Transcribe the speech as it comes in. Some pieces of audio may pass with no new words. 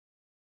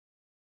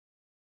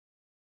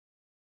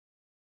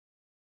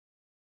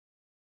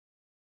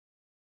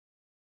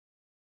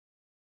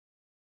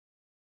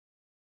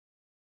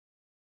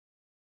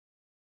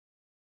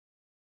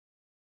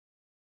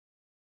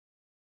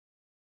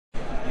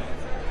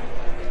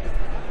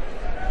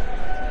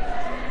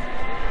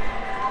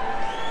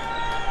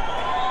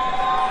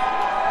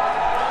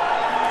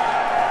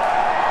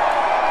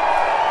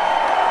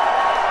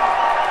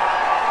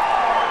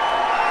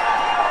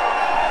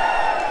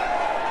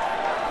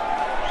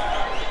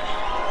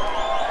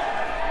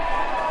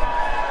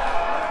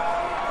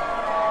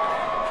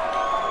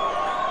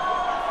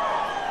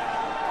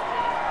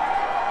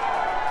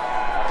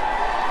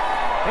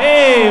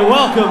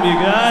Welcome, you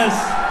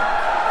guys.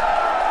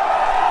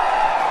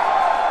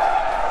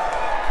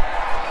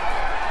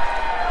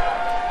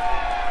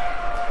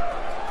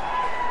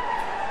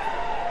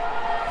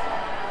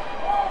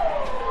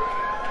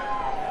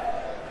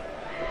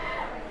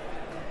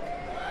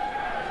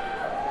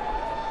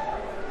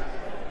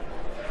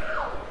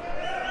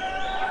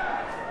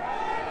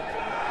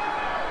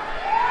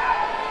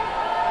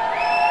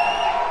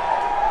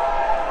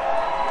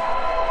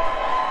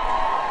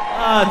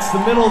 It's the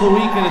middle of the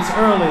week and it's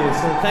early,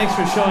 so thanks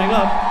for showing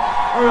up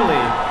early.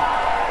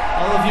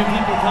 All of you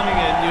people coming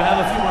in, you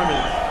have a few more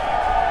minutes.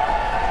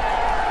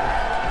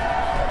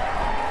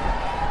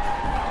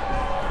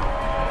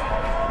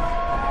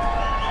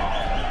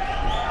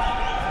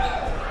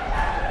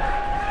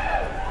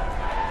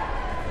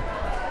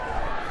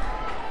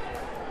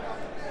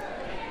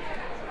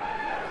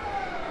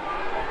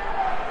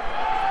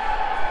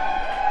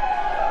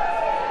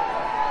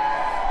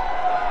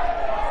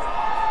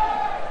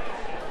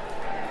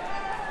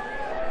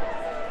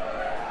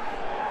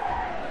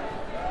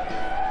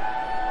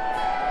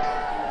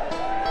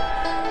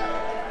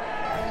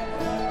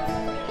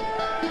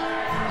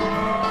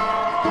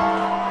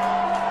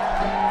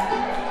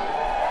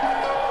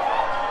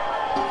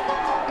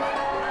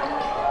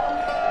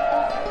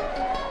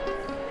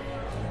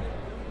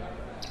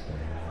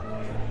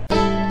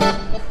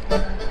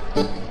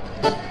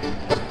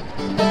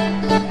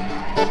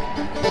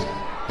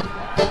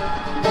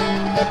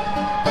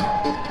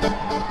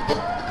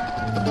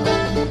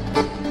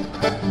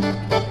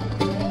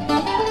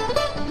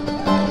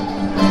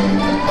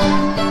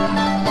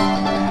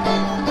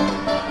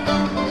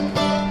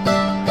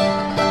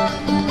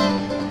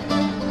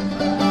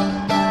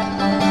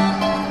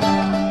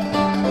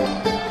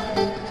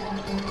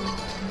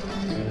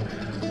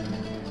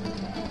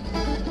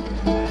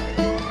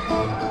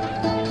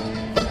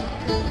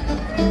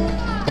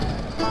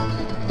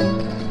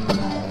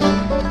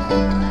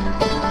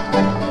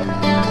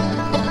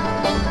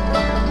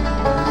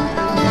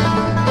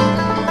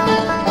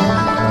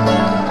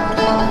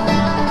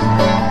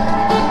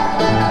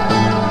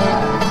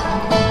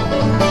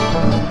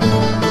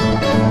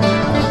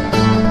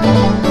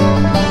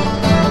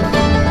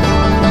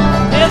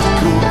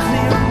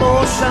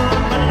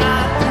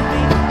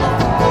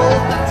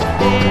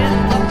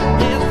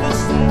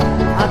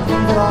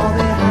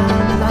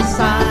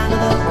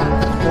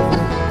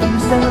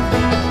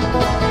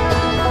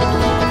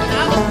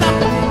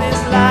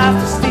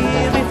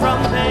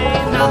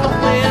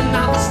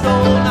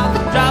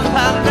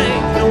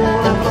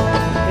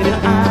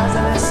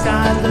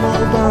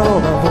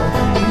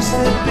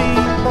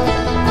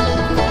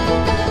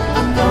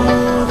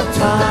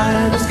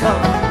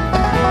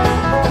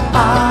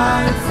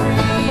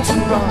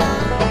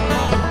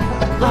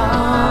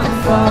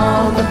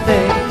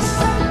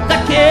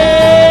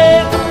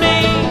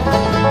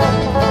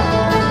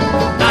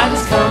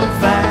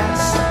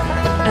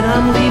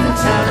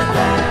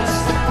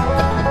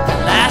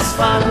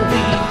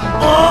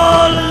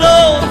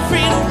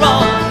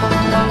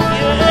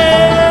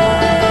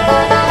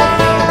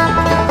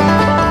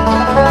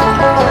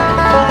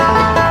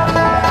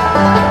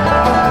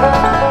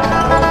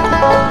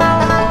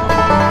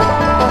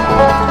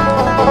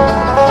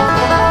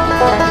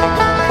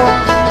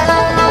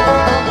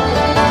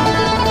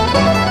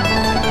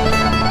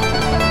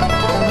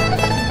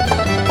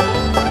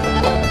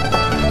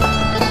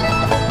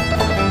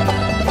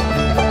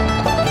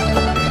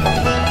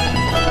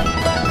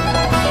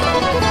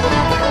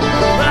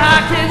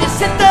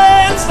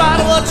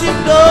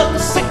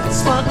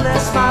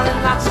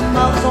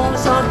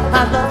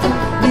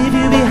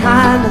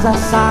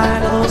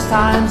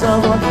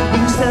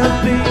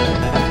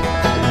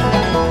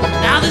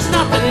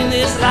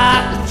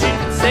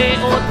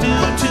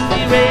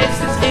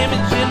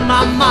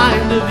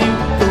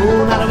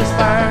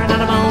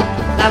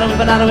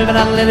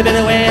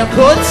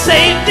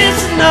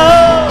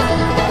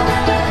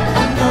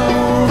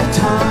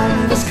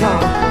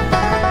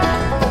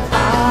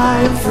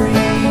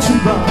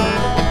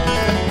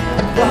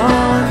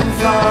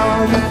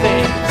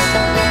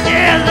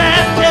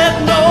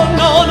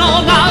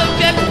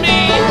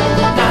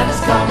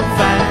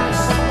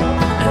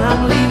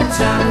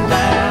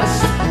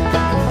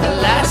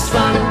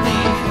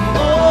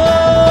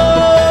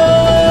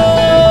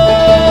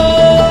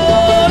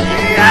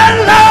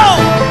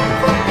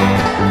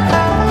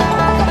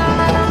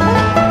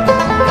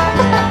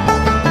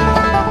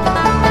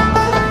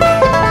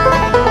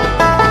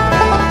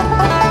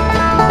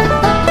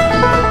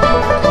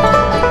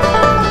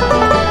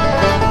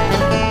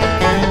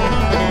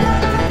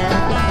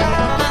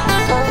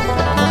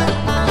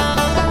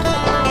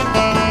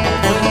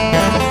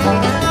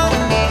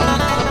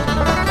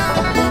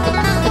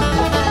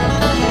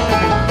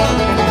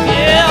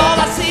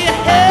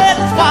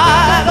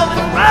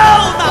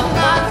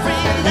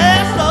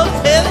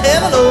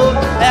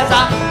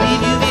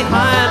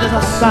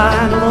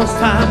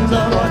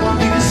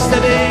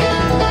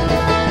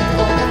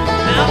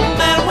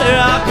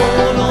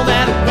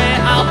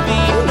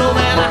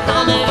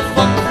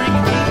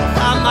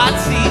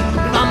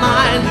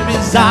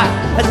 sight,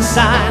 as a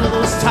sign of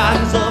those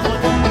times of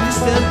what used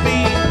to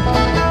be.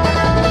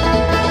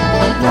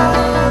 But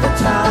now the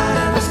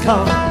time has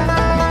come,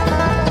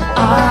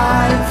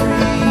 I am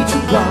free to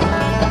run,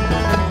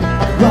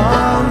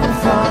 run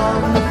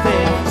from the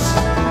things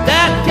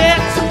that get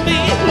to me,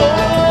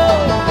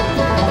 Lord.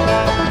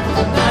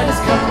 The night is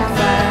coming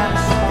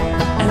fast,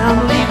 and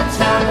I'm leaving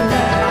town at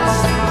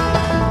last,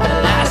 at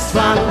last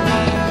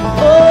finally.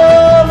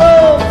 Oh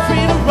Lord,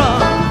 free to run.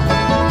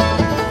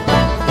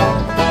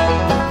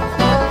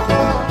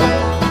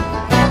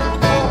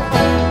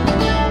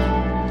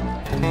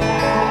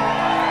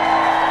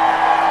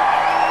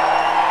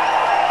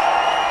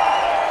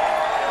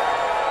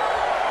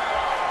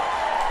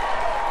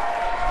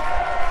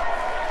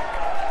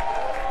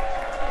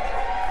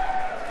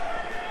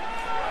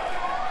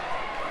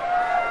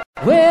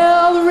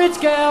 Well, the rich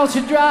gal,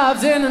 she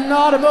drives in an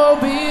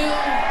automobile.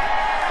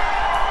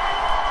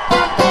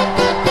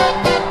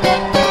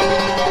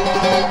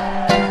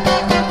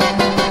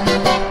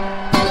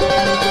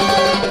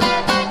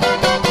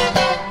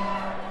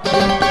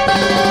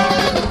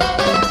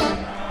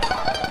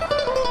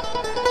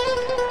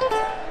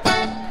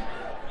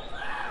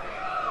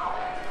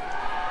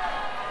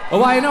 Oh,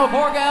 why, you know,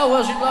 poor gal,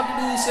 well, she'd love to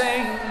do the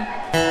same.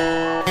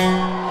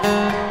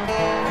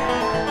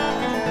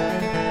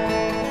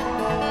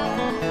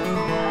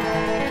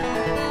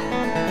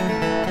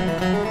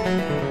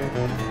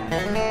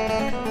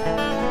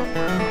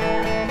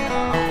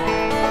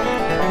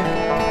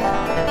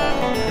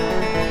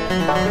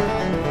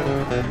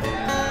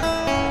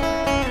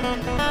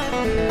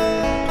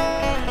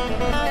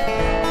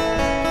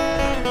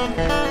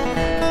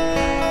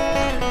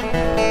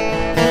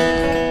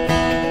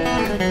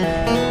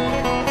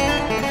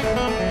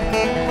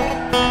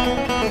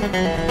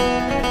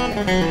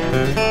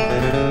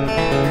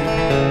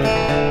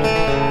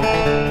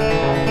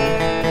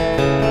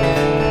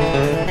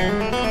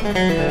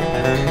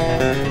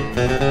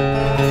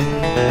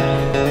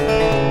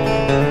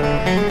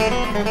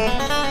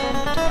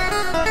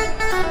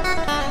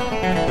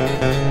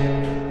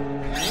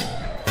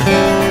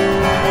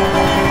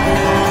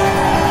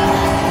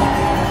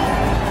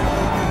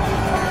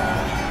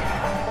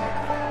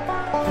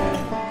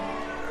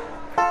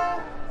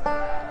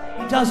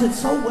 Does it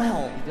so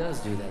well. He does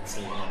do that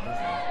so well,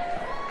 doesn't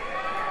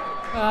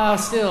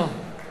he? Still.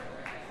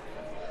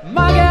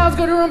 My gal's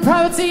gonna run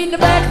private seat in the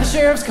back of the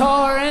sheriff's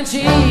car, and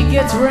she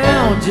gets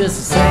around just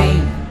the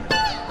same.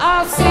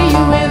 I'll see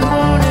you in the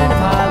morning if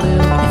I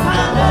live.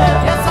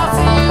 Yes, I'll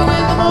see you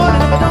in the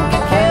morning if I don't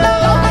get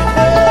killed.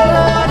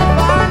 Lord, if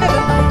I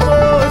never no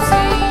more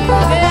see you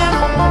again,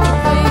 I want you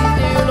please,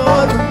 dear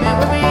Lord,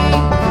 remember me.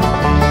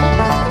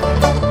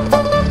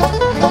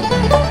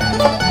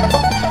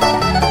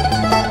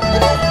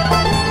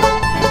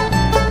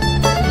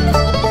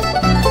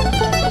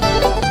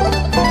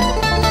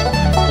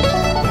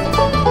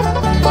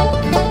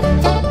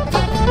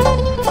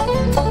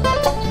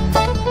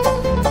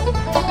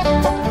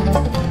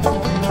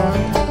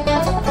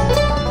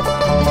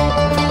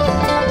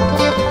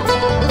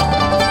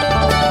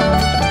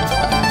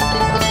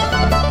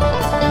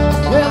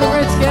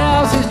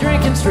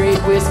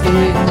 Straight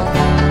whiskey.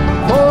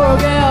 Poor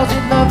gals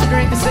would love to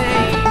drink the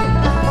same.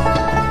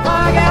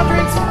 My gal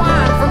drinks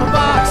wine from a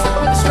box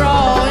with a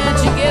straw, and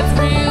she gets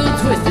real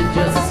twisted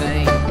just the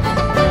same.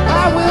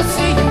 I will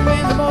see you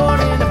in the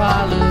morning if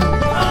I lose.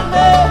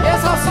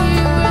 Yes, I'll see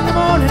you in the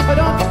morning if I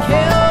don't get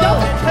killed.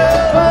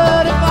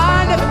 But if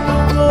I never no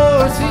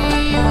more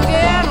see you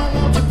again, oh,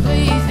 won't you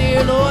please,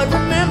 dear Lord,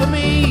 remember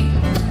me.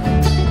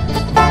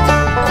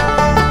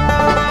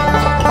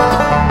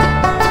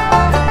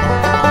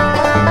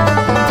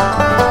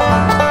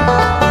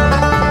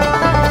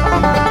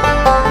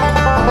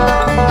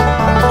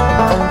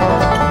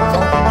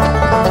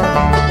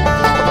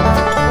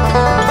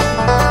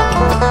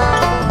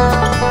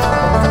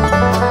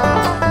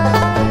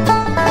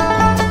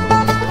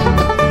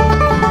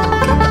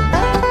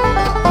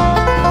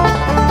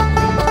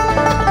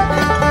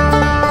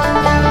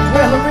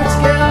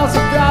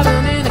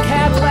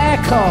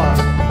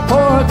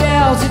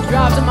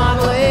 Drives a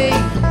Model A.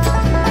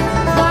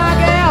 My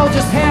gal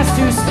just has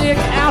to stick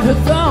out her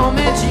thumb,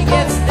 and she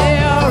gets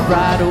there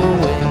right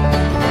away.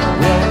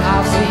 Well,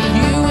 I'll see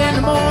you in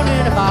the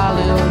morning if I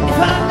live. If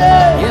I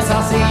live. Yes,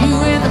 I'll see you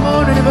in the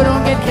morning if I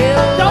don't get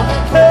killed. Don't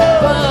get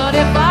killed. But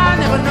if I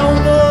never no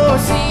more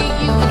see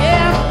you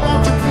again,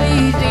 won't you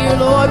please, dear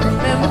Lord,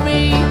 remember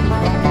me.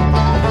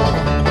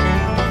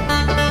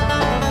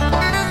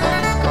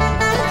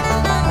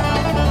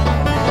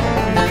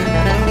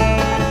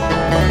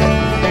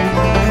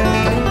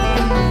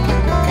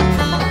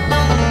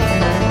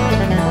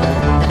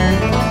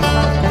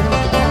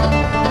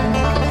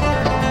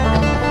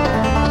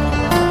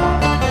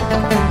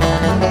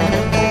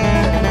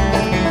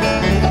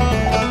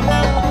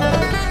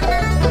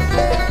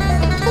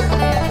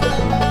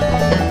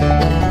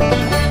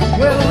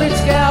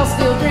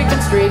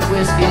 Straight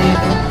whiskey.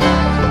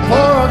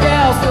 Poor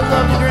gals still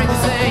love to drink the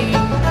same.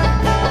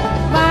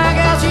 My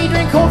gal, she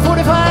drink Colt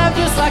 45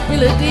 just like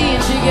Billy D,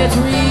 and she gets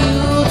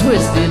real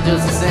twisted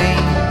just the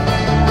same.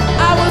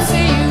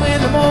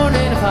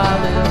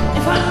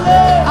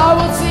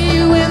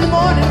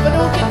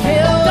 don't get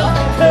killed.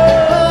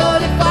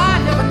 But if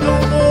I never no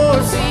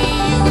more see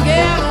you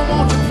again, oh,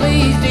 won't you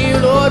please, dear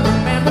Lord,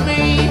 remember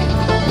me?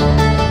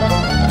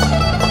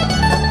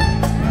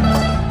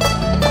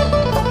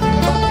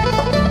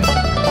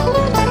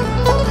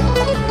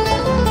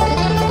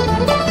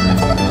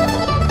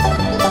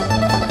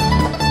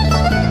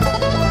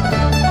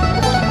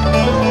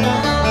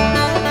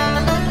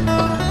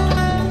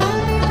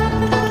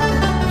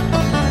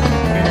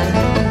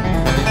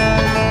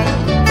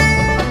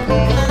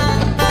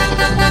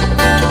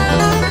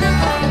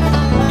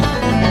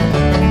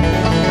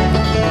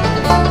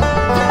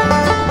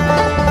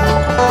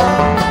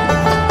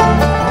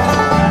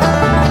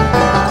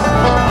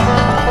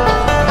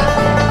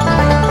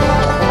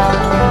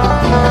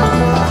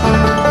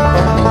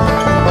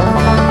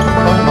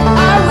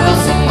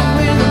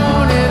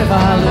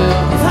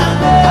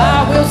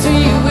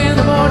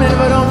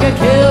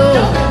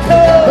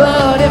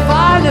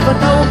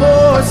 No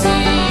more see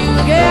you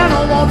again,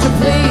 oh won't you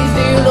please,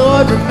 dear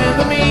Lord,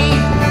 remember me?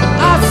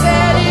 I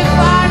said if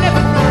I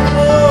never no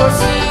more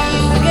see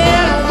you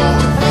again, oh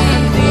won't you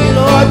please, dear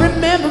Lord,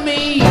 remember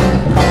me?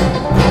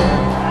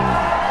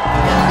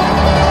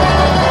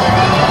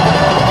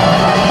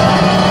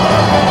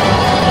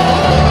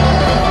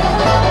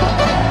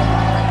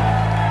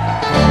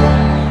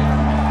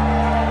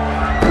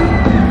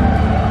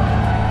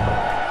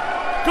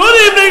 Good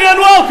evening and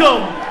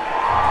welcome.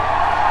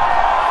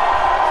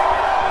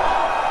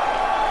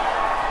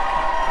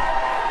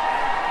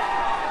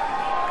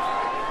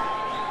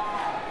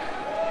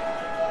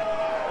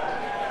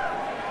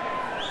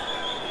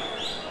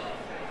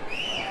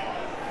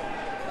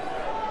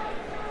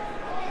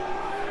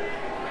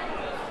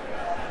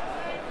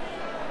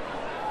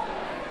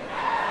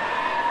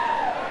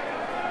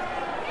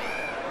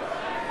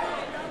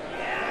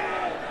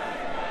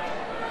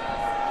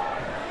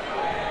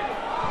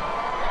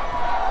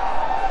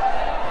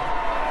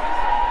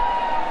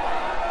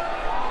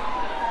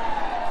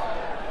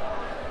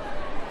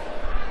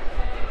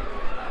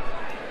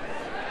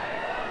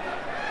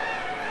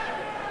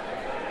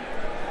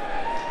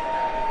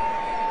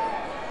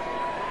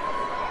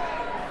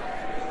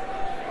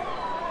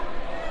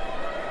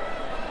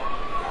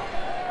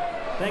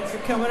 Thanks for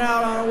coming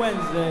out on a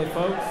Wednesday,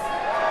 folks.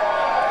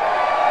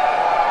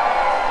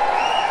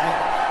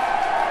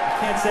 I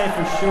can't say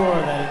for sure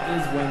that it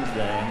is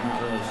Wednesday. I'm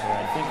not really sure.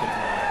 I think it's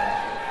Wednesday.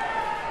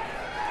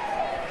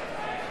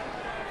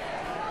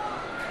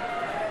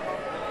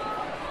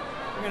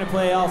 We're going to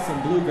play y'all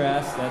some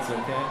bluegrass, that's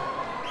okay.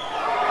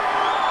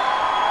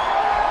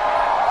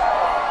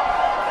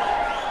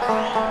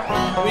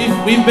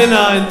 We've been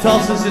in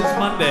Tulsa since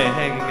Monday,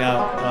 hanging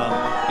out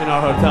in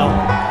our hotel,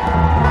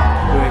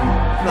 doing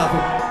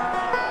nothing.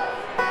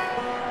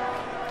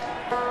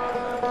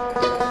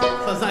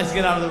 So it's nice to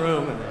get out of the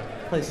room and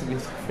play some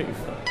music for you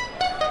folks.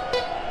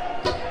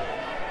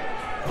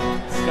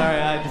 Sorry,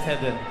 I just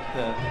had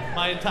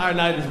my entire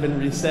night has been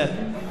reset.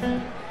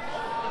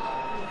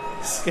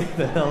 Scared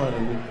the hell out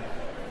of me.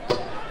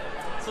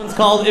 This one's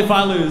called If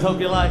I Lose. Hope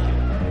you like it.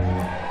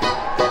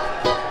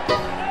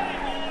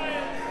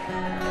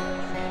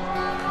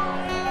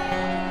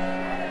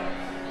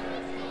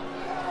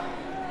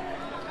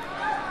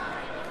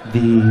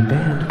 The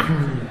band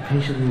currently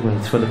patiently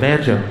waits for the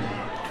banjo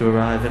to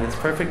arrive in its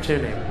perfect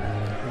tuning.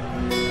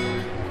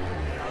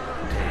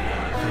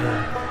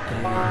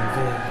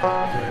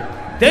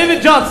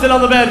 David Johnston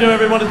on the banjo,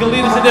 everyone, is going to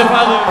lead us into If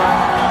I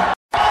Lose.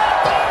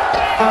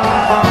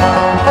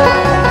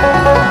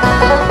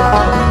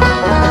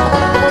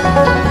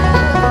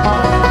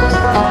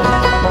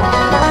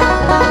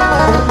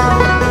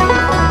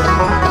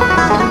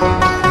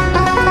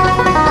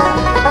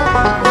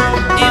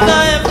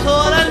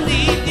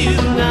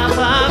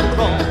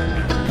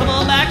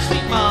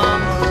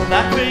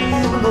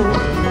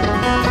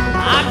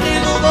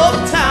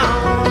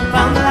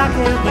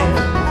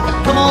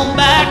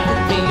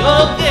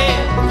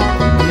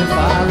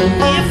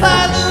 If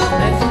I lose,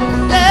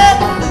 let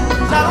me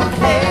lose, I don't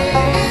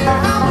care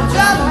how much I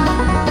lose.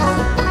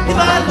 If I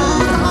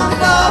lose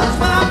 $100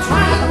 when I'm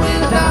trying to win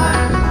a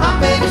dime, my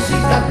baby,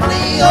 she's got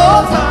money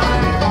all the time.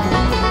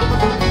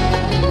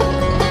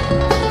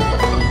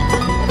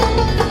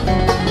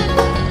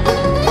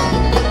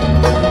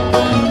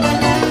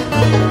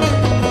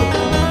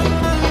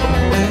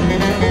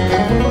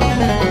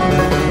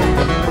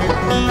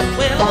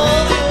 Well,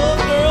 all the old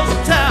girls in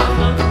town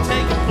love to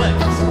take a flex.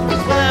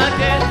 When I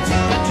get to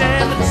the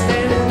jam and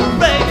stand in the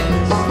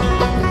race.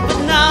 But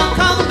now I'm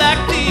coming back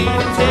to you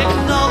and taking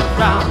another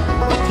round.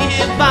 With you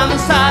here by my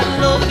side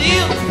and all the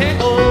deals can't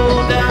go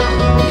down.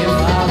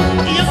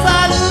 If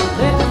I lose,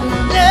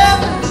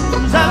 never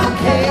lose, I don't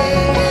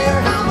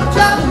care how much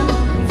I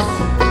lose.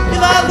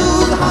 If I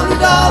lose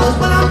 $100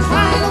 when I'm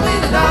trying to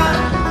win a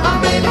dime, my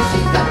baby,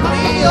 she's got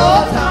money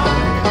all the time.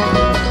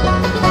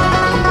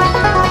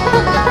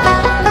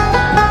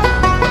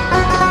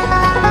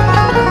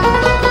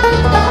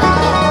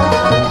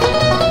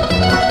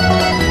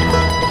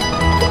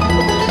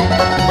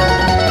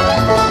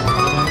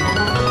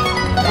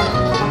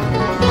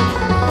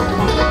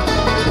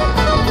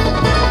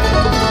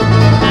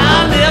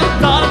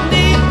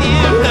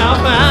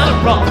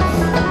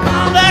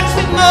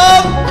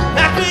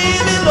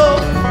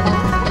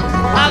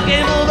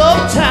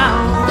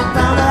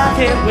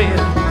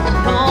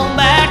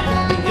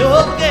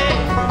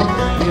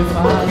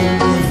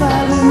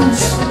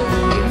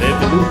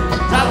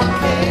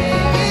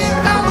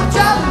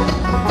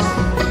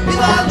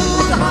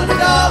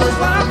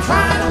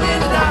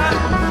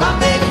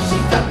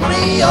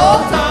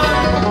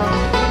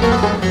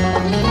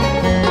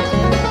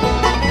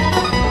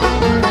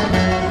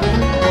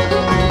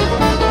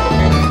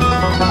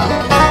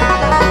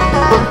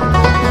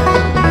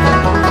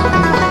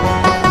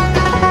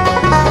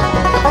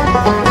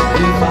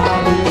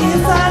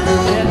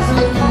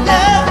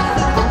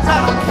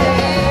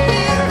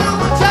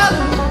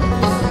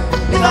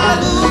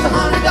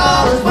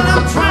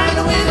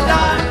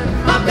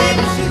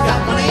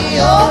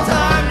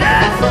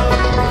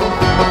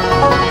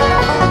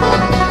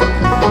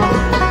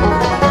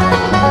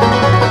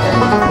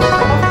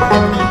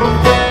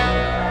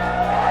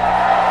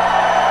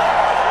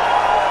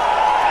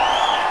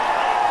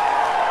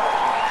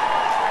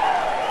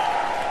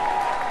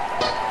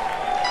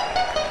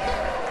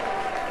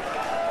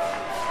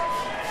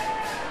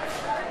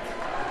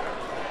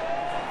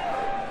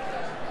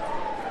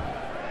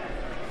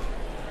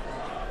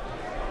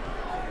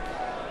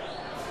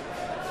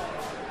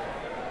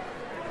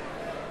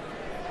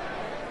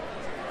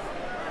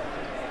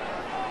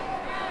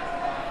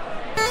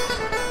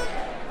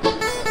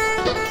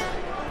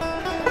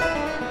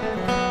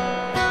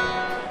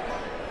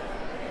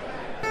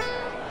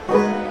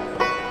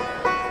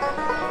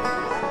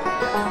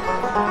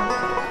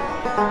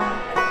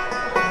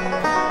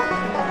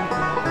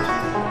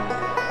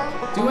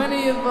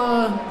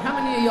 how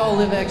many of y'all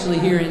live actually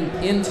here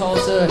in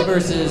Tulsa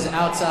versus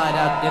outside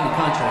out in the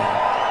country?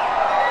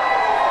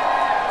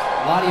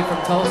 A lot of you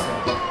from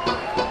Tulsa.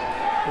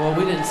 Well,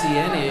 we didn't see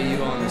any of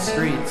you on the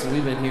streets.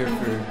 We've been here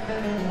for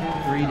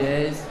 3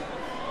 days.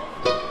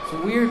 It's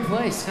a weird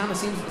place. Kind of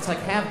seems it's like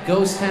half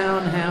ghost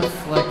town,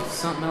 half like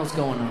something else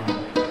going on.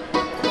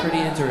 Pretty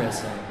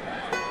interesting.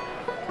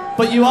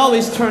 But you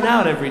always turn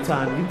out every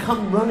time. You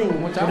come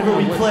running whenever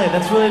we play.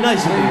 That's really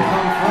nice of you. Where you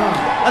come from?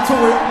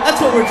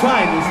 That's what we're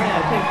trying to say,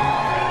 I think.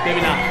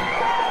 Maybe not.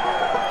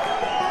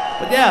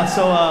 But yeah,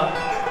 so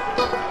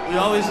we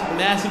always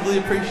massively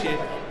appreciate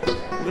it.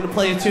 We're gonna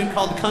play a tune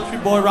called Country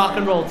Boy Rock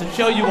and Roll to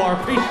show you our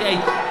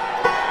appreciation.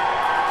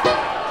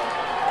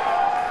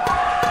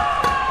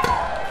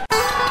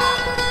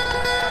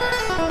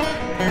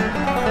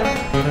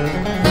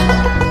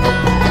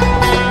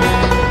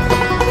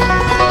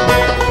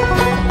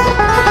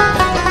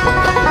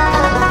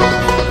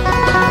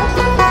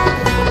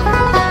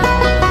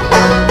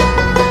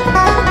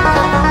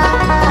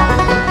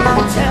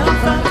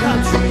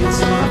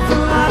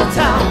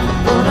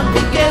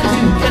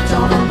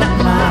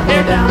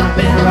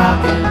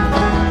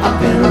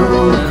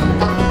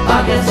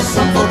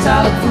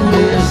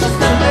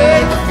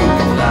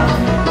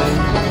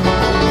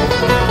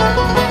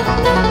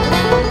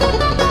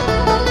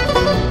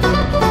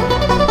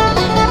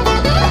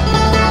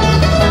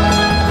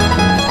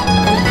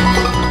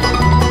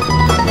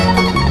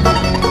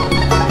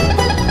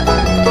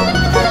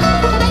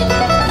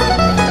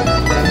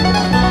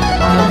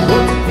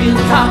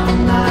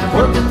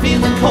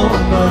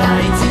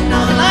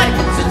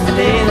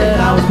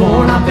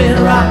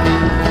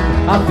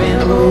 I've been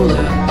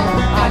rolling.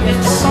 I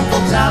guess some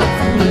folks out of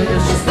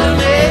foolish just to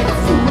make a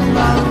fool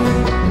out of me.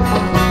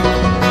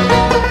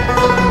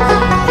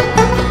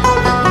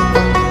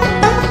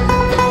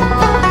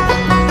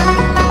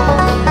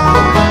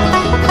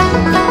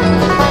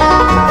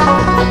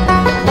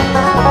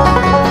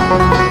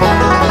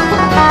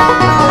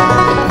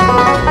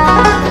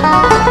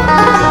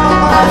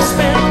 I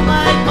spent all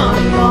my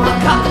money on my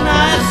cotton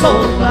eyes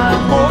sold by a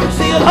mortgage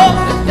seal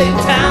hopes to stay in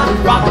town and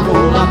rock and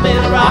roll. I've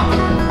been rocking.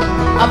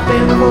 I've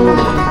been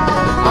rolling.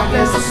 I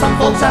guess some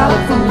folks out of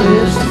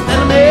foolish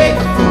that'll make a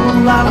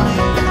fool out of me.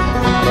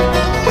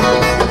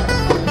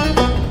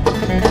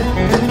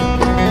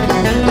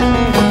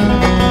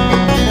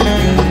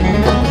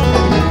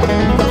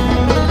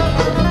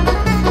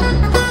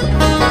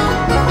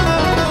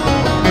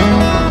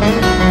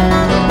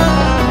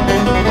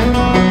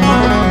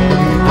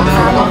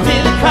 I walked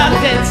in the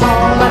crowded dance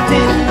hall. I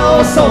didn't know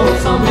a soul.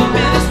 Some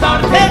women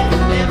started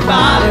peppering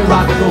everybody.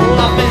 Rock and roll.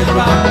 I've been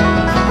rocking.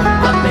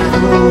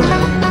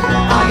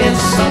 I guess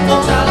some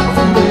folks out of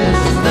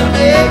foolish that'll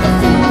make a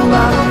fool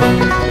out of me.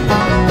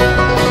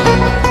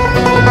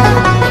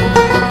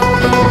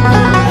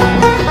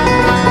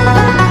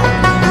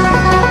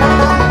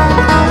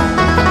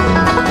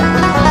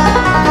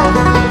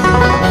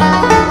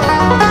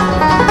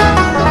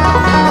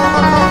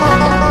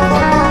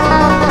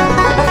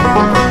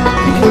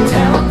 You can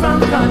tell I'm from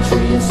the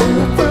country and soon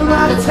I'm from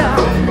out of town,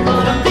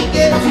 but I'm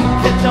beginning to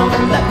catch on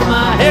and let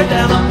my hair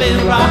down. I've been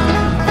rocking.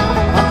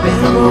 I've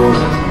been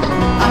rolling.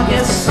 I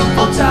guess some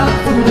folks out of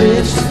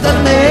foolish just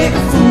that'll make a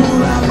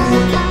fool out of me.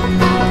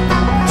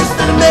 Just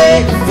that'll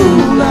make a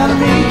fool out of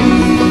me.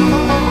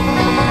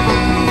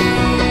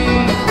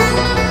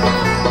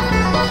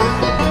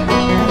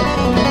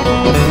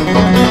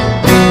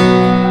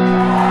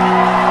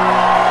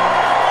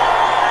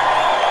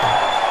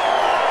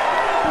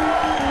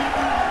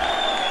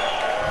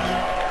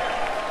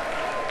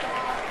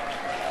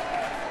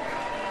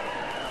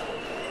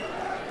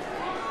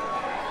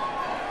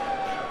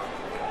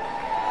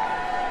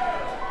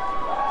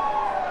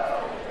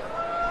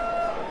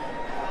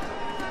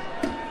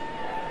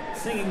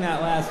 Singing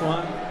that last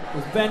one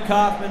was Ben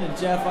Kaufman and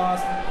Jeff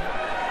Austin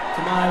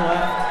to my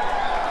left.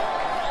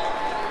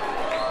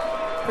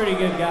 Pretty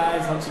good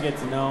guys once you get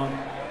to know them.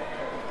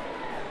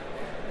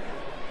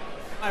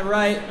 My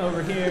right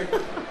over here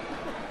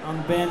on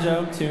the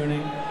banjo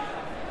tuning.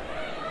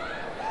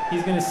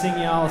 He's gonna sing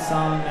y'all a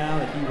song now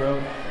that he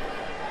wrote,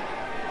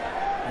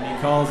 and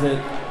he calls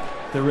it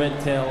The Red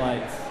Tail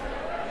Lights.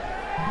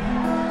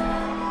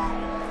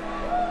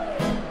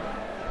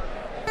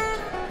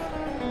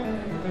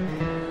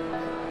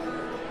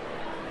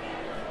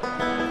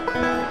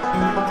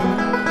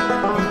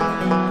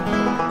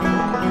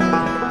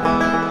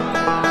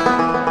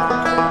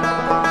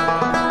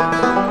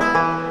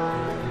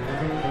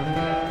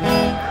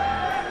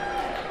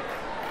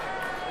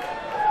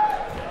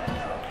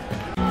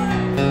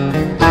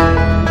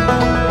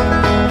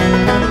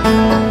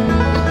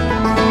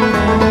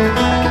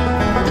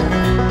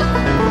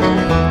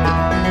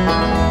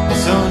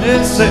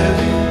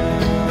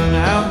 Setting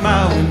out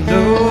my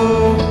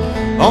window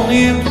on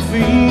the empty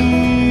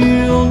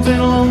fields in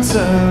a lone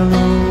silo.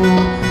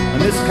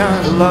 And this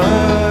kind of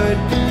light,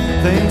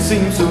 things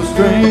seem so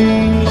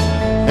strange,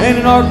 and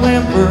an arc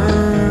lamp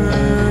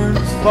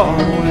burns far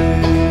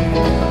away.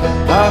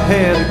 I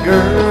had a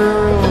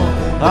girl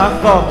I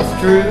thought was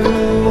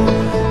true,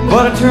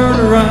 But I turned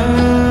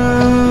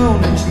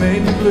around and she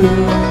made me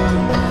blue.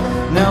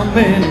 Now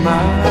many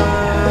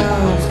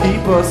miles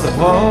keep us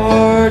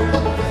apart,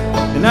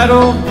 and I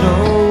don't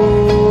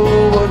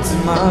know what's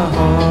in my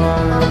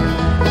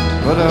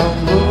heart, but I'll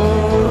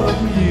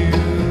love you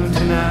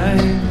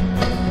tonight.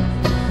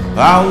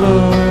 I'll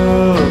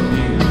love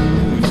you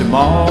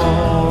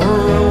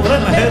tomorrow.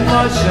 Let my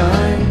headlights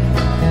shine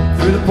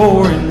through the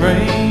pouring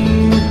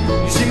rain.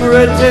 You see my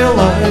red tail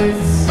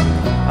lights,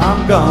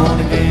 I'm gone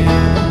again.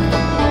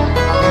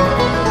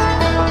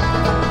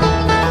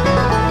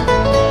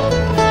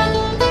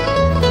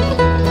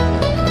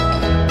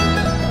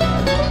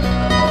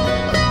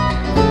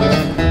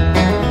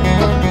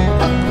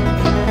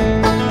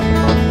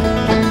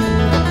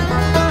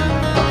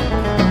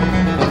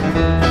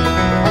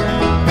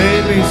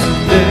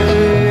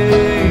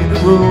 Someday the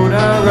road I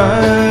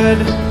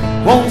ride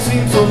won't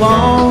seem so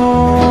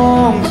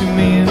long to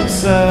me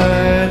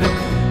inside,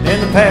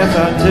 and the path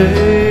I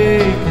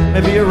take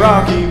may be a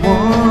rocky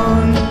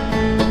one,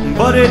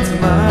 but it's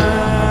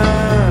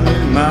mine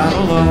and mine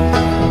alone.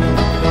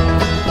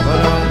 But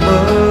I'll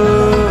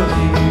love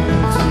you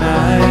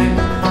tonight,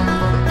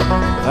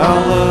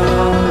 I'll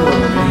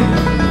love you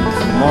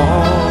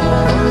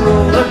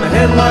tomorrow. Let my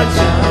headlights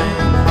shine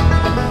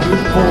through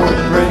the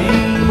pouring rain.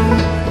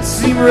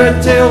 See my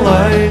red tail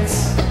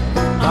lights,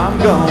 I'm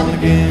gone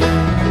again.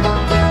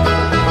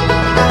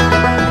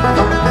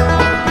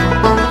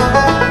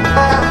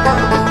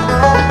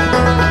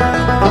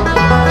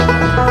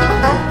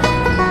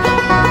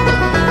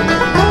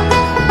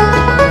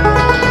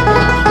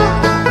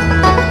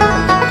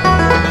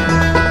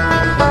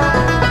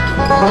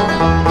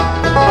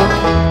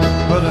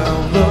 But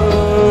I'll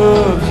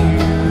love you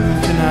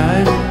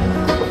tonight,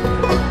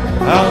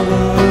 I'll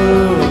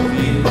love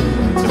you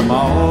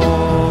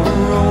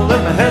tomorrow.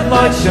 Let my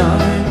headlights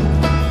shine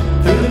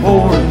through the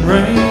pouring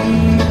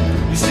rain.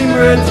 You see my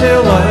red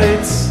tail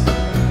lights,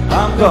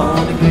 I'm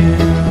gone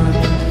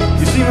again.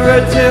 You see my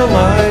red tail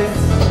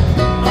lights,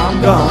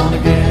 I'm gone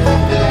again.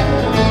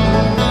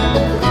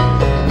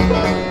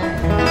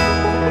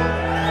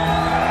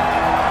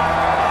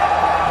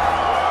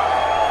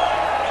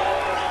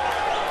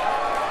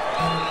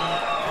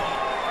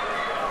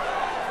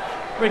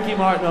 Ricky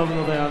Martin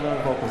over there on the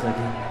vocals, I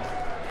think.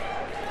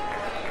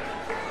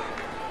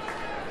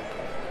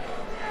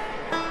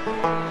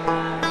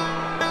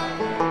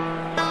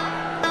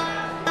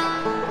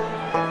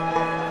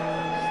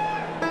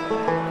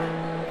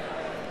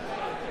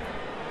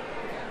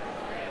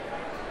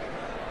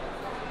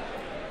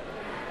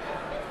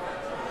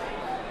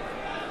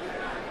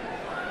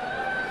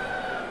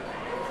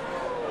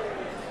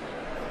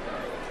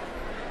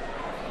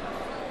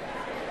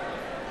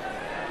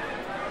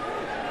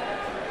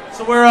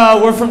 So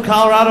we're from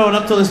Colorado, and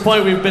up to this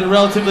point we've been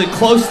relatively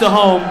close to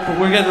home, but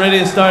we're getting ready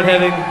to start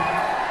heading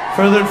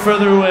further and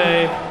further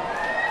away.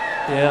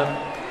 Yeah.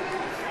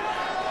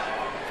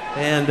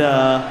 And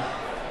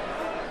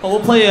we'll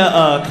play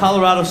a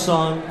Colorado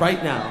song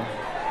right now.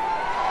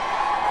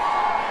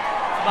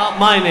 It's about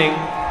mining.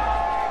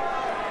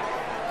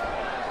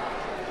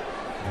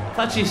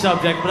 Touchy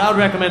subject, but I would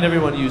recommend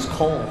everyone use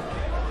coal.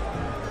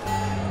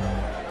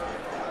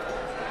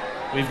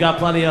 We've got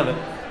plenty of it.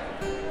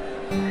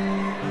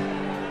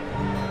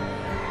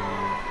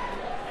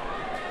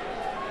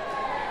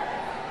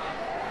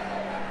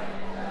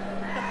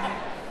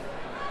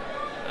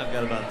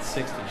 Got about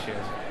 60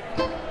 shares.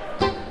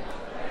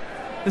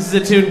 This is a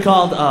tune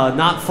called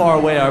Not Far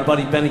Away. Our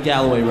buddy Benny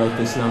Galloway wrote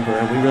this number,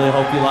 and we really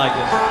hope you like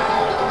it.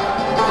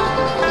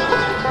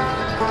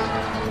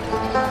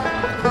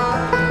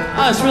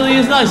 This really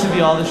is nice of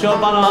you all to show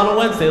up on a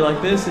Wednesday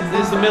like this. It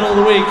is the middle of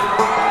the week.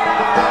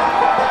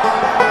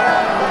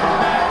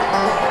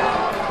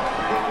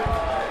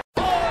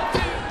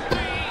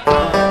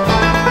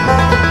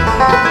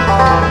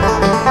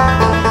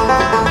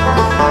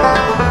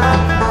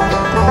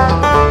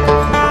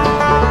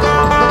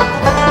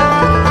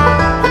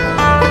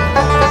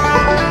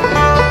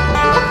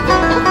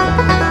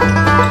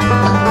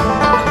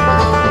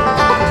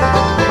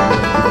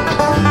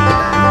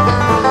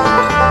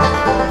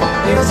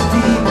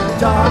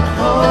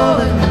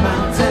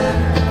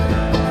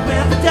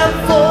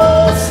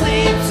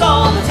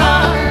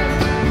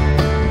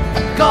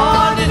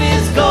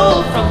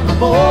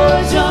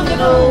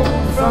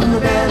 From the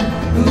man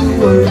who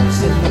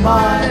works in the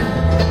mine.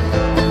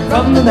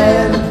 From the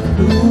man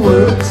who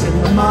works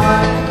in the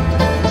mine.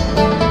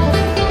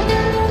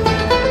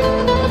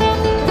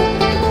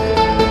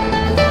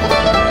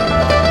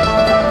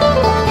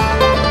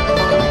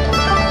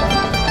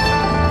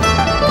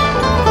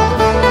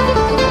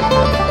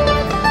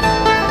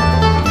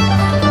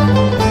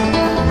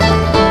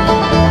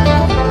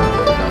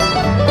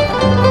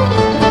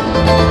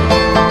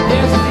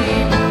 There's a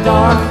deep,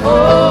 dark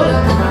hole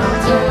in the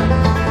mountain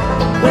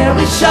where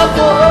we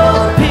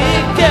shovel,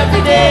 pick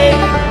every day.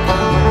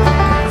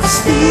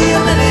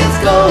 Stealing is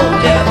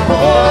gold, yeah, the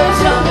boys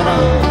young and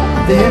old.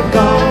 They're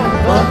gone,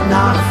 but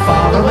not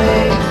far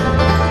away.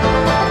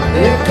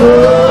 They're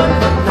good,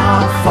 but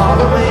not far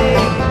away.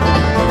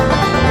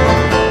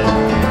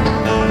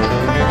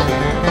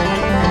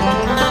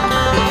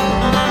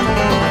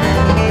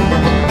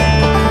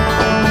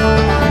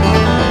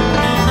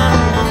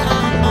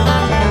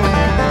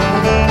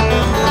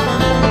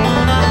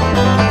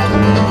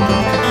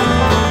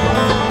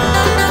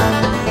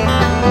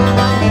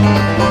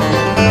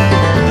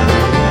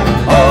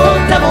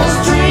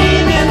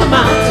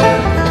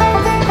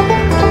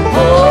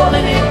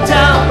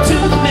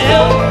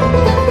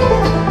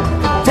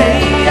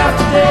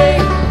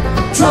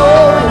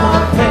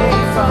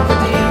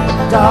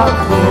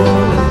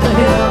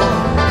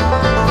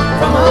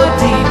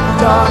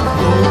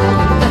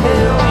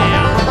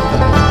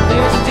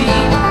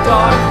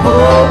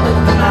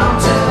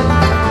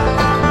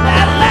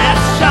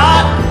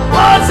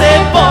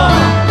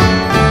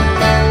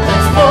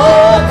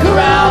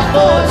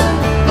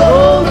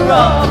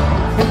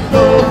 We'll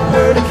blow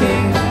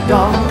hurricane,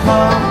 don't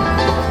come.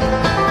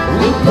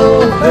 We'll blow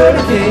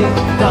hurricane,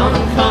 don't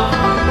come.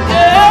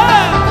 Yeah!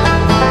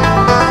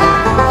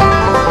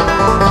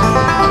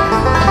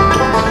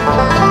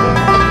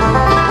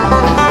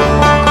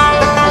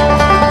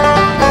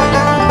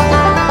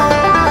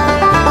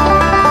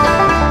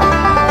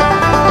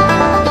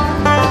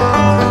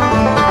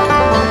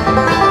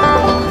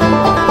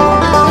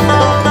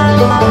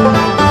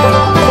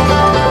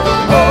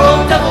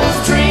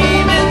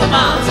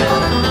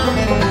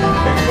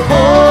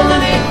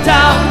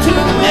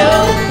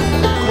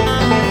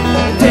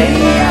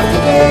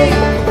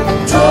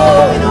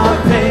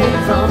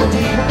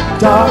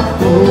 Dark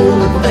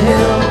hole in the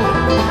hill,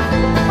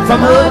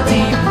 from a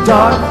deep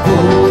dark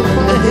hole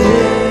in the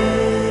hill.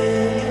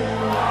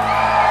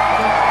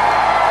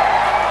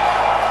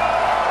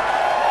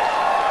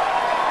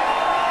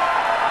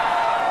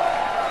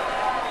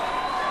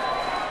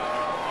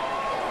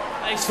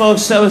 Thanks,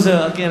 folks. That was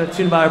again a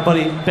tune by our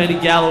buddy Benny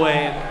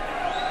Galloway.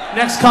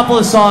 Next couple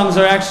of songs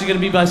are actually going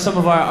to be by some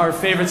of our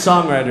favorite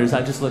songwriters.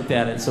 I just looked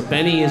at it, so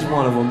Benny is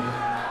one of them.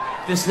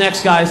 This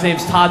next guy's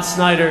name's Todd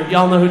Snyder.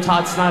 Y'all know who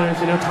Todd Snyder is?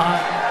 You know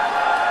Todd?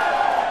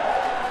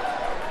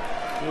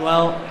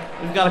 Well,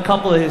 we've got a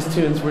couple of his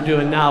tunes we're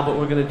doing now, but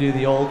we're going to do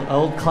the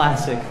old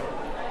classic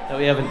that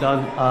we haven't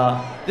done.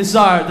 This is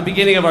the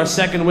beginning of our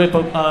second week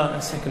of our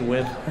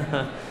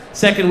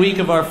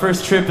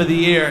first trip of the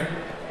year.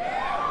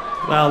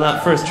 Well,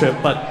 not first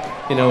trip, but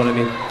you know what I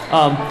mean.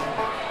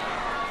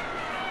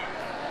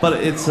 But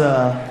it's,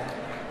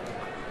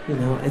 you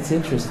know, it's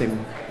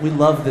interesting. We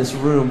love this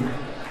room.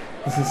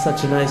 This is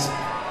such a nice,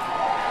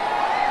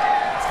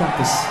 it's got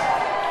this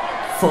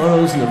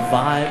photos and the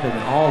vibe and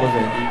all of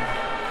it.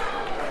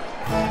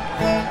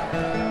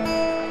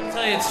 I'll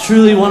tell you, it's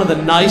truly one of the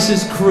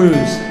nicest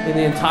crews in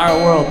the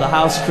entire world, the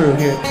house crew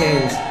here at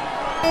Cain's.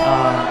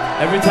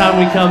 Every time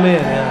we come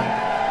in, yeah.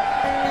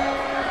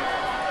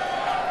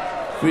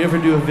 If we ever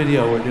do a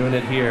video, we're doing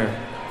it here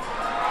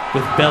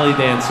with belly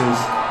dancers.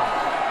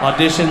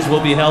 Auditions will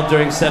be held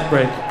during set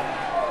break.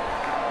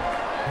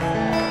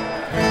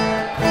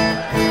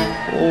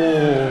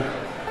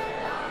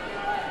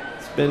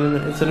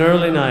 It's an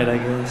early night, I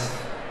guess.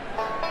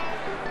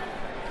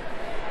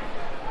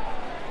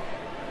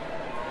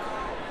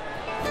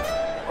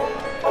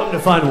 Come to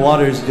find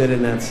water's good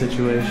in that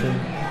situation.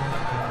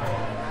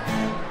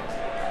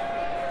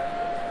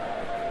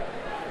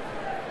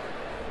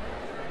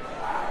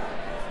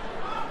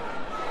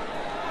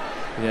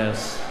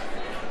 Yes.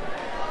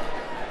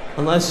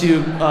 Unless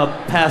you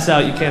pass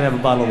out, you can't have a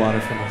bottle of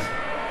water from us.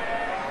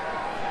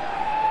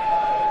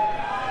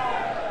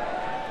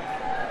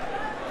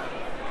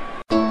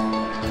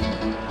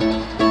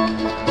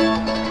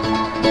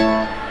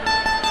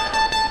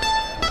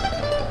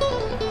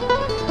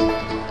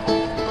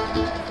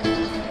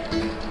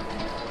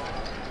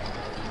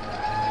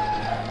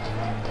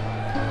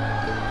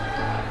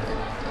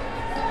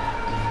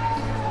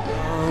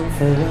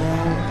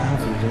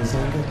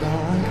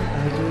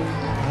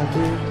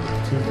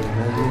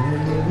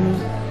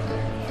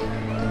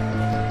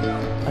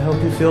 I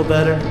hope you feel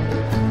better.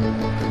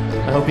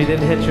 I hope you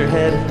didn't hit your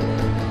head.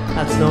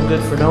 That's no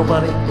good for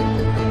nobody.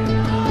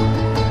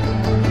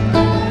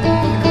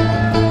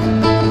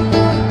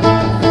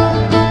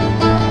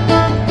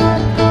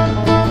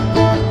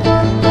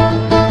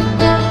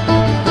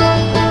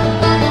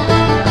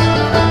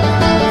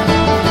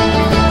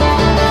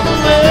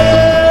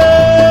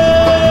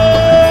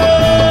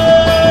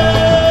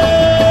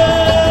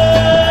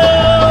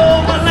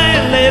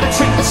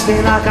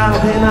 I gotta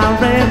pay my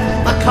rent.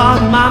 I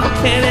called my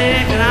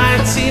mechanic and I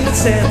ain't seen it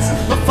since.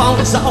 My phone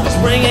is always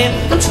ringing.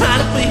 I'm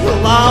trying to be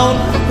alone.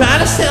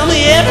 Trying to tell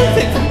me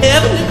everything from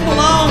heaven to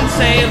cologne,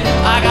 saying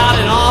I got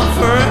an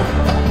offer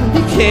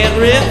you can't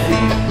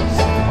refuse.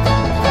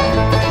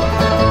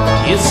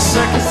 It's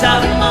a circus out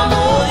in my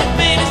mall. Your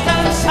baby's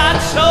done a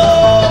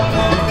sideshow.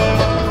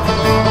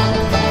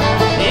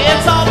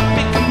 It's all a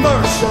big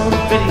commercial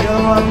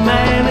video,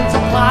 man. It's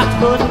a plot to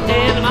put an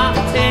end to my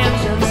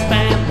attention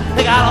span.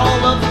 They got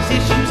all of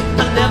these issues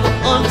I never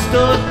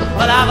understood,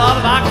 but I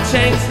thought if I could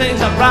change things,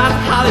 I'd ride to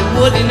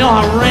Hollywood. You know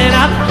I ran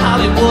out to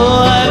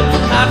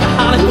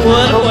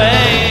Hollywood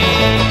away.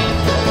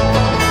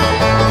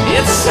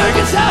 It's a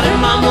circus out in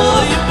my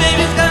mother. Your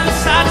baby's got a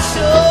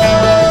sideshow.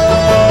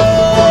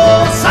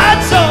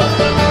 Sideshow.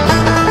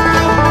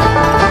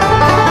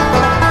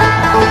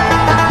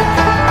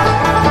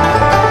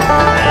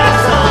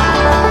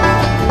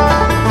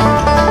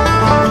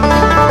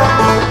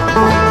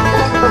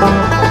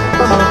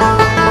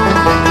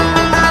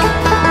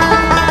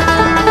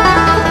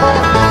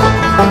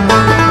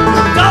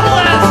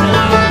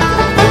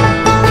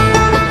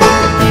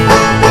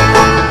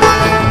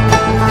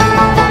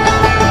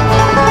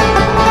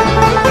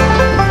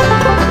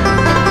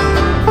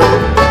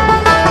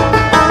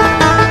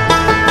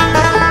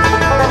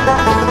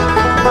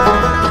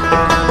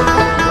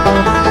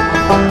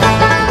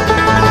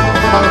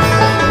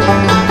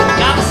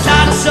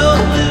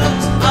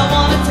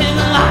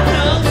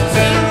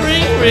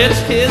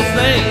 rich kids,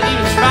 they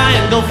even try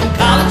and go from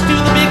college to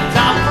the big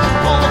top.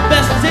 All the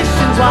best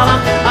positions while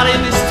I'm out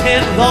in this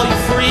tent with all you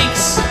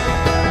freaks.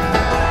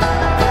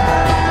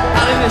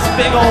 Out in this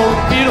big old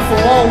beautiful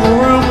old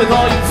room with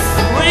all you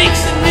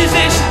freaks and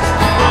musicians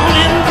on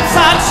in the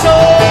sideshow.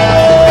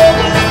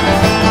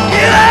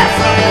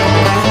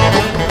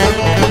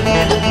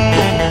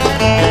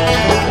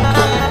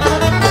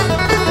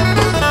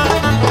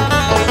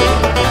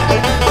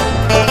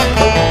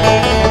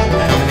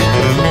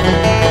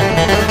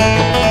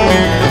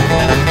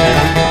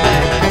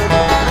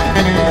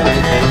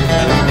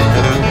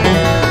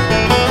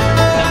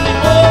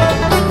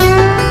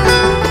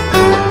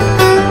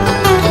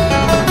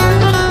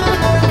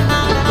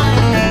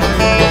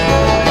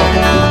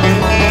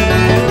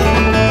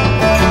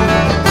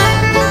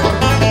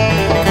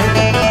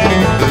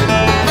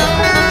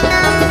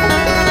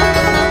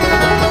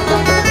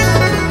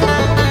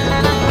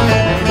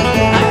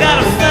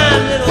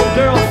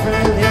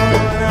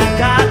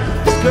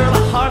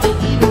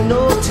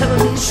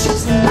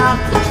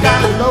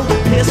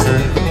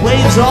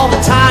 Waves all the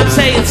time,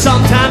 saying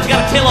sometimes you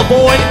gotta kill a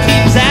boy to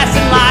keep his ass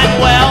in line.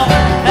 Well,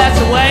 that's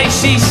the way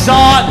she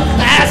saw it,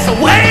 that's the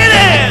way it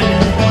is.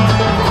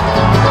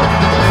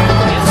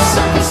 It's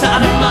something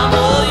inside of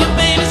mama, your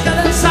baby's got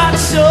that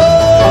sideshow.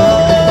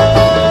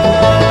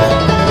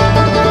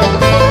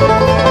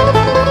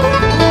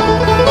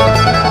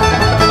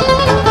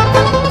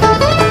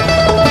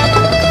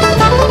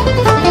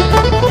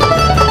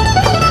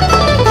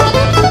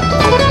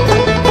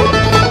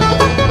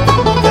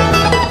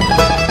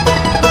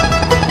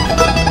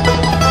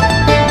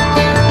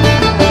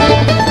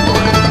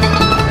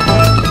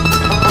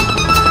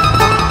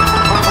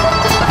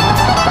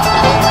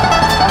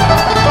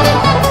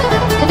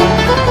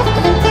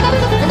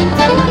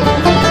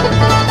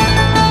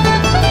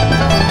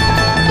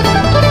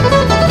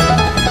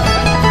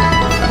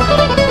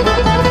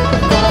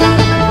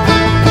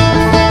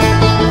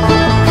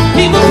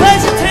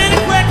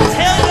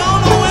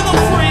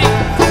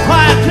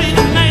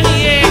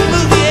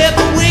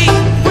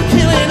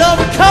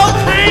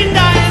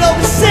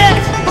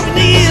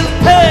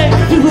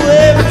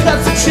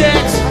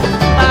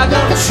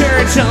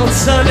 On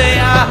Sunday,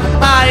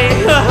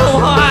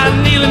 I'm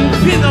kneeling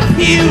in the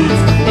pews.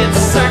 It's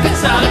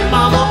circus out in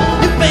mama,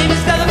 your baby's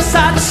got a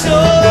sideshow.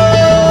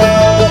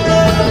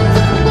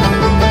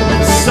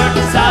 It's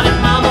circus out in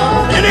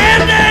mama, and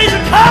them days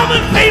are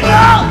coming,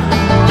 people.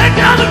 They're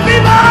coming,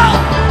 people.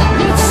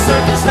 It's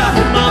circus out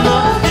in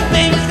mama, your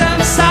baby's got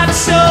a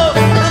sideshow.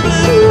 The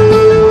blues.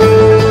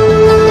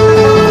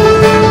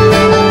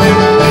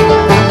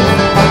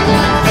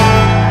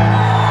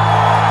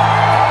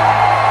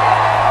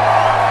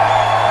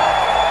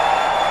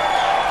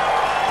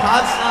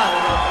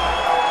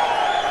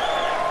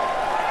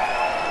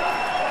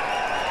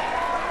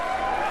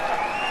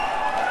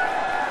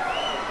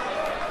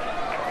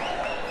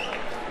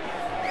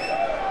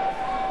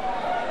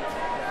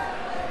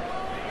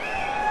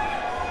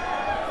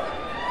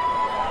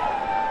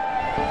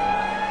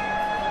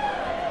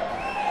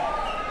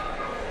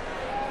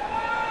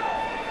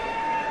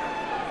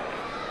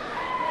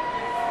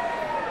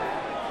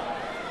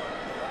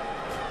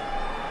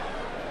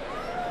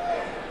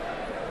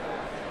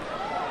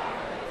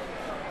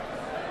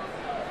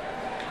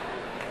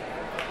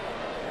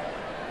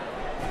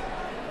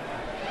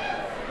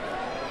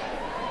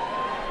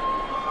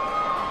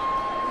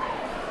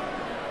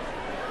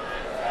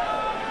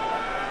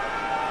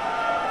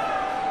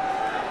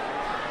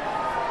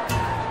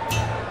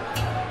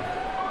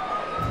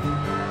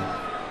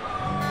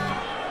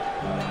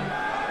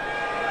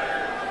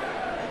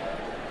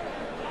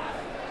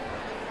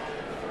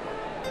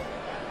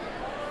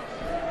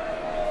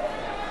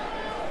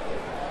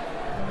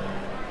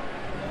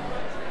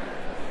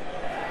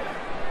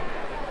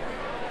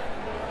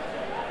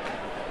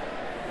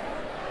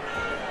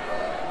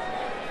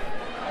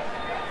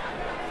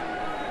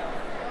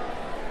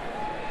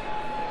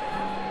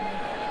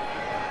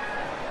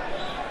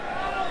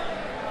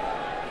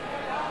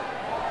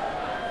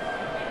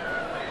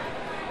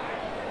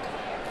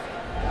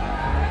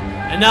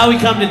 And now we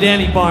come to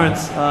Danny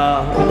Barnes.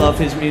 We love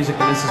his music,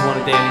 and this is one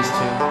of Danny's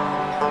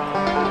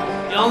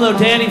too. Y'all know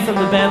Danny from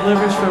the Bad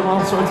Livers from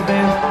all sorts of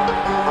bands?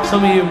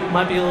 Some of you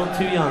might be a little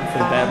too young for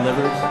the Bad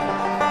Livers.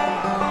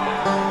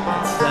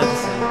 That's sad to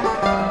say.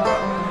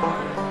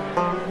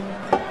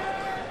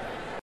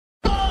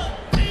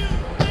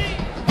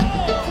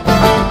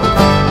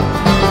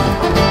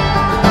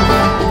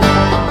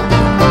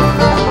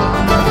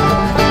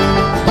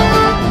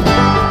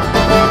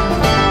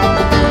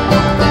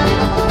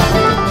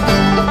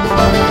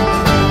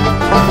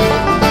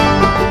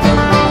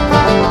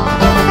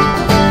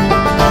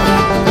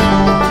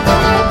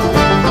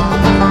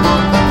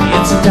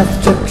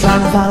 Death trip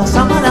trying to follow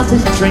someone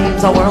else's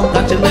dreams. A world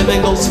that you live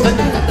in goes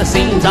spinning at the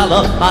seams. I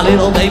love my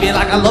little baby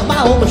like I love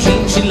my old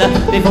machine. She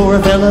left me for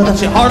a fella that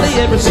she hardly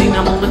ever seen.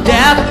 I'm on a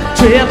death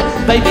trip,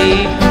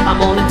 baby.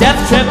 I'm on a death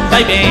trip,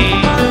 baby.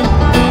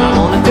 I'm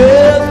on a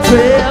death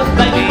trip,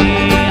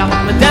 baby. I'm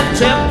on a death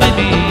trip,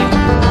 baby.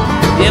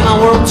 Yeah, my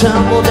world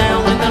tumbled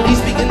down when the least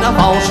the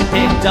fall. She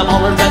picked up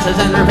all her dresses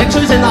and her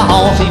pictures in the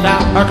hall. She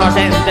found her car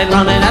standing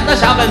running at the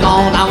shopping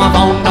mall. Now my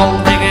phone don't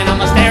ring and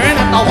I'm staring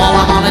at the wall.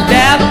 I'm on a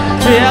death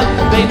trip,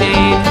 baby.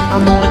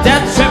 I'm on a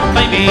death trip,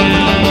 baby.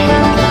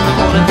 I'm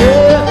on a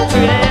death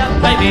trip,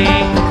 baby.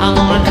 I'm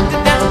on a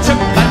death trip,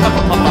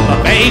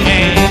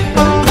 baby.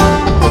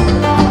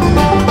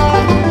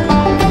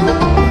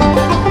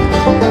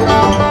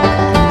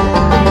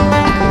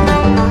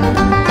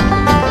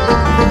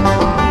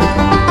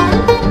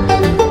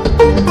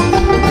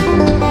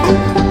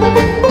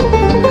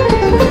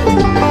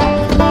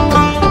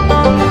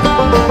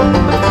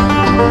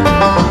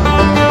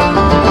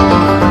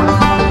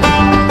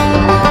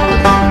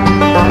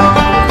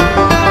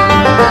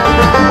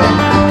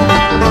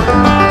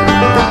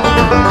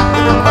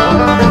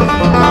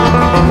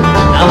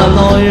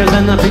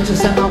 The preacher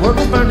said my work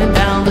was burning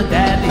down. The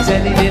daddy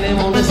said he didn't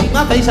want to see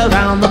my face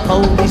around. The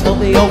police pulled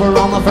me over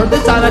on the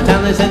furthest side of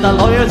town. They said the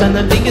lawyers and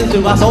the deacons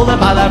do I sold it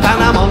by the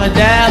pound. I'm on a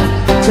death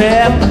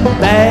trip,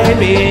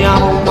 baby.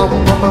 I'm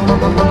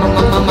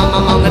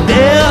on a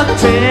death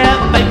trip,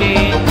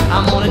 baby.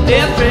 I'm on a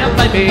death trip,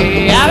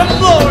 baby. Out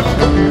of Lord.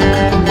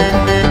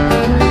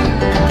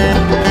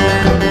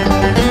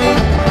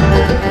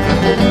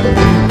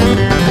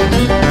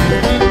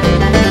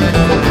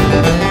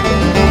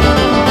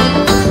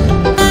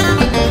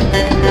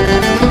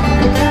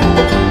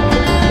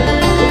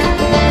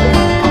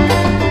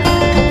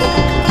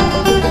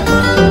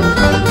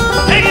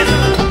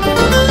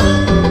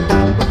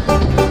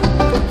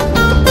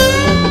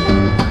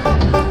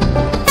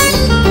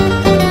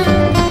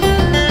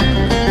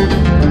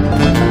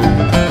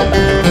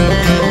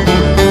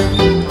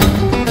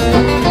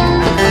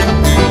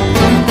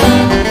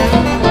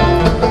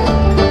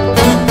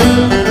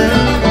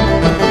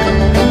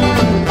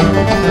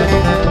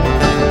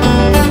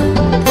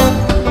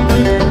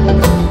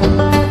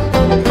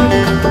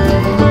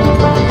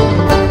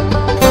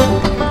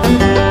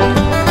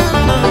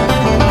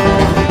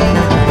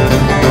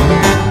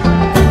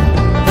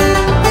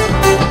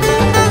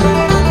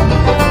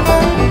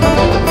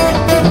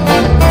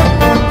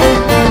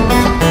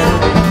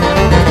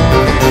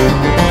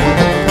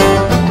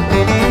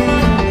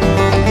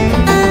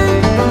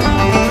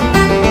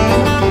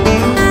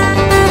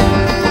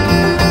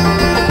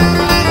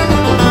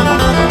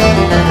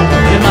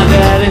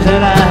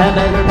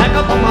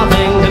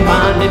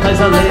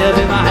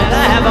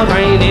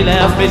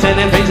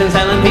 Sending pigs and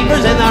selling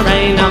peepers in the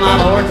rain. Now my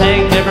Lord,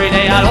 thank every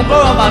day I don't grow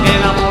up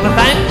again. I'm gonna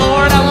thank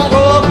Lord I won't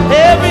grow up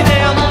every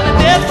day. I'm on a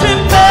death trip,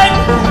 baby.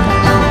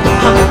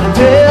 I'm on a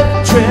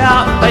death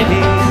trip,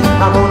 baby.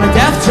 I'm on a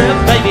death trip,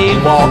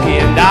 baby.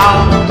 Walking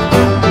down.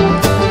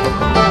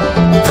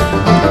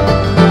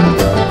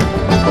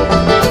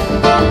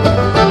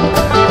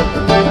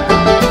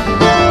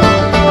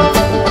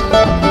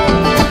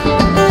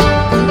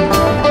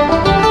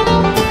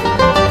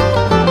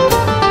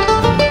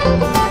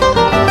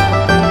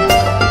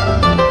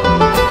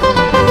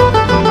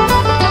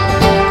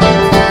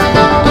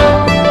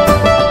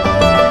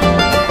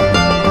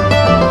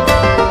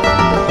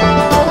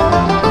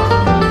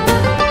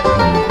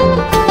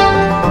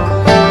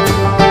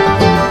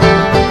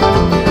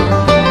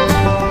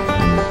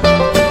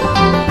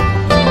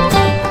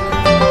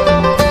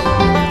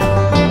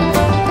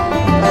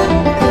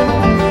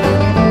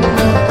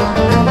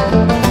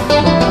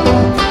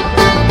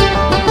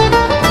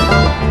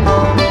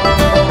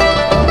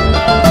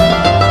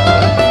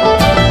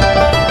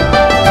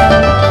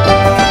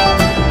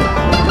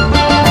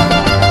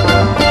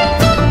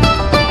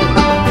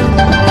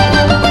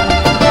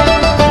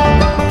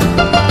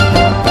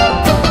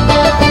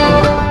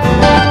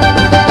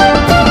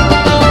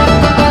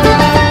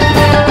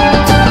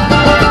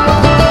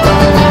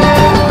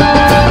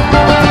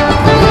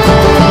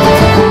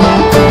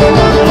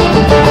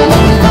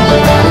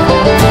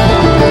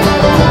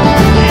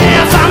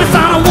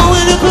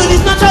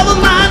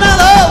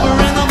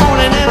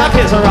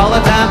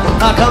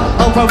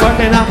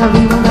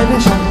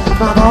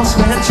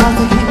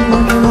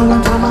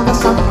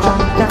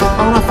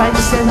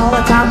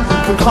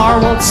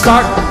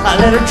 Start, I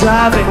let her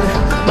drive in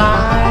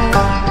mine.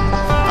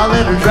 I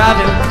let her drive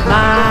in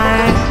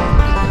mine.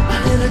 I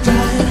let her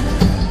drive in.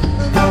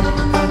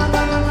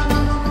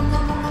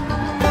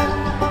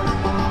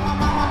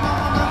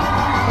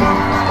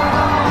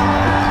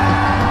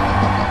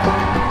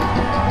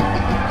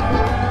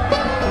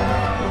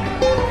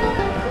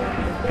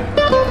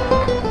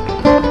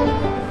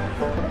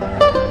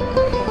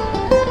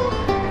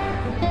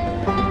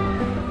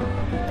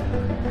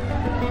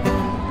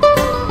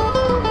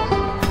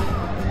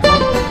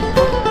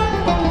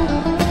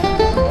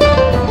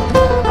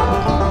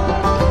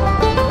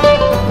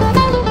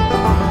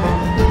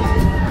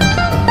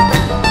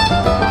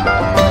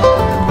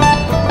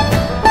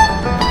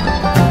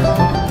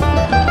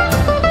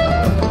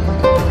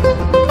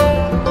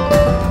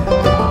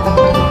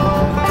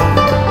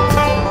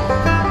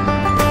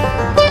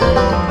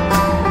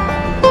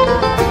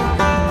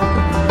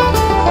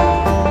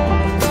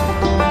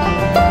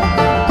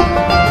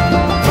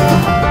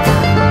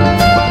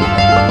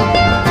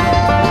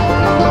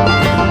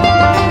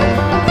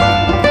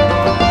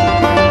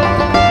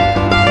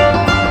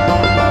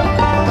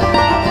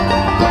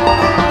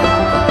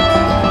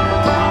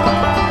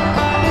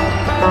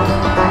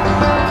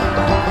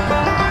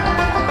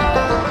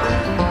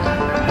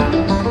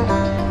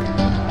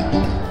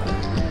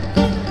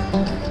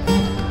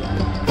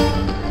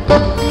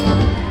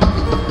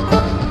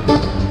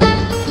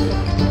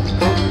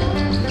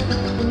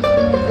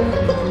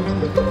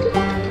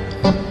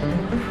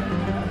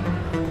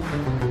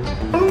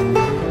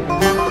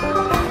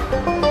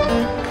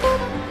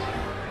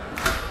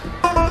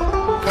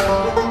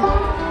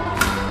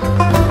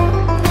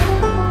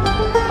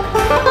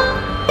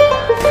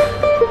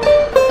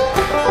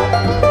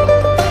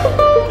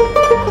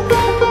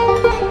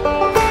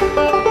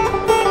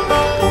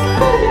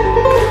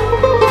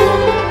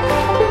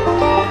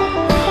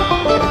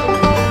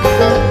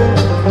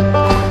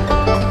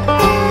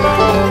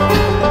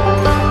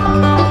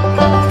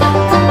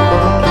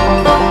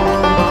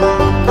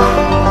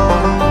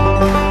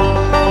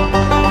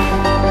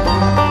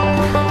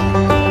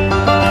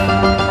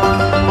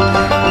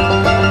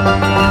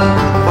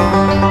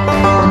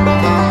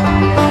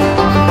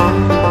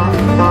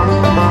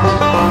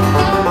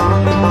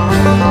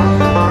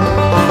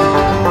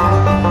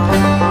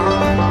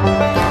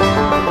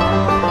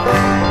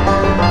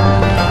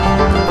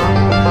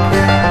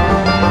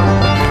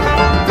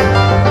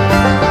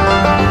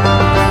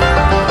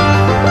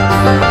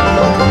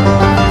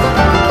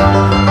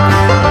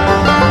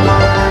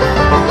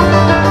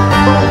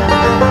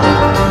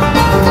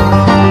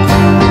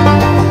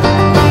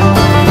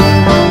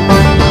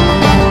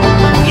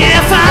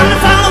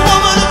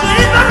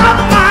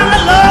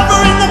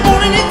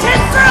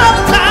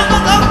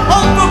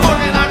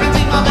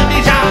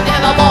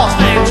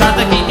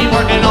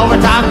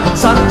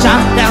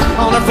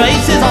 our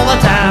faces all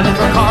the time. If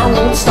her car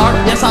won't start,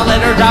 yes, I'll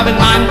let her drive it.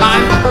 Mine.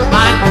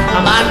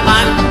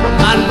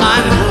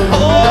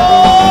 Oh,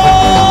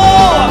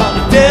 I'm on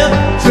a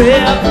death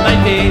trip,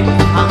 baby.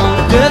 I'm on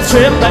a death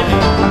trip, baby.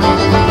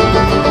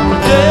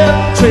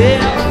 Death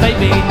trip,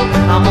 baby.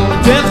 I'm on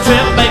a death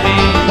trip, baby.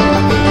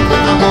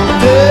 I'm on a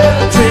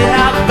death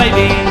trip,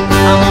 baby.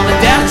 I'm on a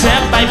death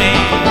trip, baby.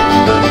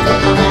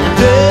 I'm on a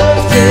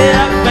death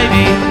trip,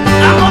 baby.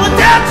 I'm on a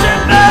death trip,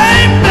 baby.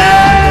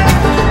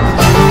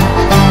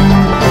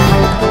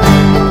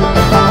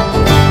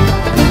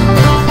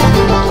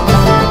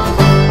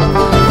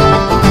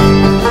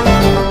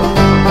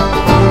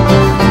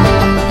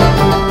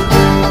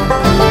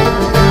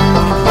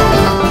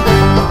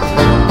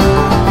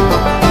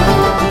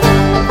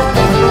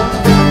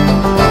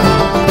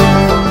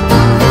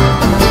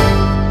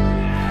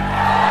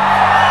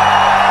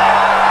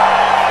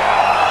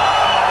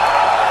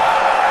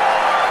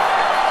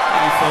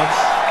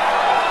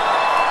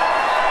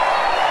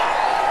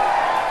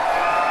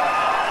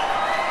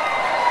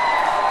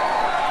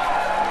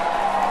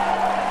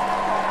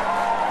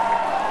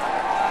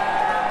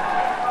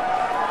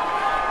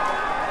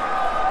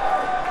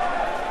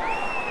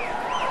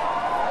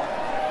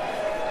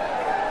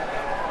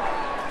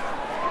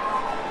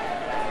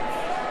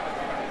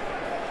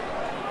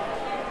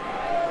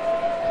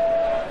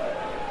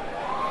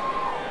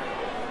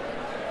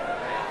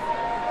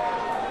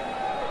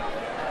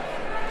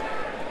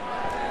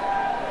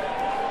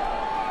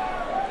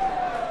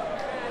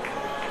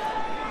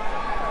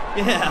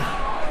 Yeah.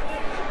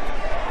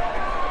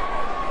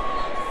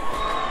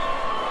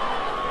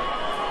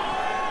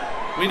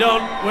 We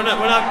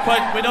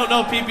don't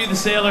know Pee-Pee the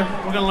Sailor.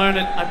 We're gonna learn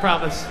it, I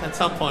promise. At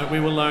some point we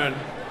will learn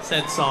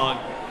said song.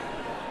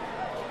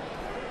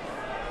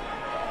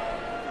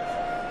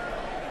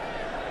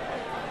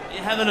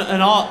 You having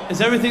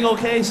is everything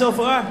okay so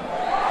far?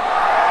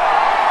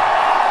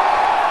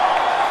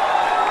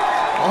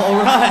 All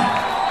right.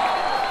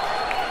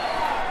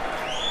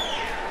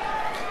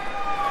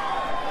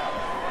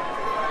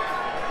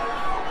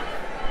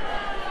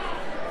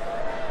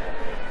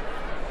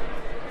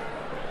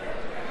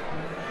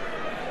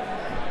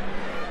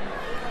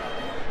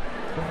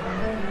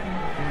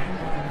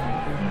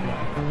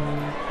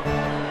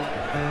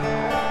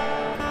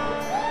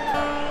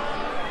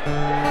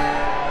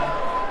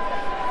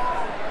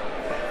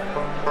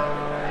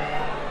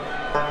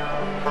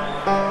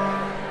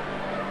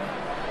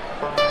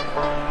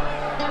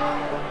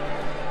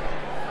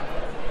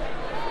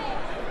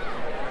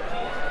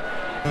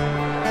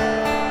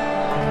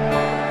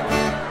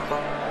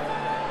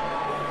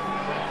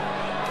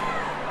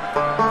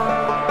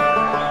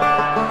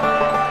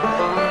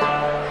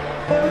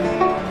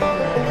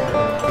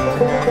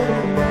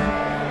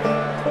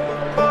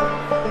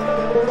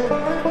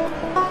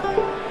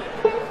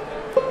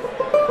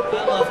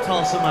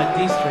 Tulsa, my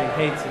D string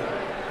hates it.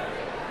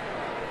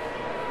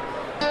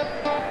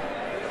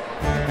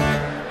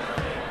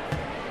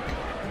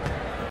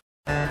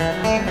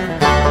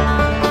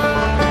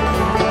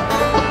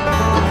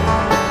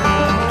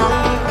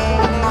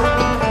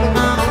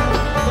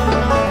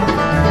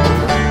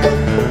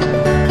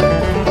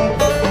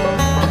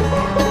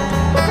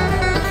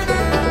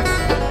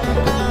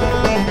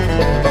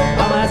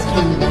 I'll ask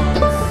you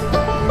once,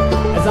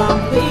 as I'm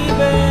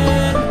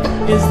leaving,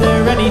 is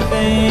there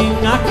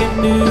anything I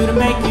can do to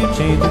make you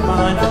change your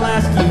mind? I'll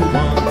ask you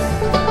once,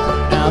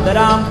 now that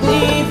I'm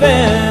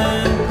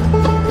leaving,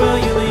 will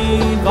you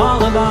leave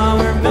all of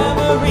our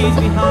memories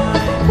behind?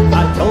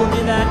 I told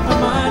you that my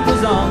mind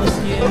was all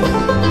askew,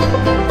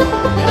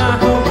 and I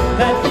hope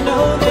that you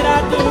know that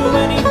I'd do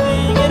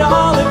anything at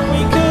all if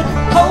we could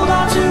hold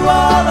on to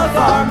all of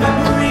our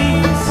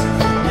memories,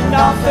 and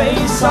I'll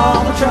face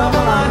all the trouble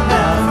I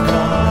have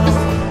caused.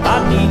 I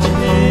need you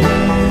near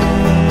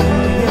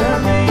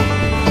me.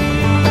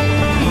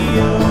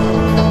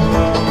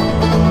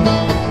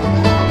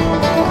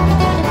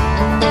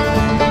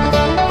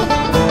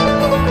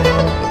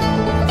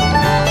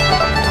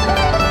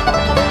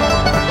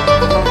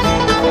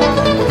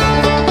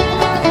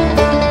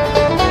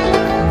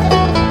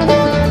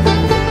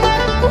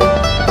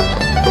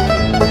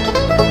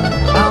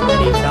 How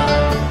many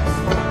times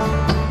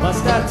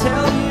must I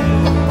tell you?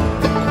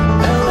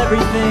 Well,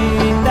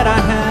 everything that I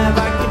have,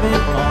 I give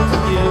it all to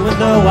you. And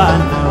though I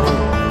know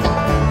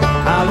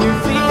how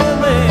you're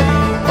feeling,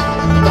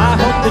 I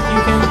hope that you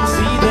can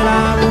see that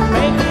I will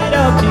make it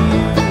up to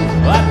you.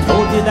 I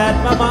told you that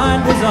my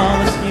mind was all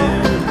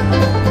askew,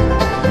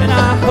 and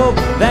I hope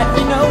that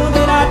you know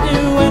that I'd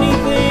do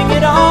anything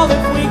at all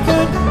if we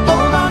could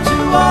hold on to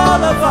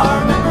all of our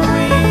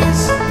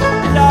memories,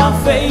 and I'll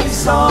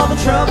face all the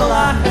trouble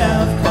I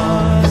have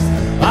caused.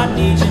 I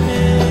need you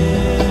near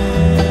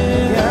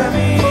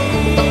me.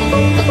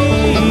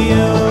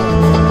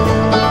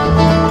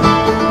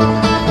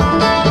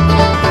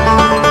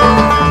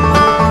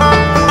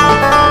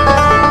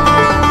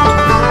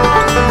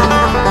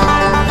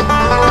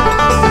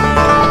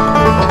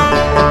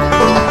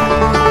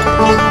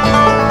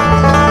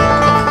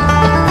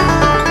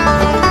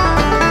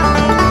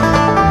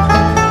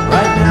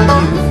 Right now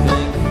you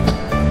think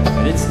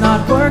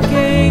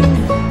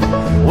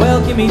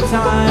me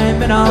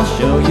time and I'll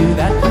show you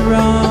that you're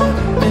wrong.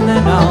 And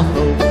then I'll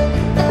hope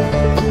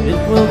it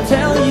will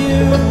tell you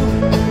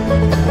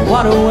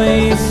what a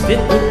waste it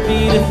would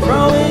be to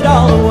throw it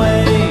all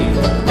away.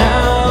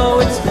 Now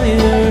it's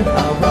clear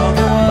how wrong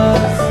I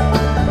was.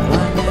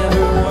 I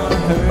never want to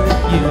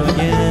hurt you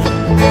again.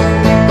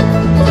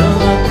 To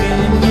look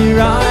in your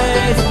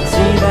eyes,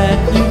 see that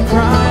you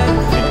cried.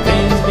 It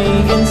pains me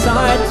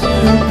inside to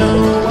know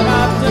what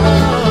I've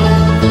done.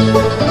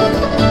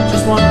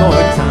 Just one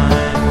more time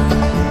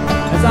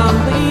as I'm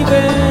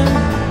leaving,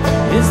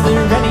 is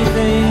there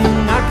anything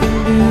I can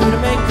do to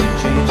make you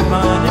change your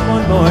mind? And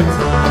one more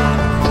time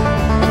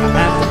I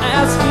have to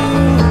ask you,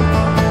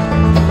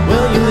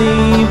 will you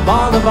leave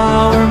all of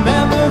our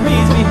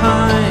memories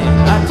behind?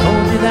 I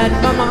told you that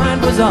my mind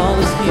was all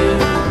askew,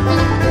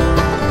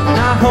 and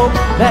I hope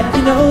that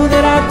you know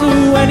that I'd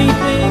do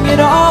anything at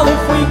all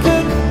if we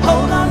could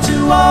hold on to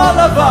all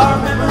of our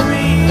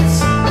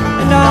memories.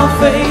 And I'll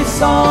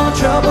face all the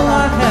trouble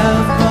I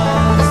have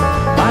caused.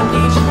 I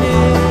need you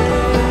near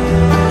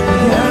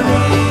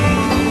me.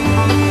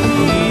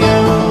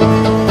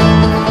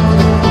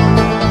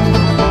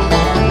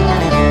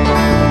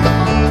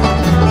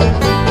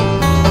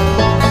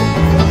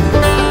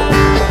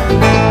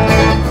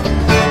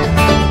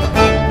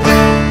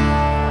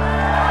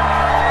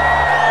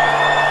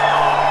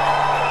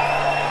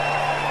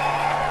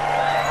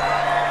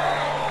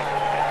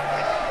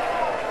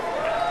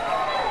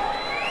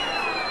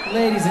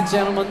 Ladies and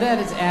gentlemen, that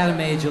is Adam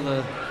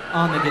Angela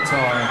on the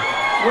guitar,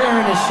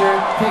 wearing a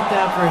shirt picked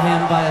out for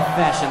him by a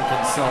fashion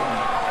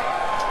consultant.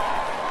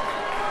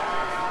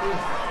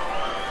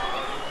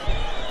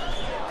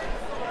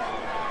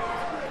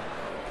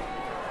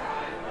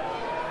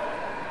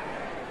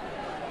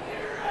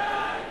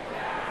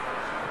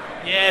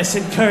 Yes,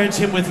 encourage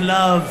him with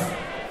love.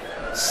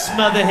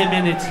 Smother him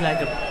in it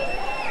like a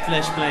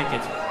flesh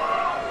blanket.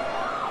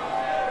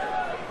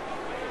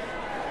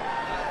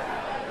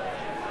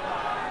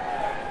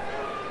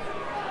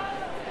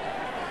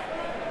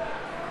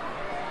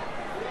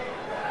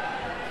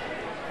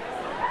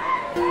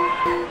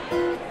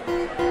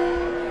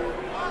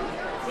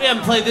 We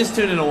haven't played this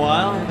tune in a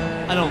while,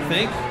 I don't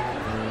think.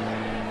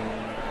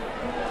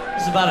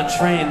 This is about a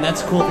train.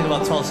 That's the cool thing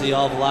about Tulsa.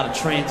 Y'all have a lot of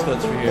trains go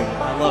through here.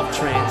 I love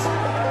trains.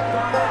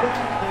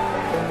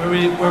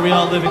 Where we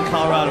all live in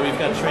Colorado, we've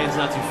got trains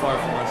not too far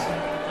from us.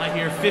 I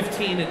hear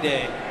 15 a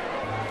day.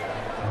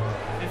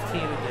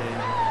 15 a day.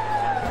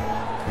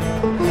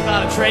 It's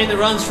about a train that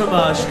runs from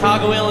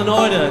Chicago,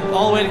 Illinois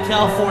all the way to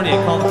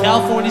California, called the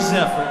California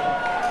Zephyr.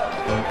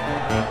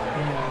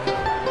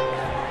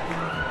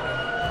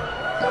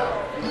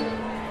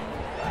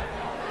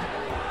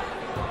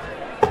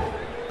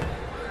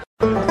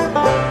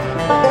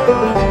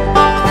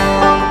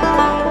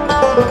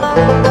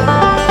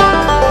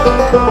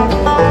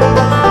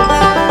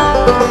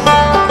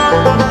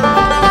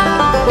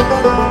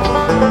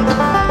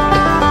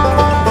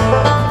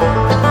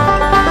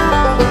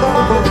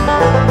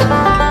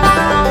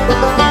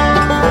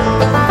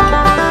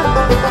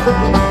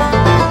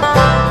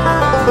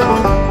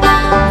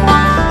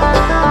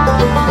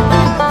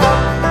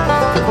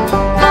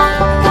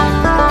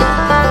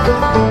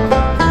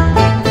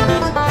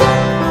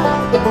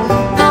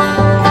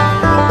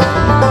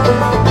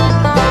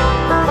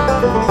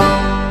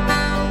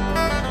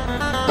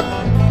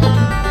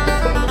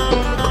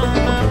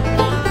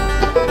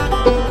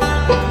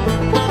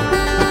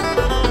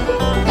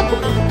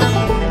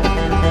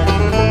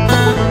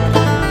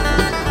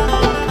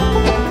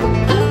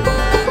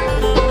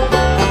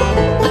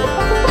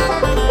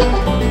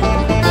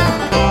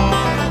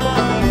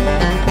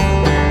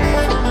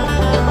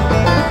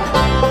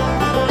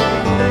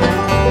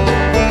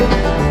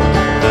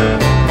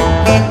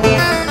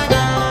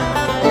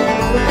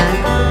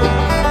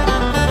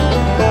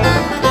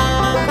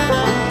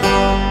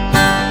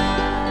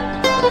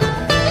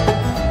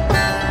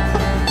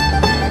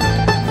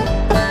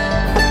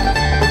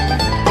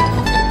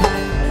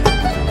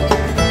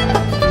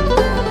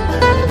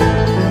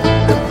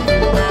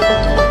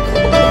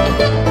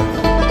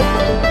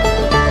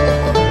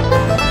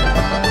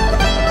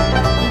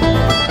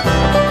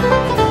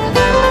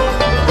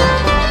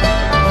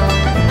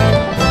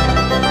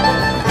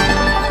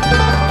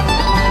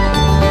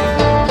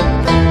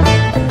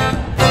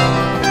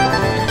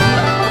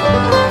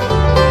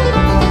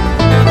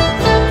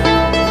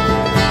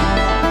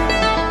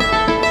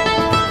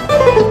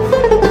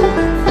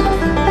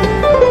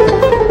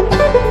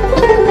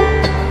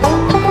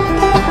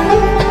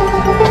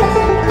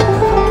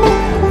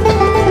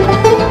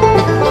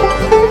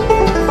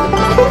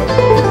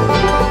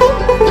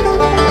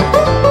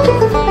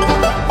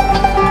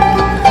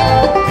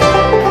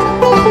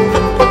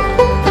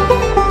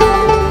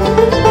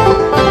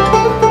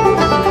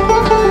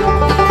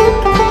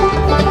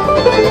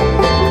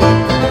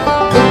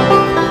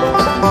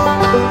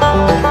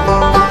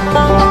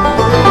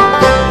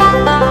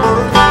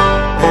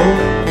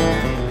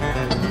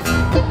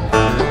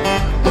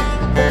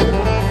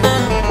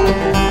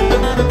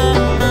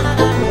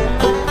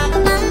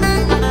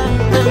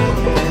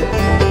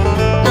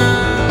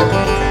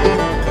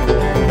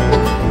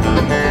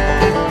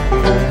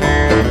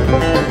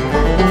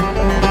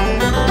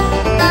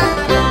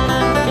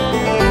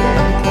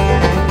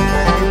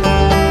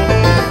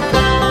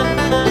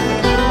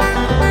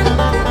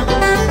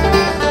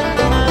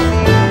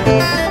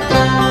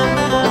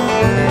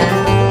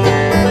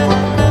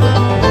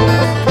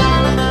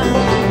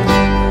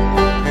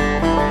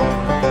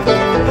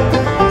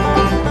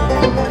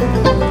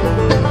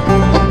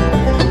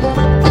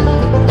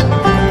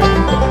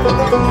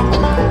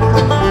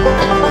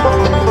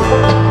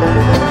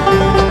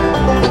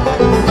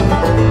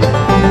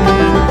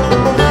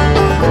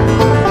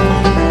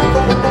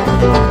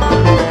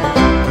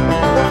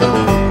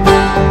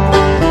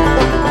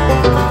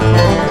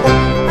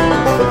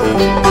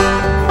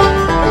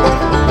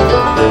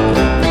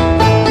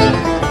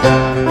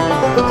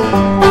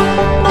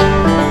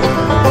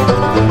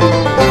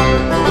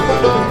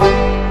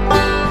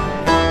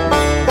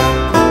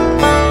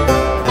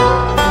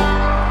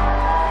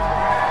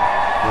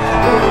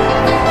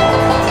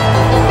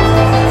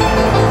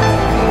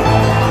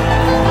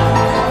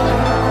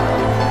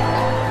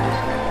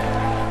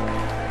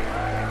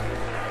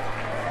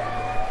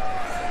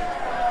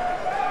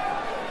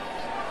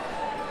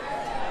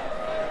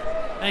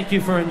 Thank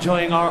you for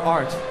enjoying our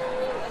art.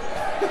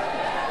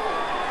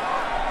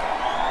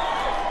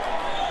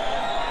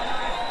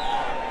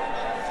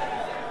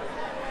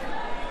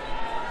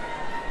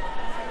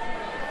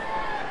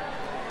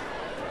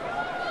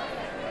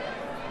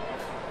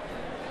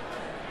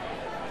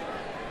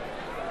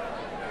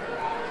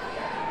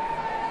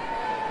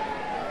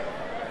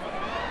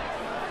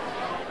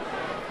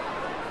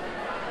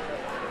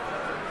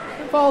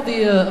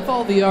 Of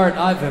all the art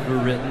I've ever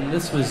written,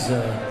 this was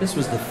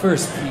the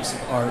first piece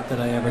of art that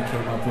I ever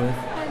came up with.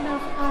 I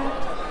love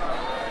art.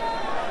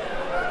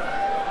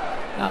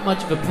 Not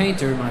much of a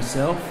painter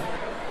myself.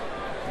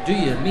 Do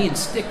you me and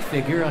stick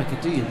figure? I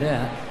could do you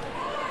that.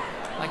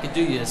 I could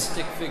do you a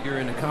stick figure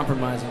in a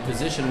compromising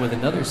position with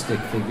another stick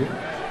figure.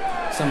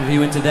 Some of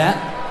you into that?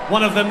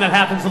 One of them that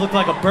happens to look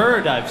like a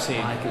bird I've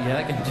seen. I can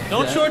do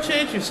Don't that.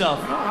 shortchange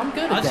yourself. No, I'm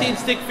good at I've that. seen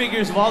stick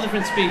figures of all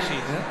different species.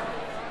 Yeah.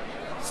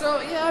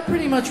 So yeah, I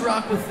pretty much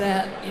rock with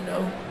that, you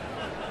know.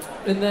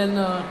 And then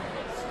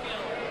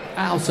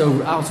I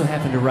also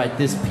happen to write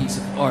this piece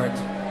of art.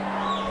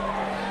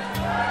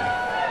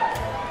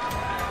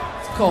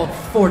 It's called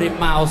 40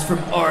 Miles from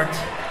Art.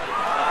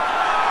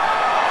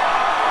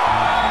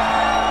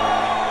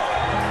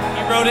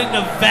 I wrote it in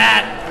a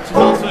vat, which is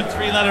also a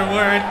 3-letter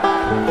word.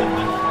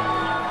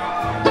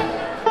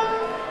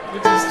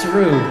 Which is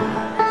true.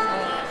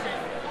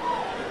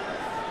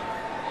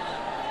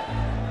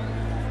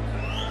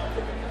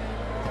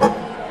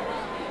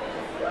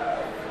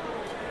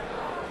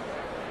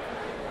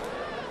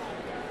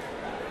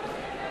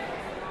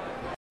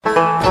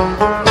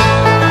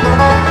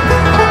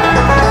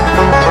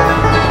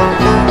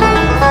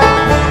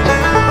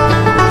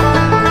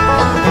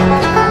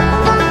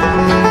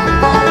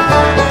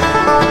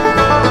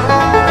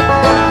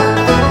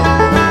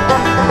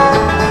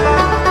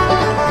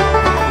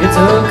 It's a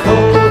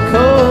cold,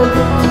 cold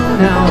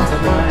moon out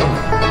tonight,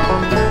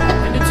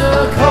 and it's a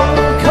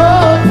cold,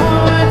 cold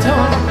point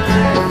on the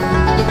night.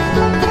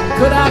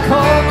 Could I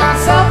call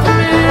myself a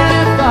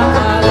man if I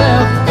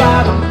left by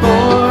the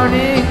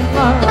morning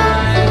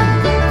light?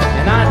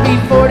 And I'd be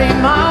 40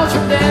 miles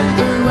from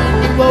Denver when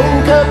you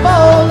woke up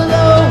all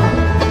alone.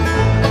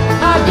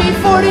 I'd be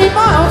 40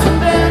 miles from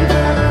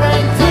Denver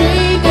and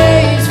 3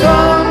 days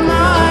from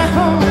my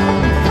home.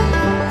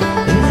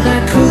 In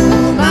that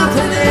cool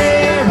mountain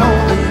air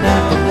on an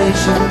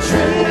Appalachian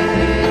trail.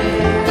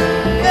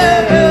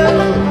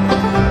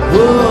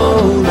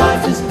 Whoa,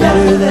 life is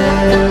better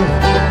there.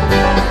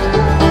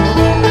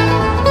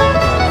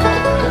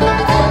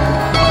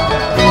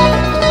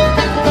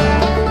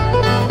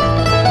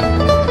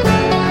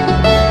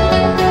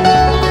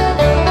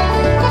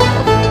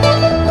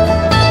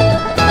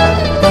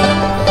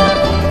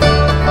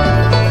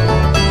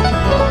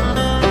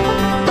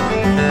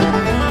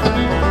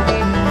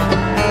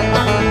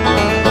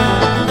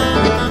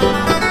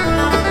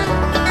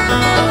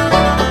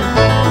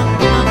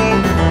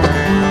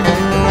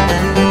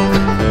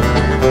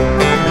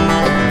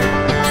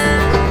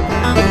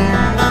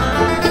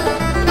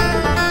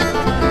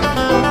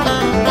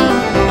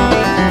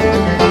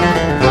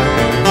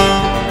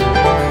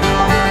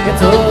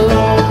 It's a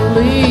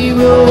lonely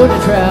road to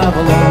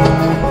travel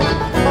on,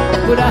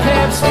 but I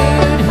have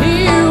stood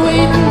here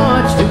waiting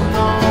much too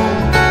long.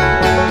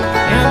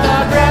 And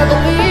I'd rather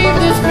leave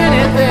this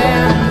minute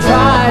than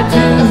try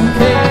to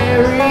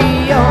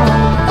carry on.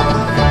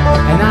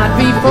 And I'd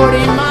be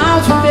 40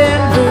 miles from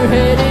Denver,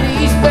 headed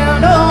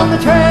eastbound on the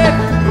track.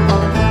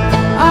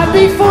 I'd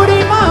be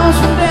 40 miles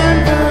from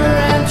Denver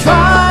and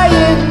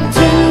trying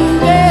to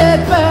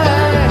get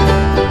back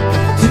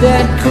to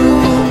that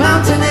cool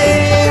mountain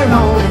air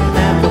on an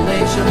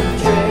Appalachian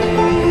trail.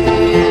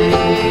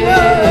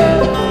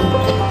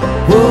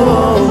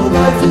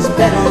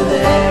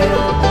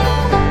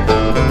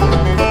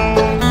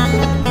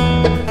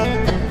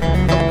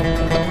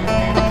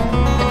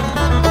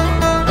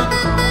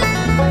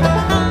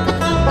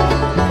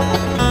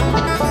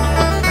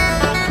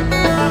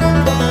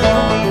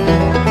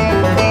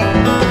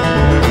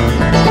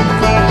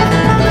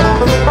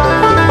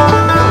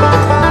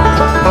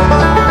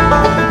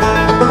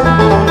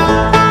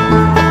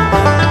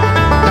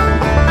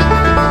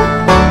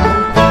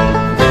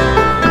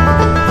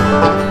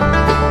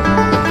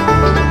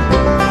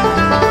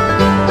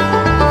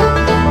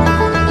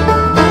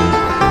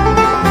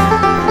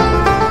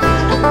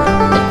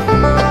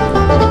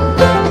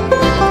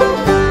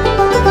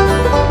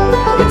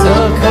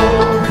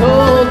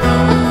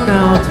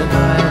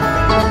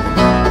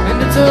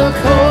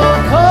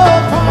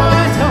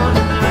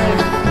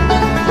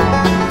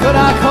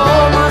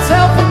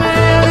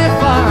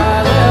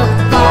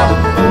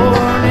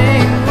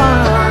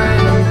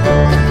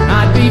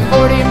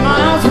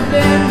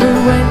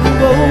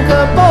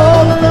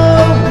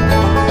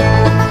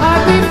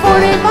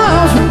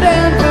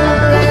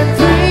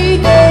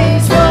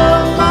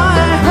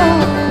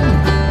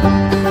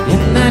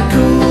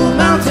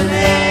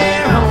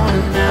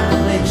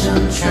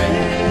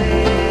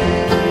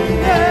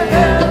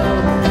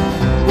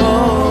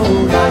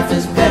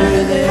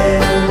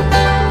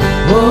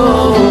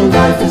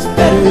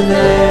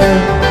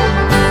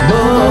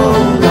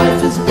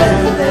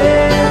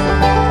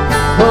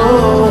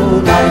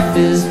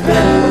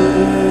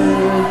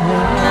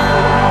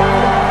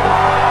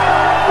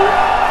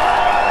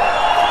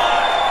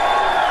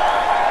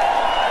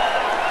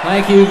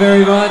 Thank you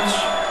very much,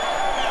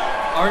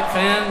 art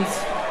fans.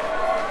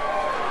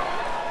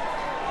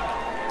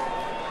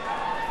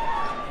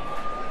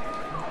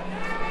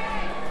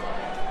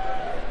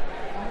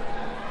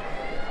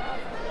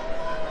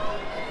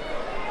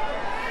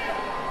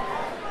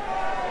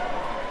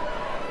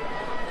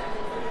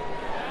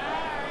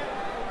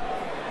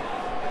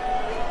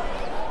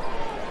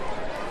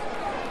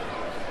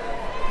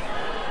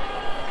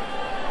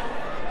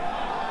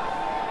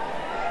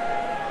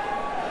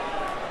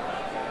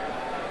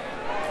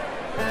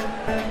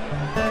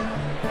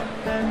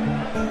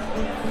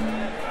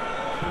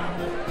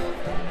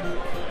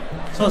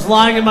 So I was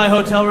lying in my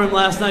hotel room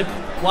last night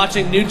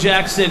watching New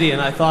Jack City, and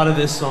I thought of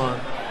this song.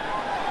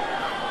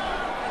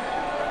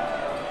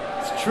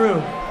 It's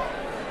true.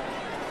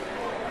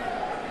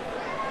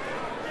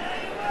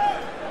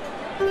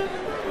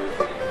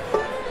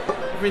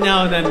 Every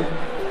now and then,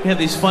 we have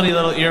these funny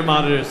little ear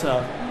monitors.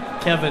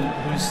 Kevin,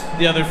 who's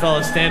the other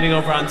fella standing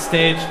over on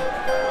stage.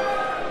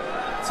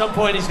 At some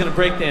point, he's going to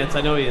break dance.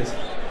 I know he is.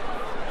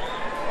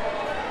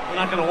 We're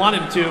not going to want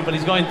him to, but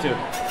he's going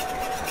to.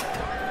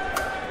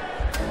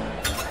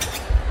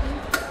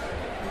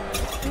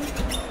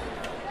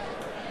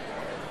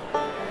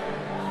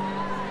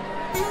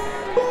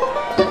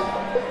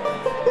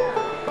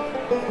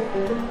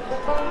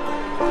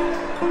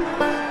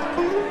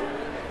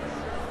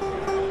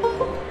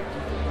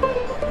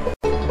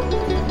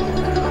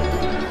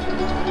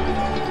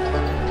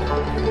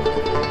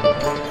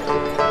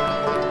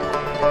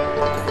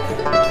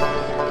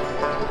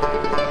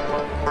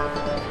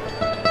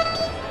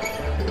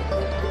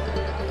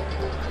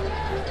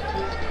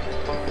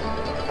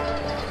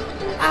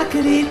 I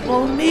could eat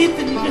more meat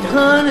than you could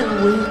hunt in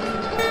a week.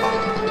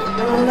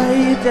 I'll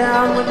lay you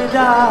down when you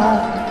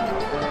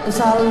die, as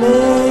I'll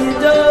lay you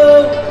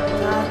down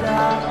when I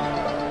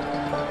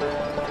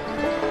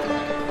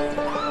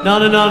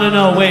die.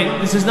 No, wait.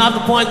 This is not the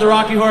point in the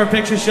Rocky Horror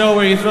Picture Show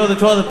where you throw the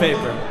toilet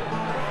paper.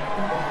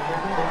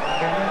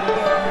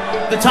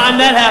 The time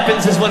that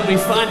happens is when we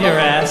find your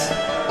ass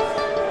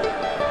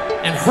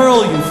and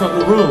hurl you from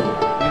the room.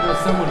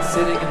 Someone's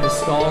sitting in the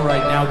stall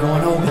right now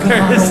going, oh God,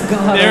 oh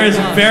God. There is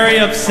a very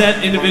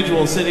upset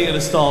individual sitting in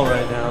a stall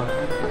right now.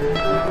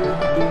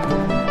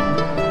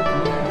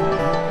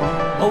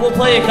 Well, we'll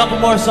play you a couple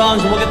more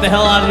songs and we'll get the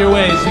hell out of your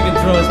way so you can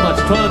throw as much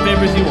toilet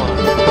paper as you want.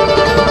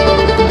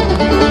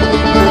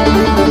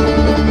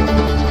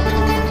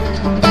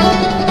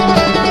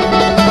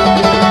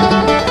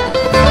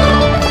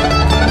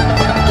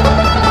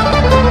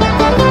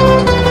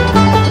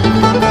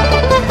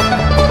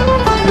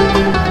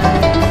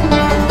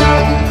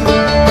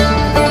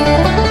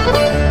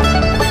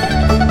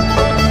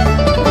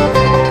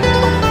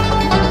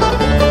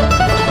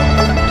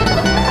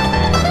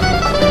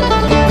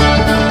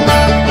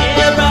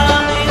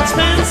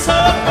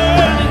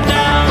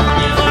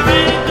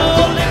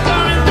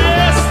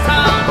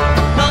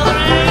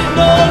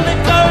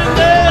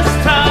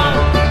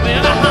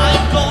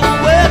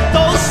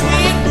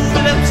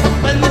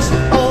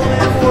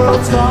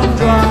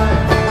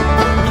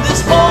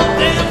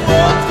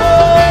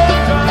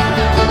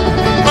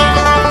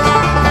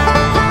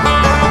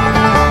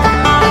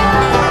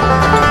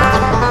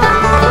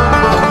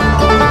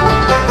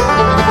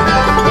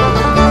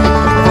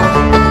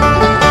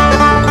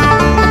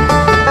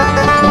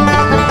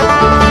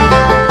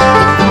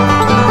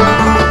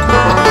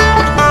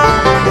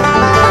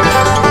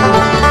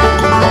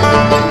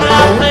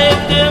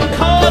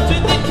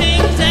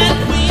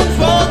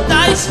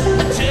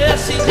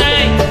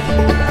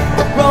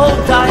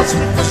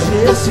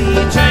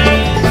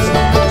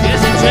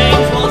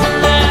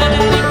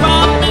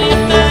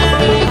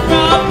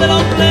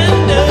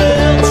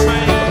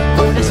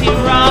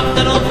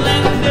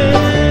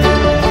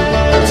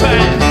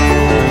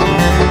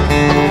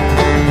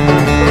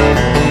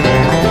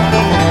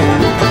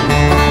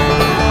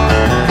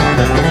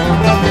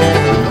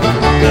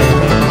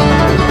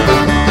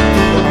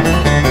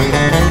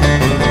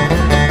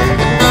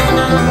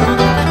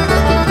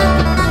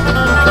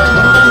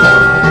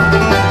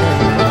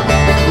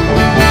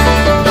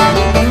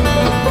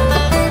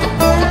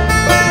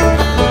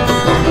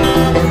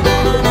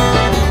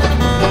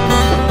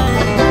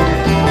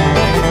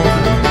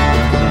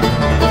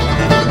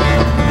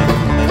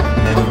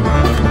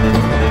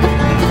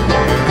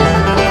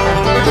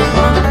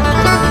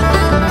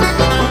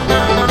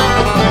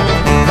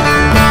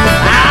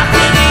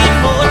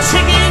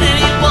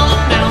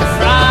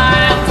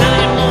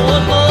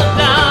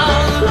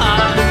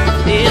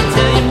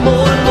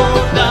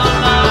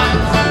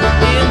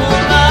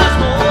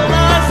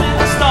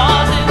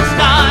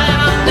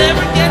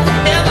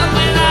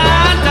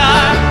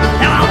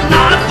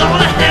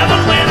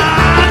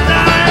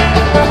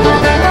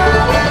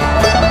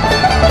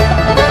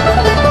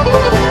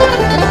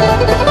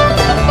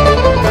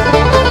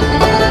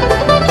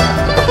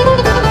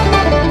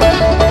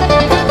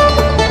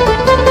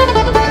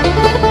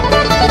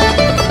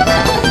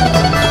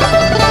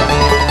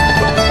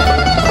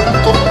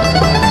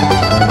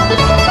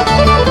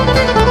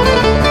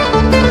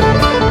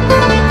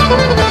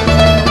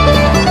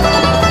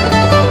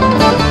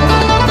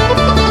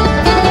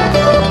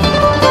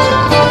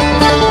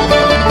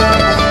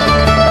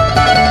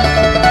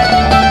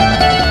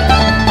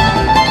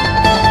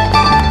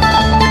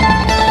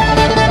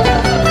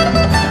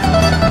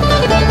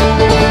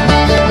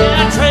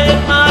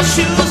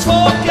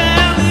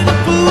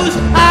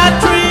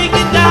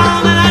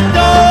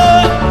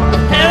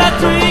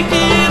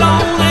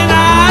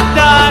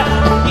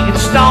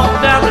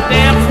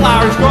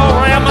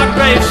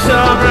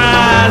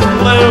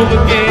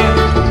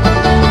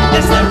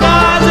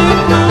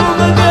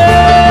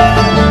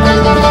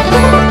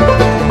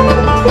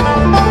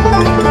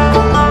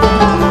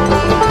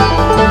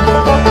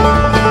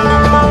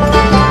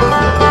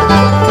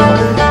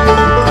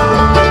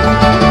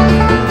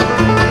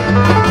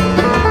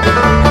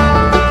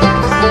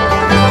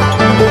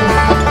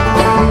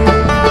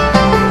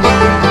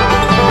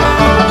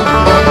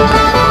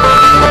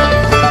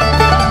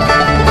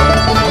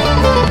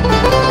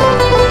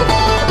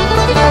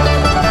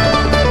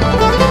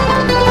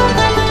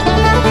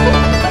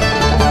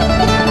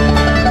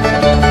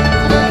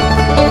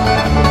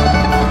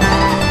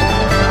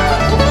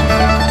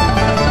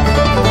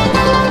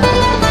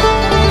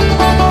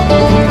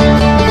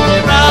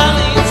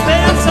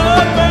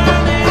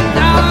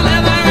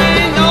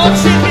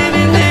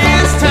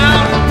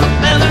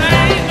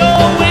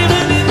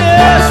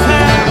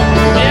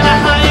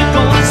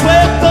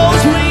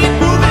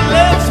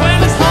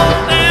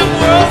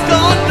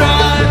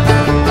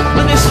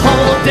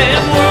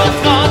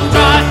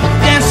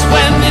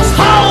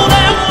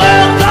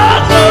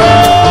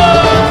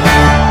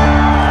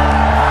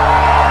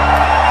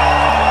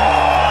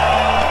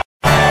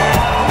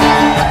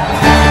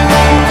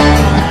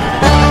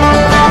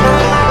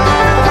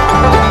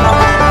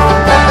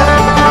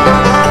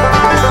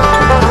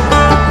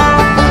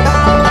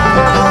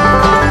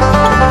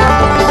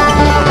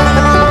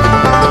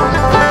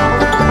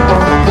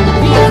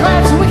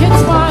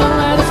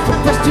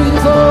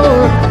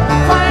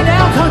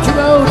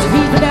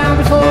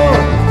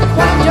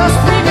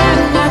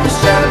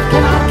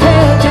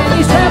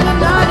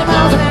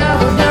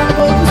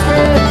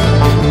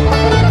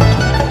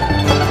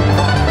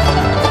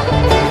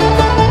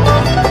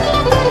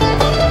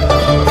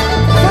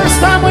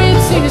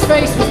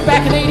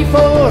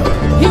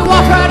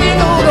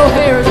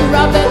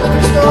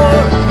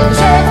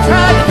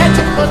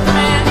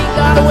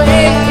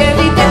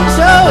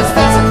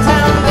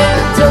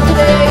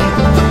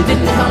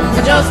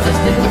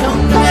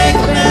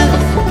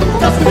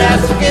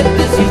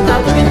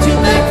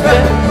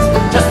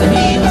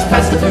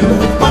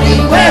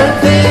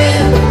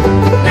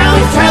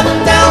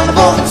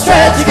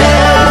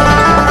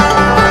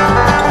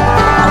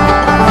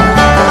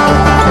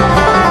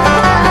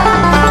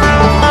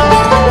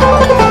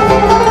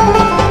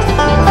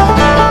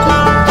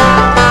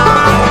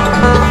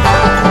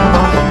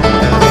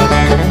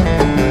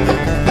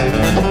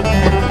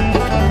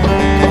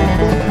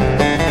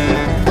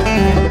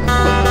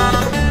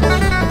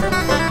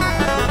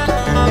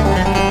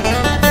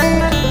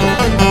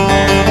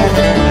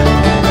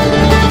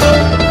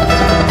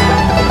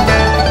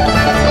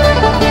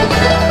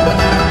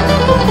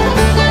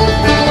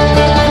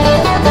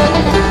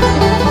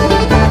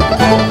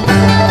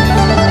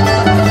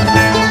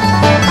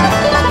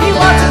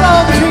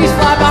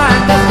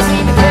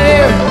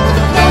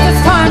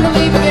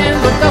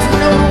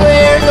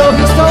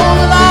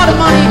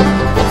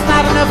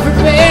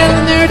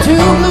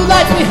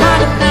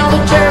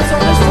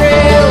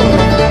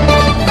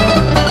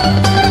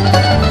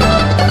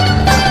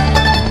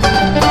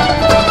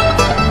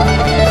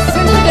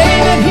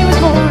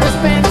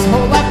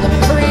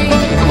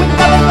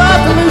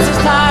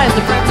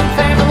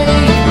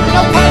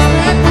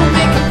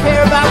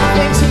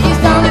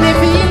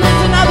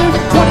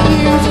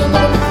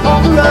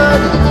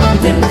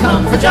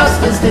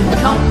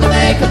 come to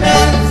make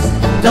amends.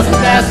 Doesn't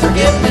ask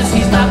forgiveness,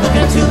 he's not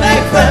looking to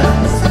make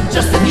friends.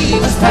 Just that he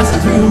was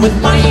passing through with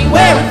money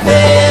wearing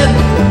thin.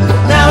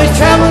 Now he's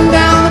traveling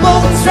down the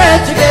Bolton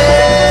Stretch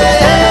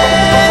again.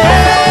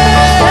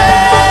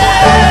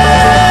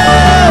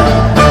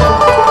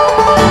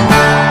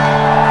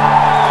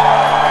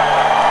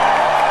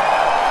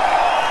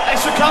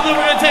 Thanks for coming.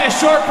 We're going to take a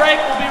short break.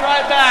 We'll be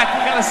right back.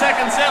 We got a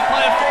second set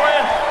planned for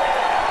you.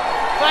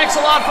 Thanks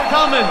a lot for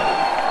coming.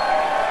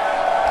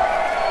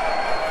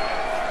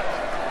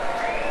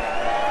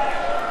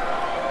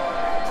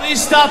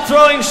 Please stop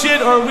throwing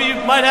shit or we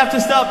might have to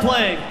stop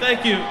playing.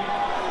 Thank you.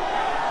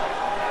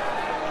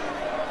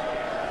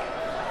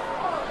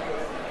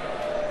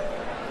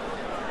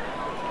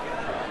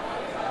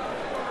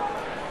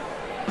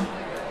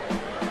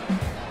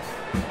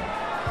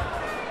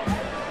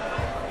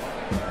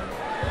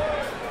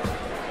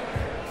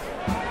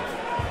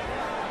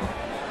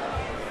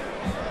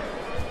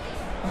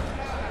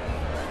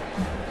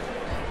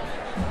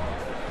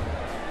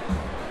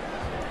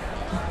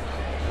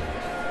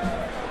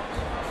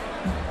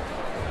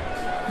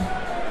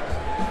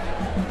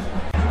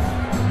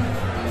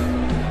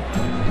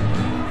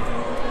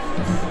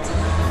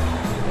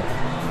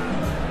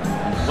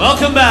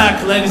 Welcome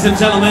back, ladies and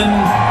gentlemen,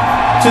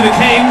 to the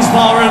Cain's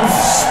Ballroom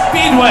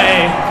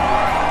Speedway.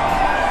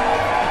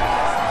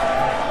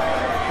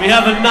 We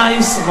have a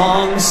nice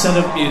long set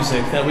of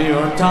music that we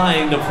are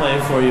dying to play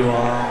for you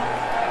all.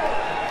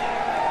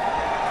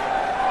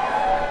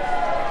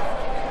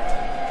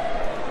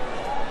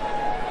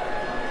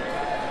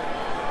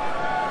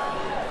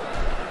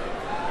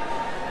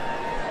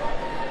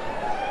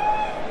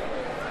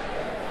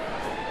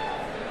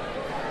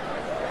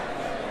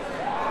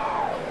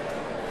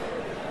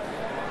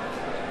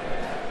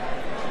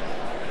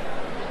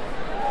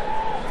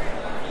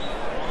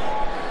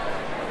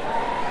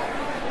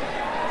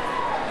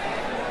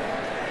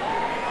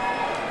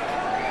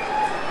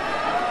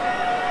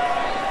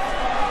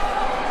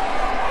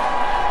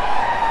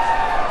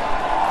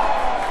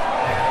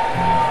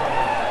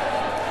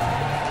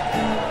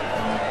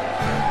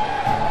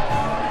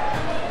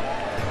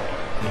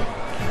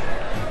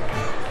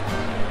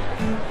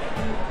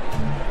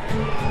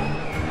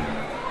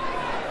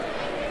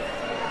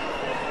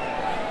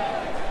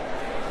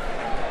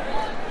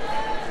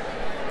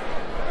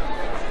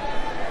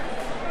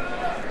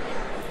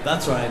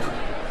 That's right.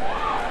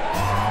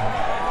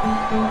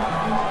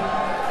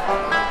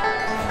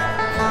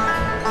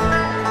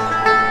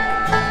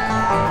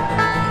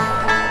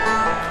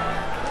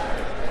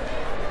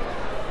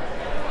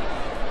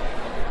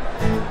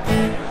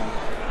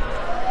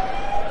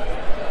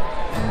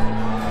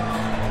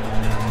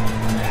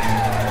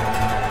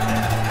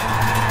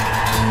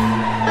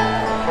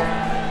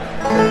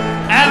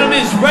 Adam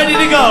is ready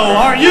to go.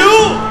 Are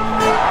you?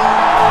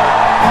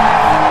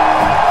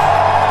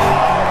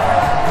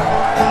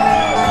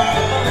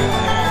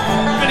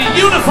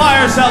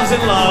 Unify ourselves in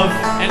love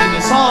and in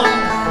the song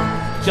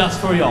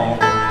just for y'all.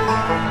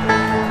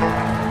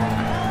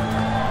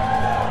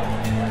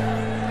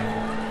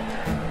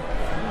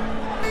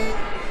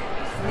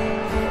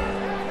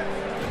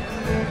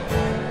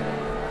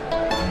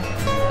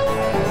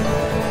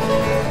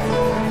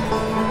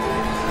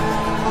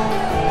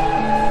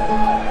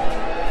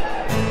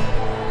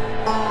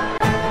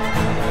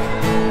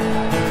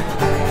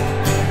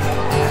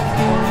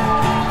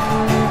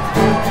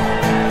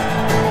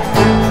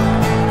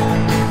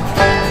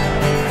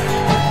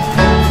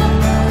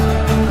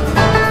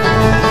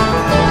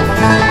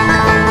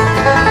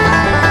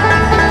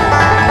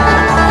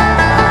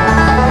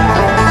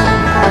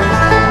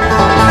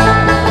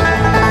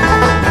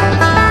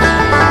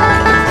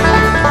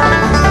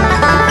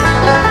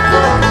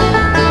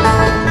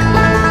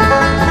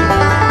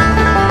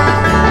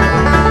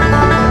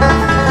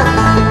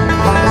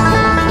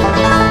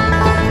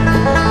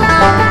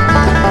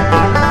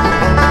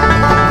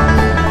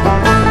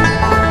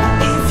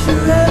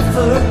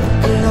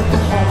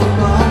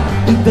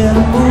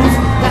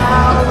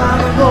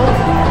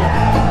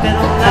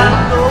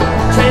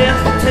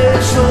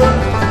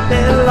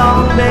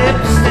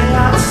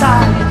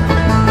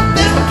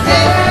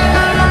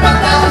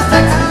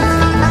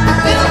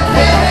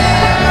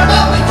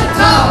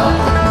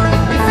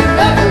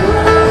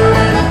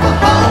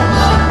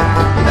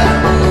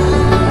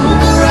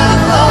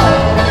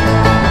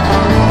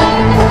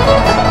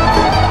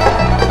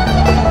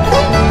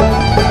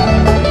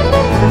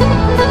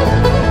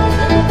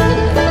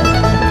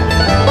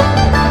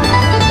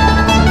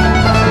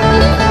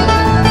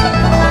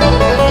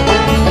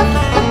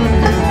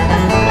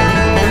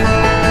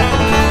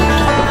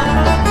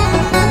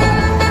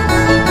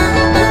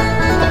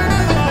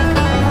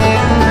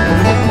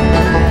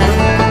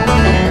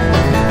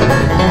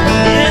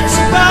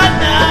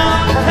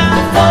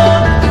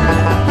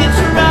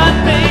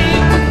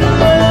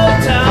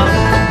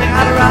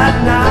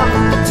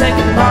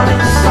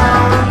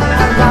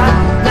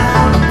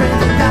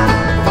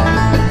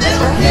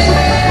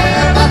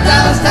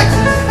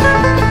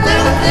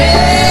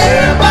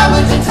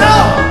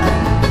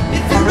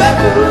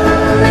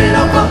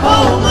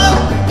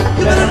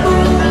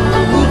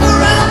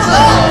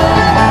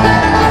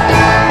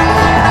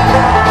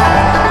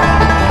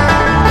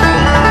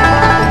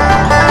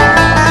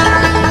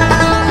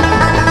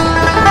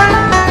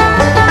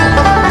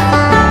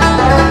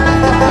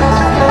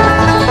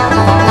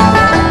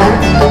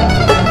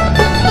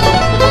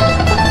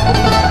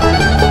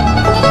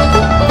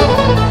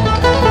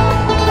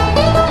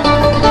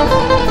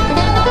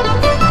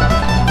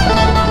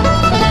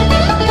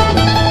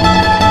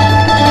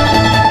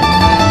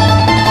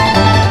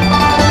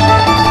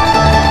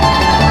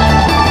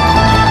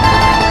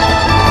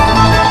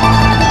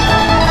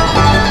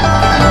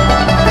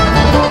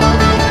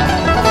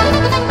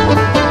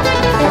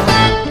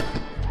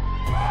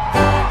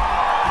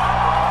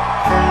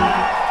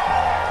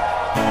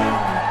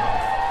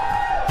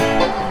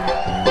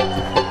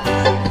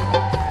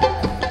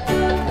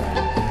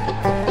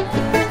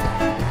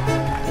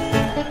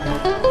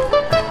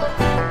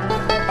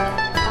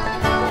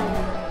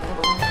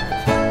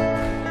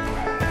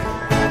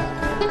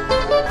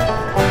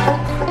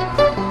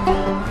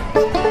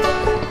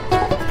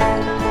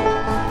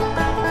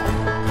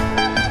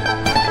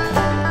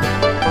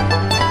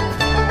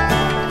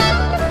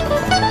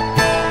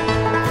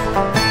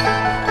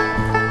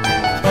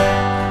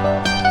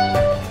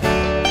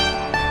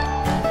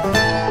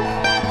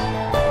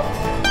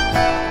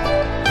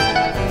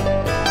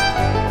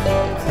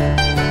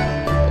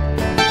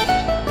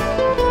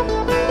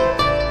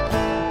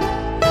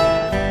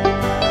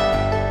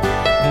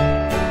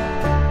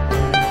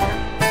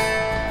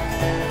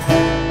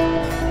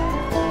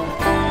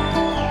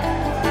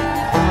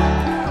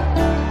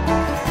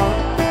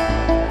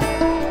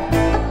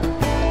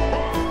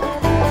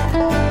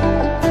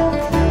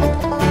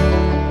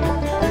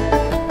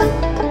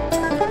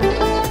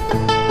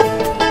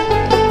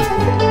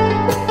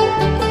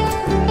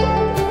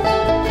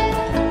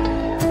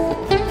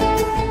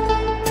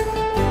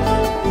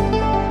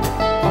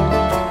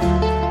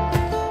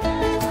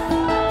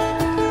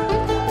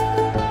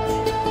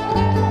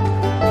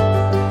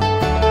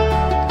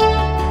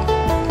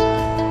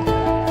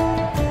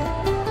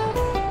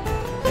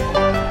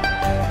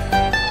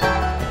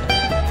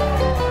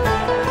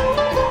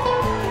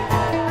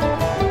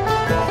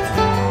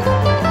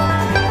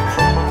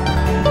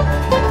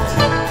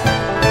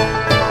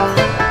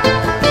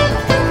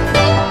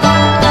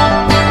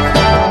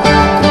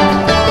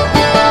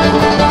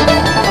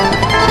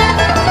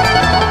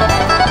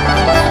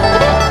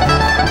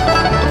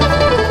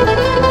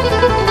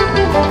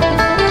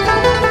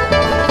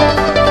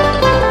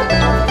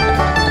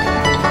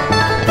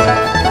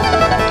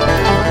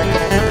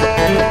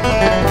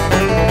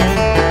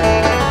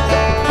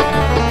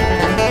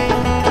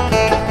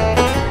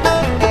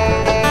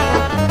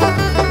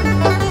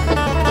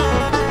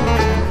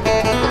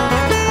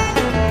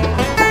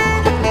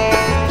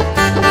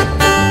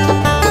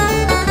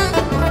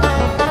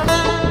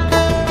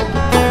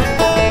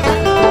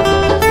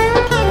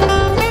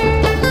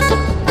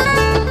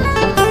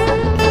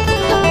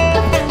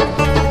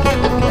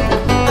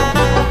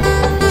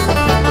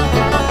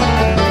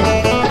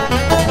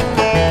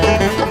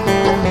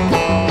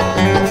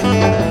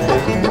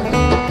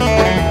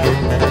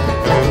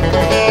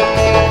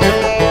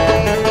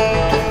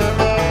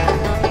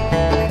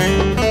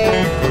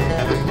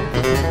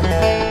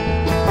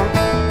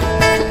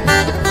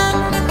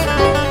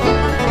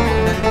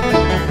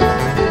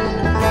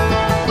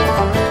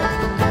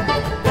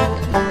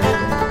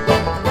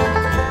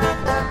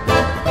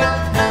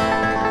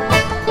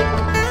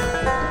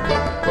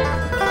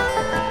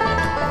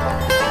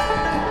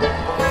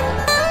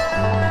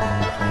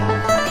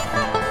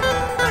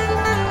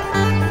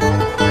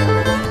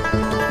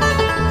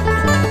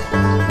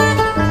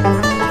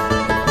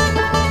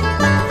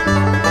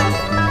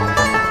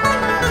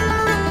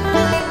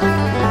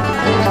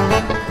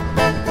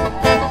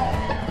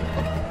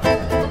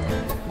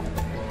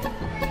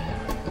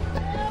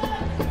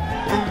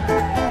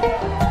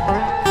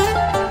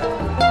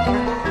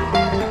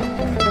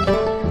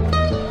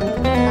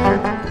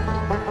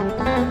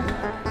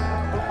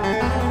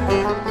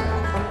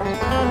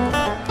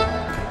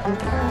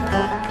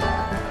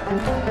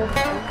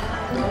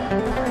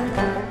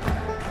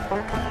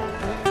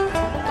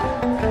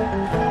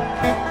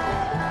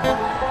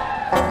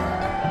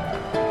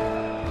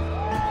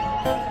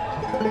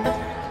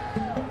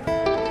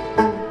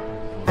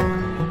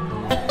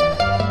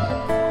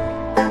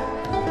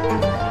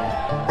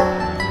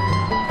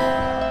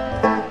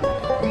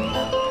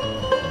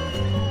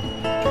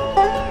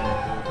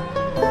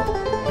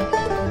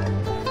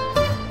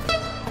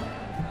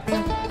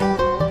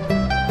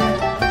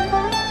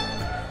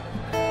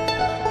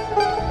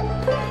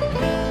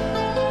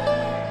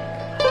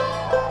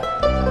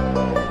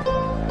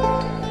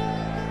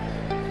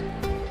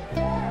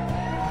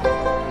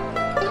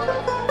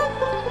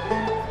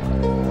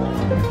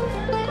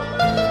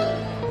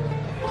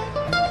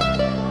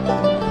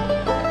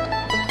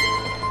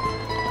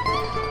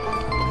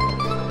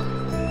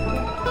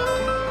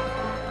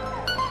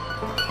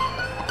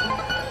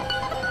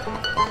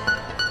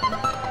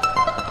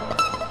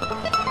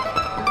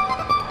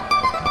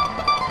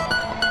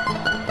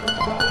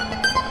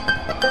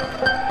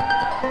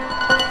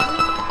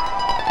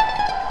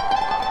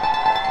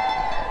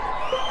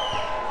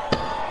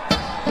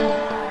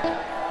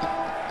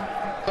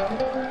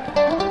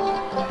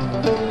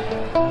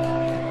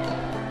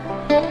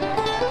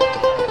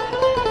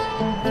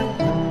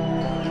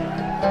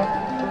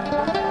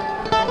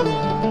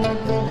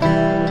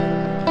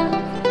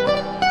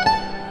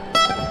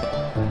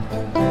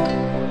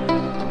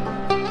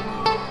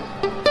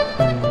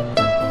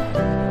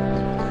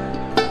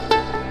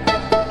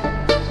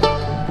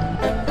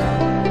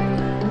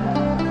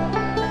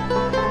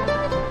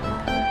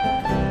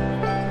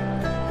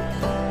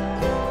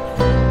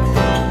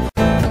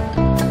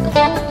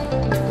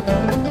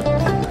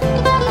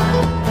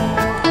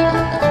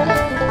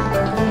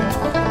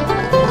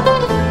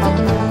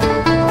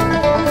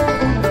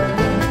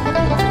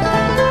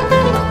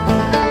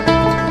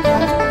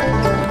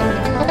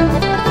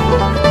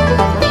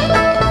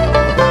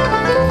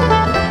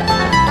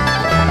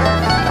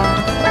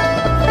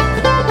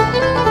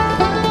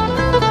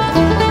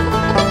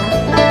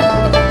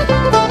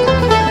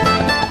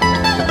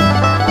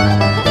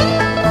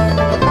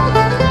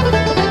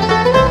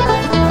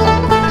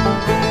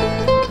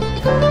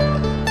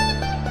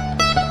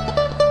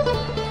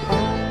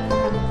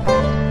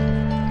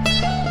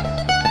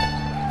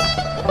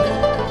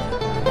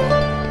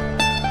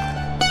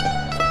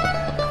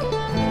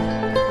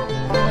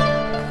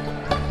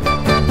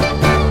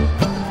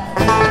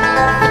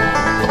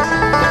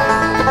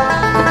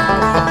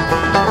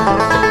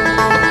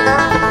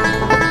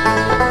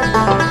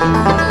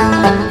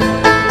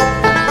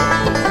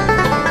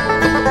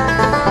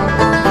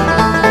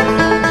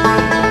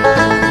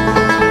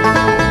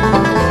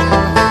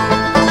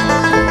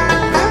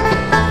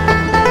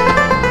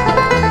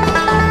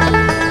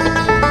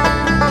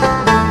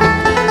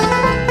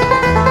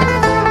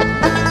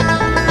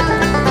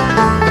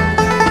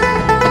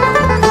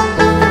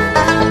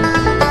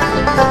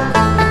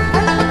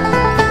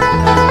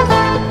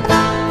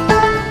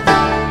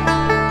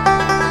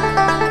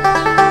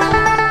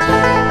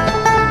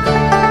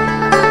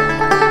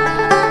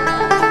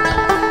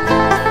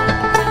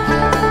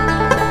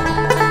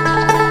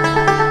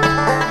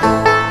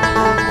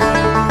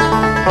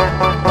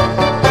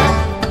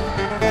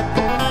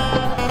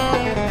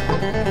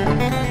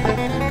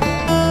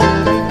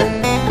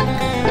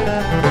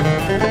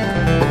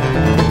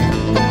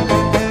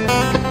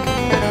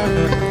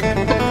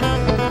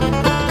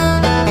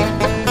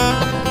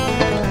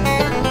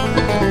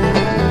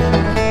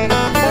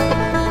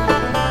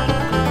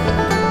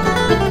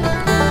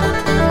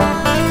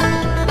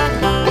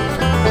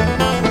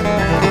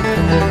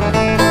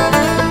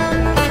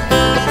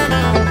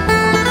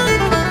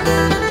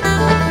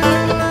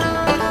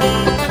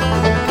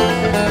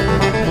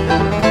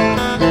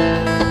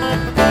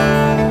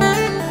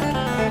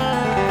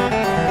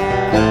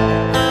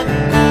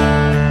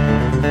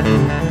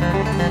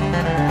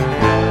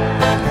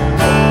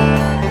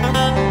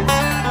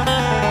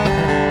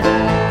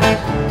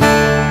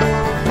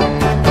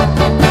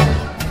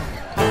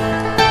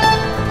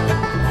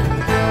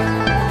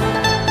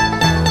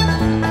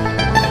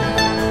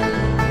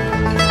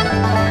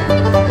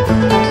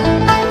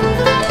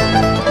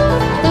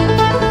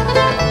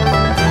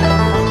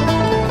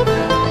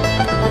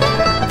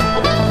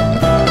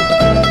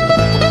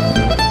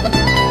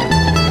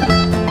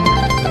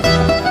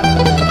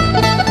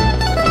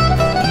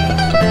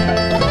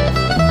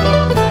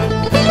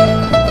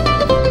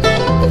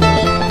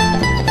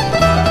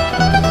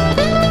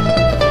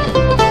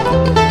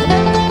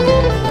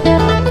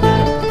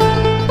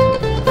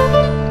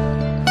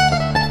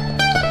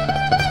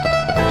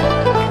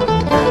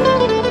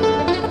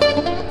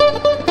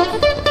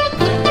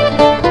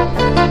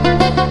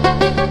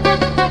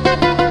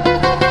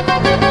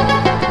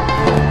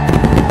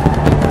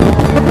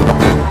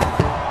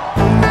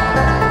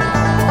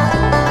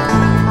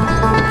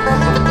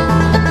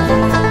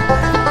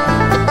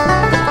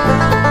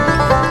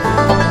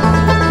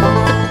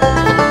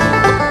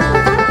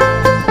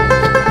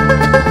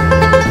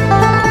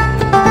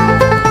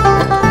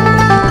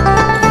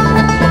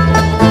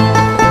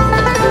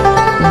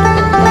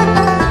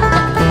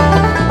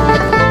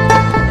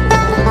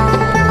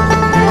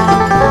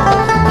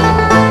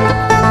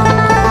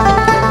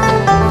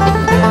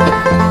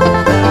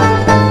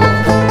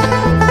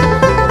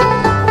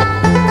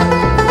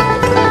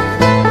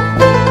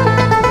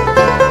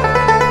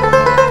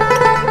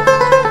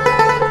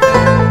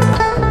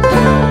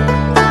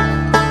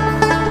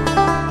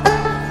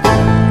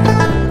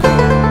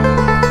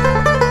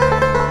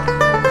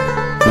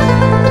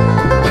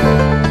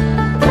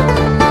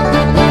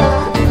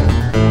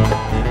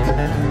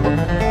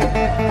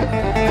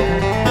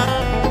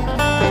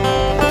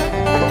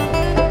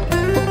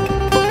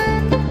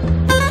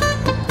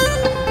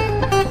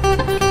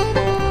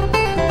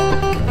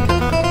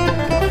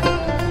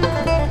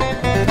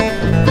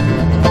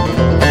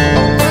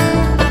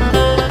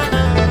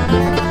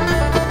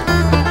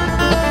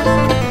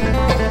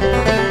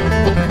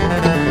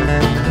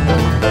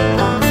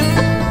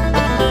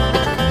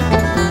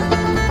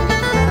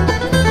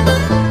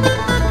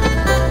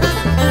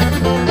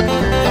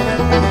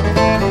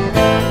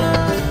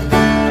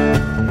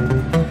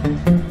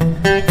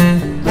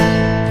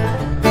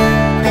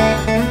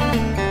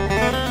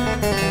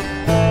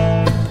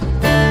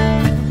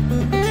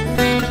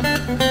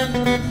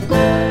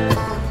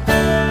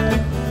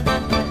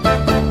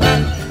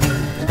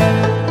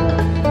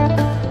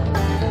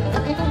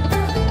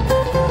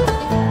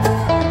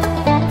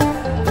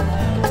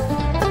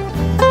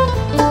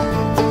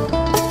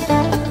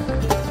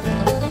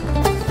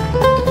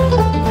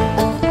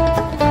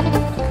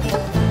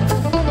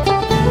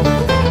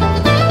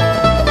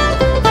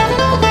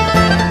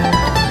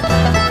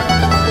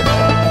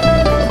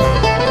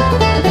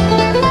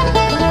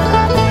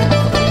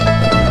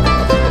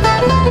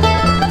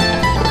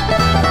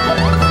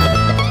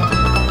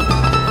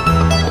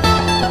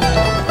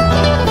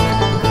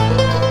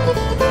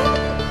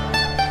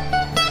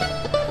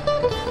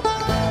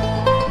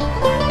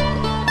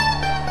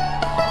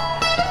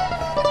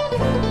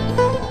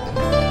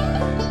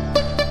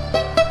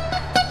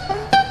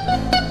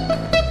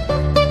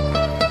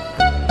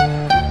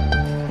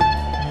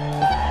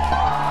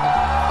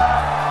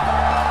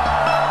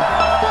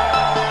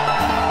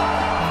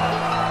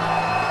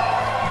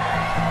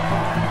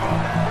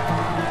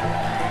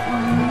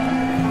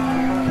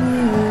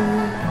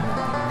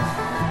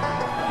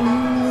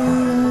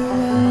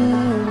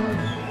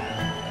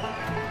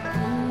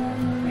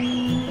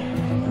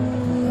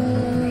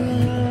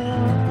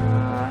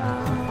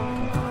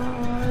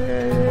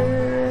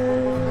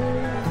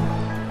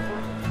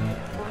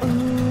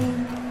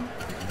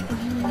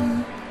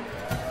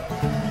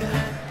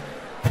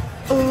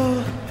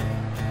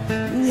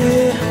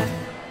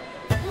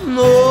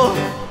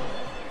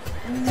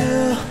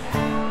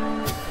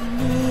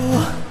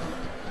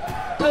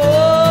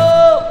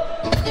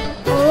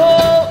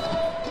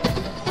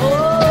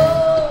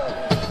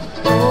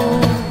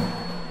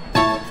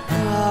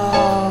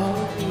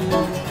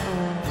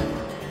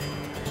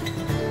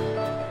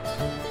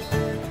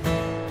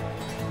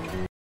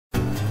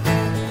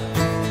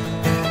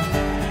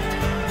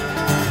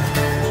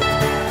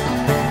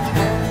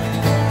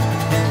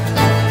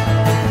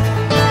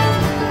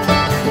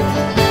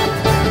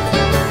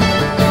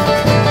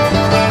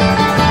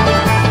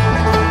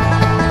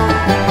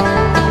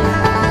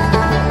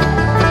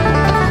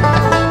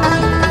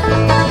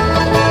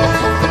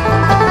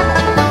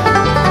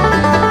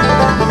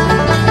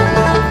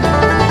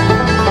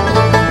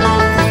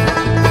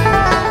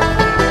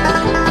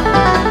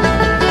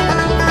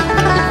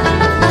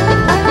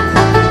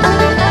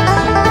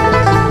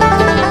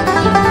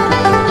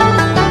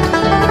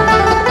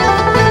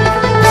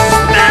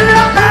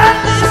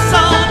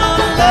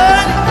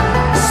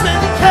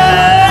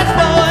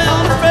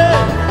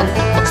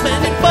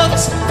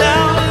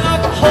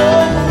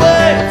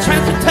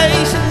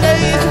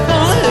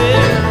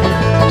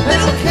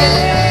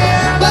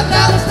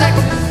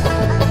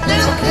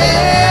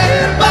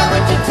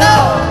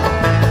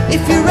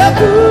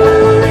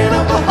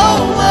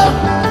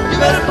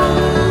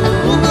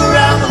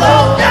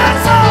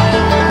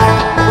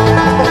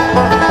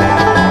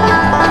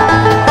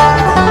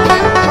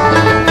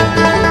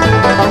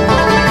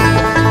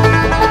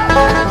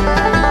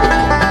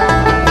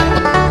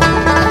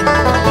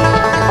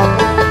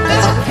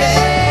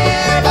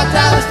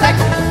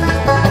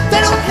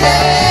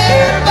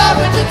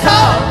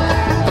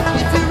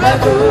 you're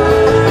ever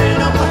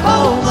in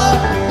Oklahoma,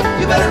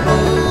 you better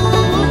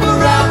move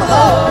around the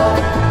law.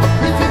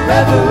 If you're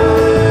ever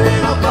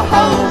in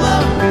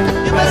Oklahoma,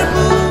 you better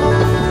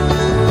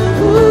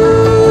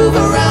move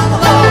around the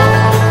law.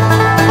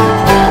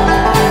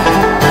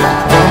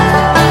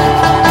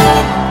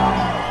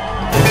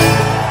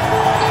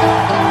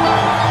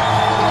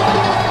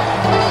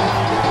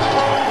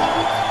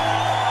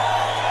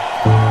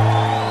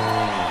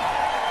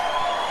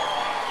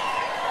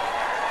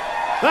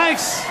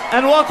 Thanks,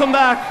 and welcome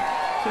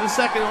back to the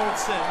second old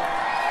sin.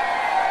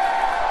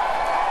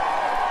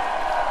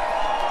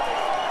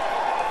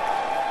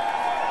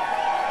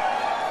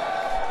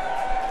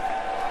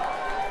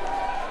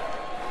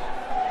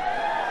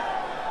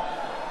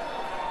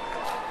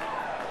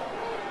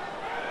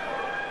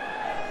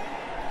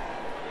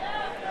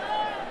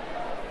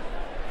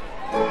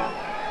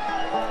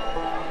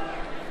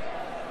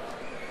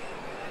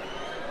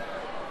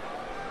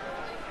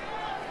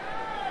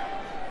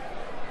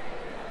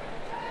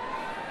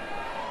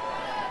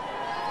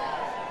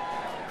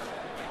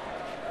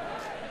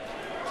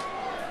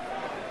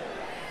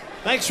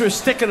 Thanks for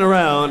sticking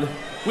around.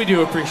 We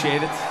do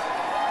appreciate it.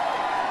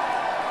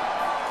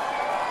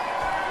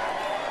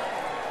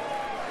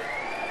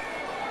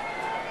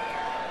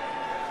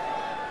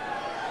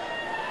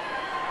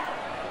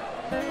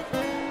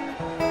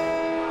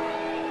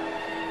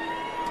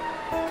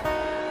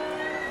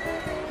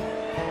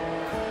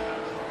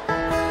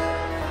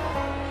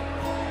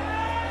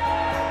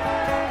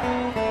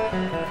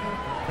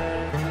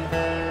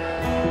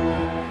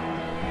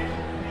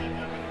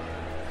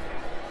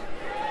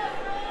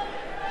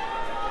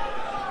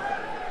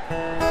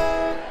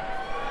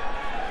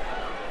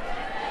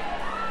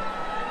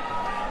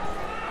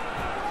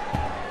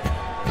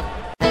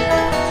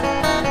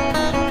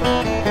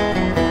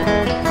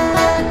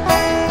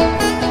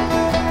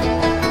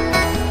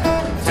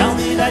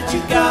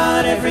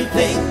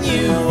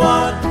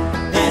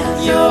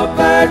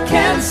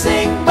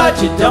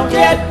 You don't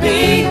get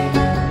me.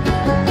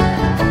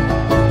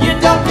 You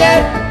don't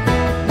get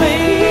me.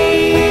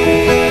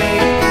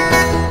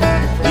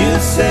 You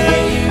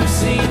say you've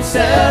seen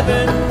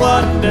 7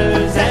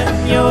 wonders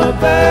and your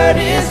bird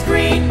is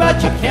green,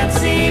 but you can't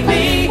see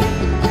me.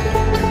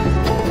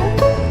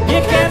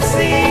 You can't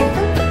see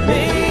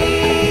me.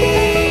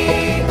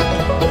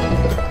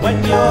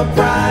 When your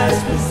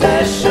prized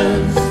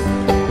possessions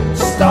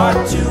start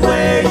to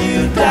wear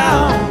you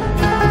down,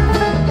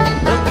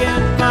 look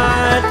in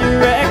my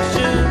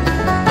direction.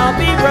 I'll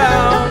be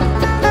round,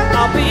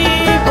 I'll be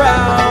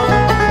round.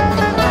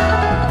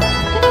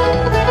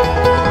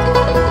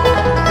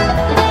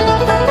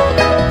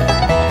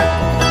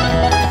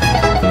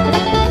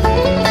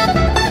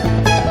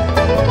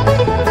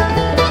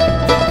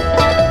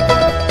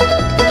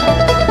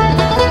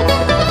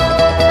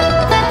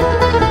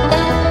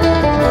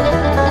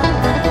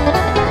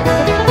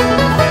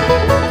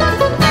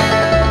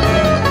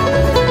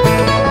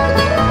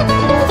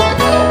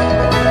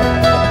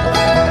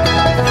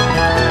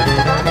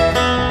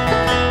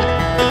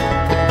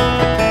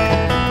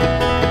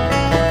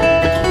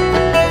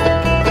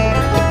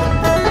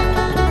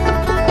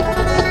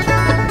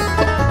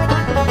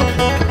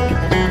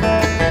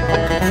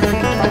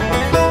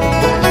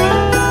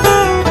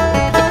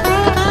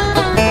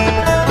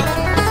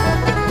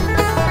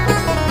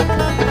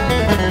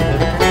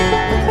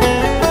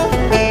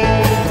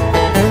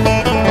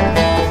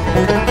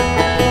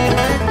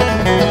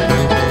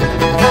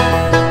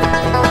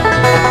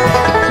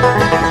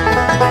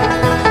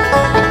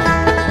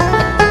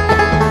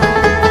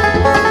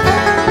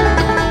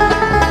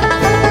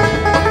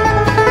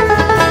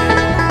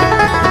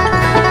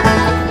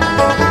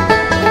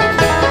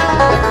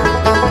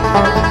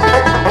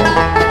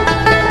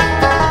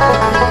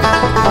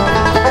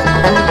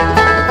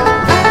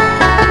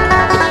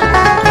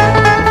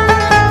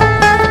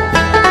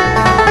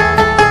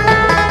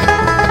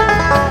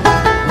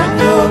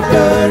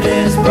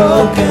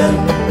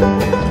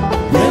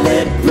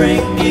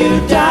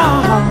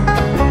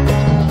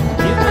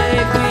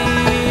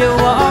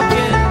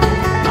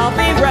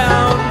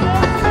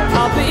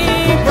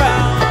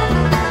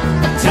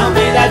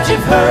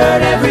 You've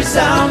heard every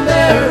sound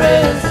there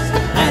is,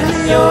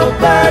 and your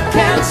bird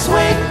can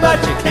swing, but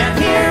you can't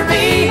hear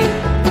me.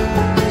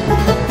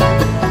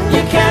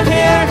 You can't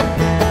hear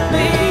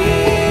me.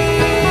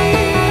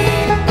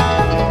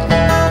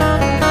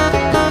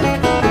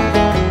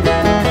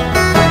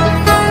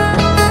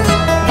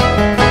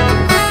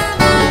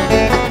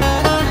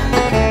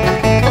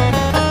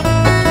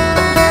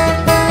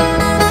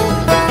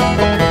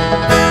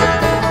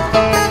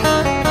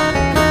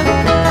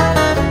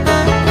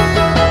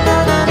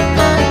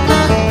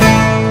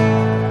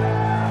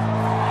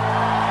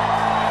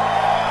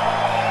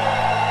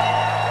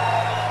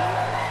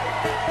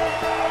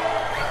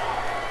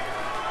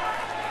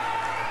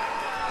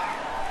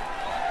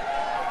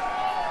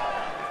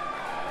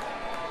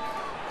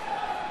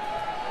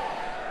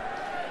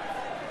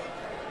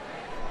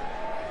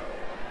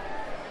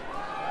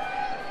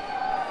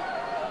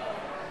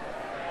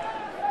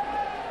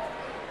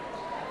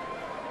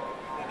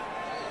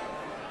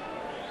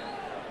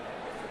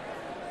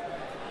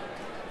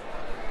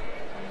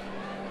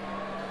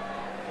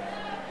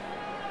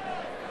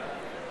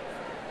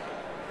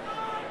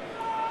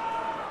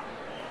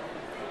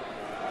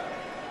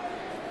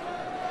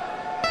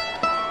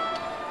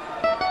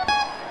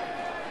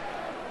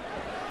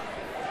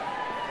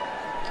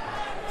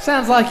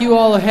 Sounds like you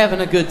all are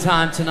having a good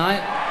time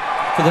tonight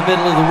for the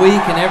middle of the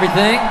week and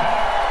everything.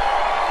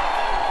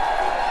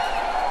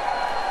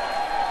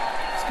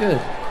 It's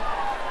good.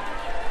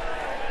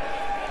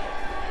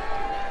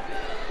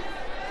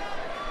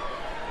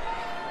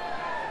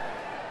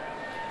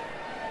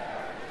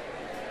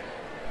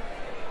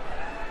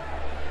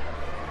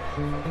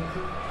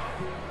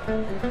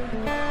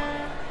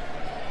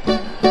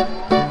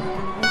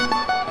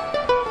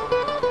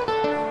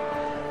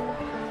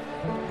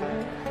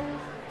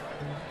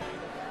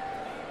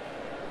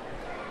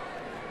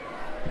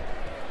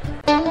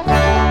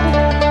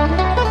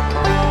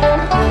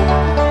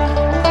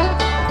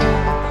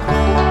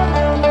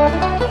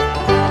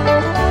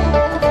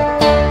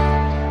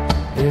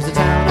 There's a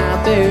town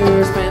out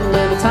there, spent a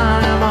little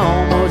time,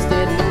 I almost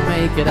didn't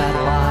make it out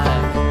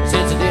alive.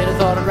 Since I did, I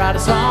thought I'd write a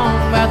song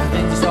about the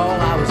things I saw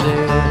while I was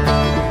there.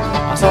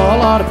 I saw a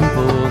lot of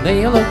people,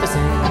 they all looked the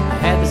same. They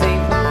had the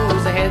same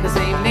clothes, they had the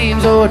same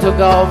names. Oh, I took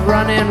off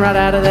running right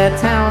out of that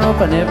town.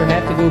 Hope I never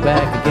have to go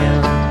back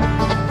again.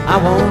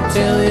 I won't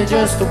tell you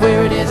just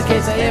where it is in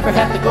case I ever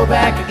have to go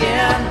back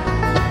again.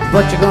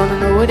 But you're gonna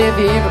know it if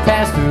you ever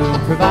pass through,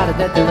 provided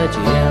that they let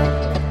you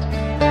in.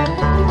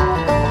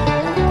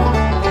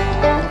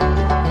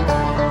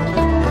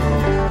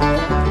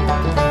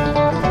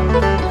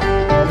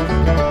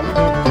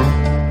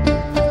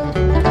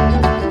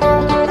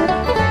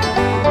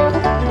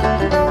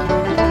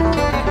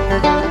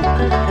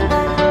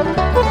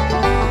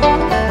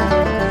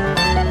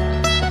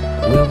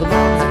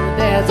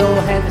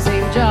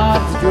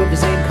 Drove the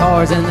same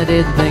cars and they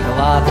didn't think a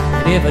lot.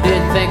 And if I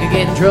didn't think I'd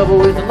get in trouble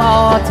with the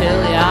law, I tell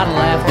you I'd have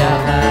laughed out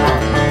loud.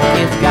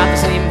 Kids got the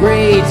same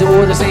grades,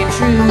 wore the same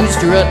shoes,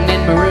 strutting in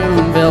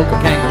maroon Velcro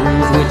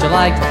kangaroos, which I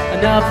liked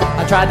enough.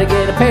 I tried to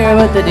get a pair,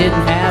 but they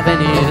didn't have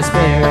any to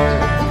spare.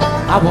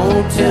 I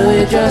won't tell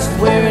you just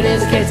where it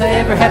is in case I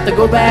ever have to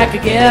go back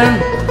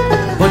again.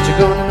 But you're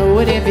gonna know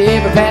it if you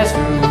ever pass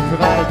through,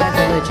 provided that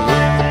they let you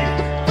in.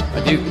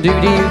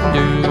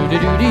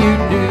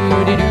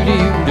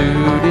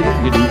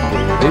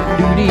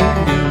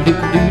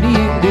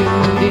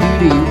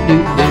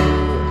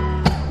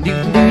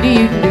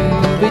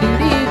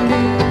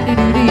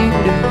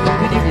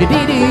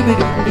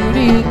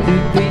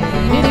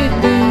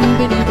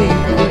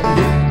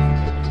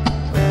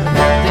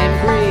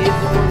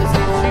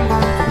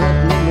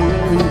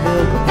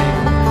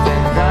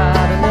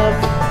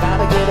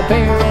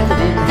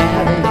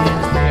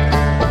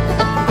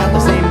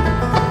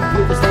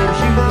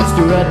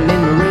 Strutting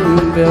in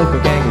maroon Velcro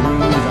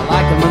kangaroos. I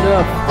like them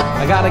enough.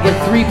 I gotta get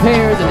 3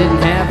 pairs. I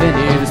didn't have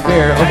any to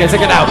spare. Okay,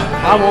 check it out.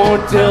 I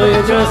won't tell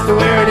you just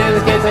where it is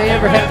in case I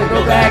ever have to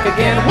go back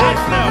again.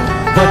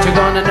 But you're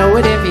gonna know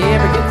it if you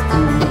ever get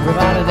through,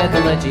 provided that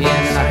they let you in.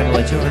 They're not gonna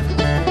let you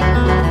in.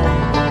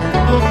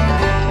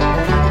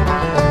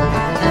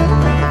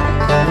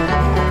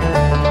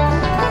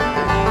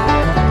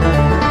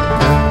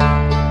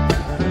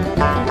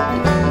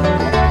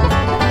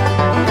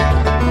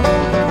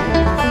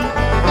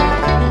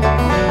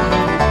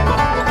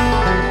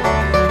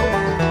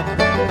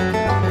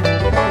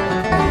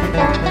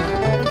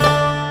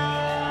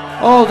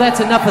 Oh, that's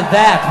enough of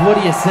that. What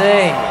do you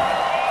say?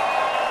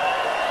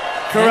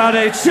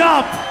 Karate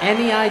chop!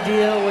 Any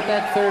idea what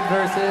that third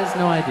verse is?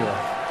 No idea.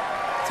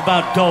 It's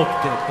about dope,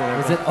 Dick.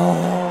 Is it?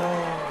 Oh.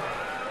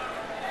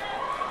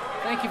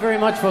 Thank you very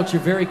much, folks.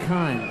 You're very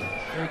kind.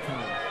 Very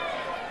kind.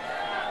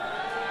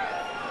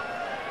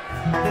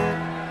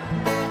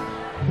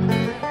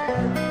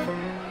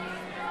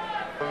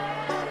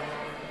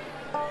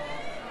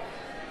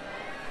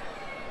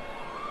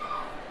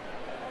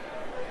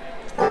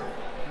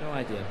 No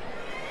idea.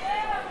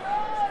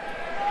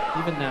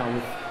 Even now,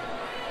 with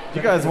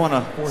You guys want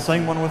to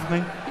sing one with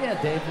me?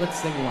 yeah, Dave, let's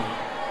sing one.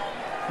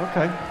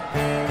 Okay.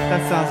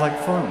 That sounds like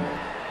fun.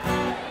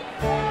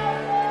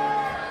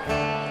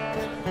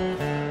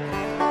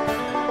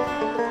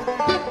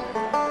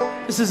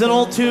 This is an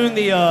old tune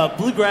the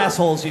Bluegrass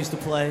Holes used to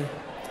play.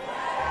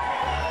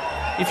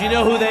 If you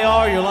know who they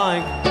are, you're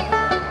lying.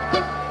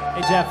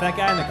 Hey Jeff, that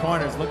guy in the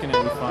corner is looking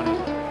at me funny.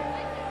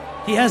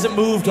 He hasn't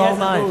moved all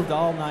night. He hasn't moved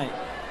all night.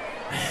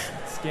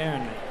 It's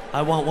scaring me.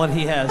 I want what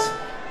he has.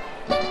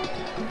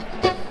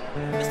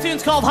 This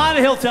tune's called High On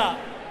A Hilltop.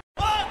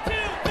 1, 2,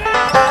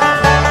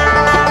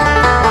 3.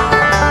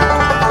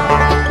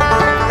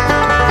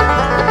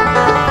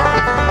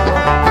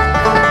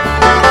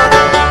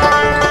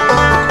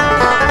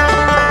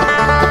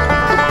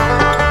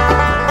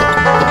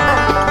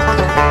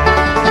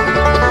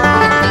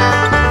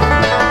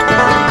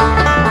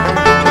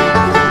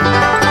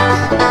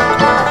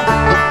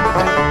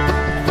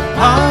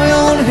 High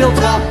on a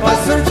hilltop, I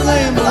search the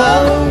land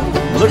below,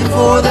 looking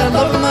for that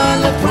love of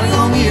mine left 20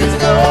 long years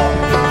ago.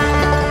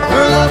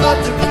 Her love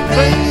got to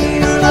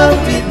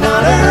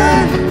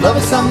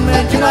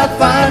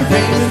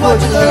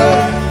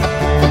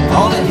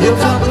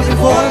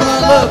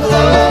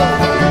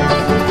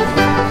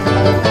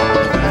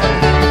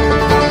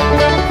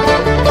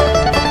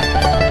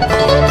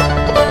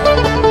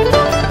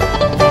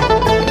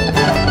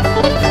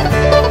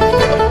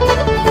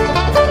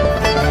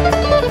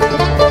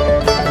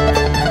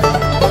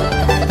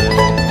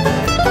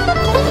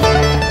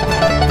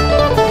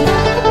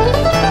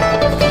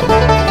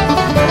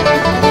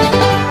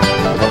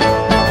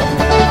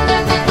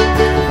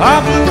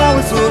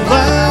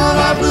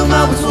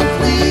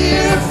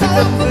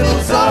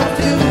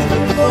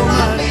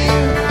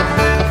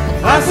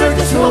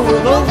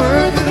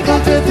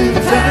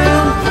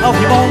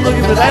on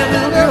looking for that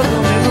little girl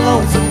in the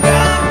lonesome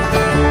guy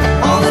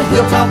on the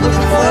hilltop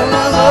looking for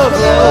love.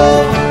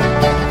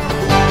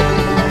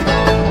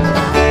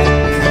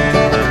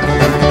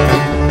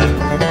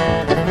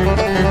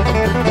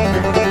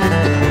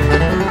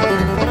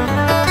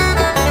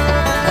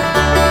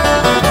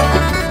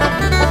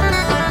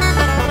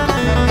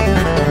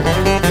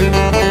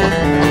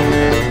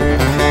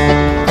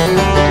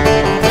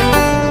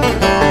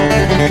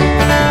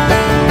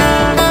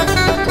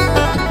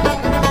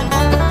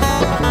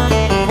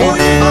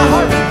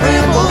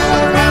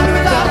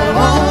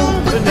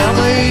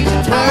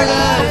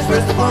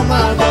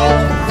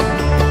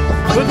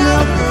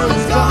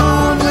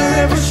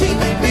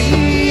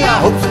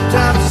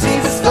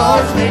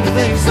 Make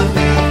things of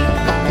me.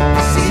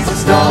 Sees the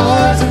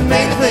stars and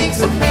make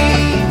things of me.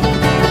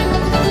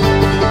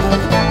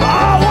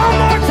 Oh, one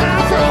more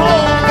time for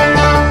home.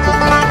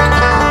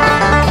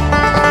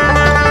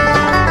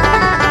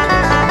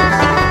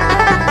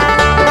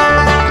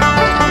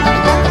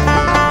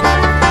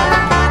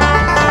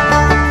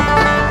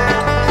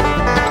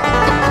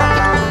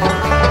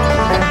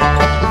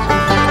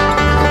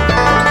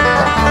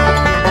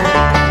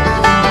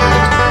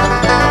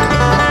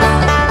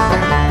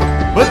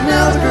 But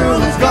now the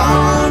girl is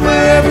gone,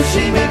 wherever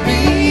she may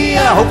be.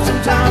 I hope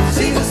sometimes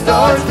she sees the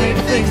stars, maybe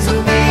thinks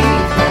of me.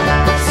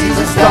 Sees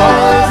the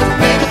stars and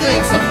maybe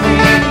thinks of me.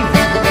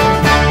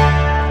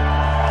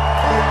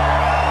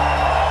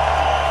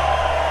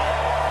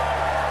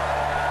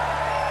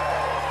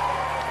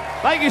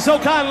 Thank you so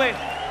kindly.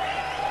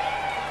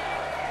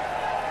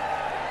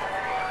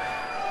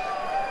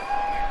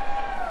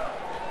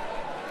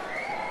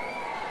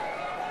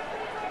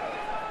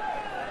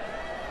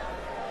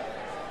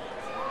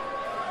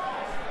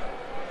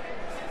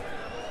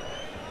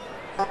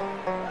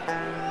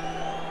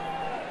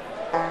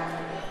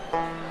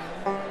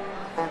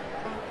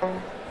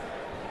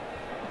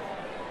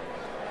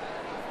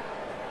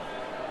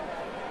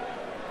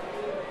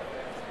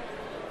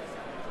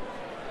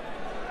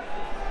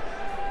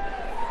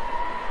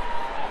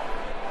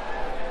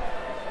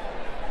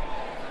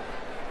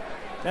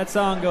 That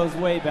song goes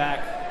way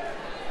back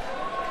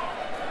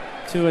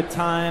to a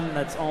time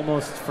that's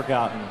almost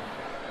forgotten.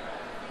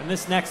 And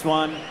this next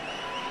one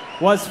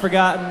was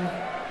forgotten,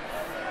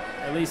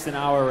 at least in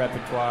our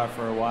repertoire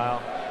for a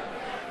while.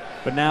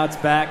 But now it's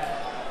back.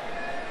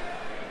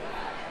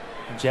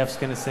 And Jeff's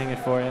gonna sing it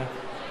for you.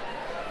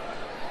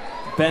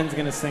 Ben's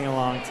gonna sing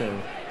along too.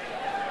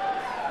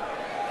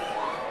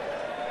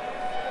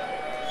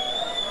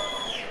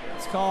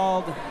 It's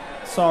called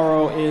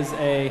Sorrow is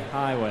a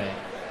Highway.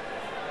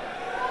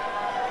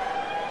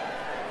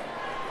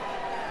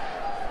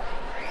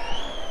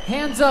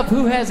 Hands up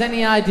who has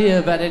any idea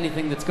about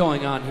anything that's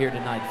going on here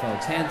tonight,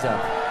 folks. Hands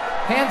up.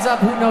 Hands up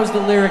who knows the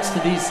lyrics to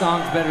these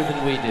songs better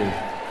than we do.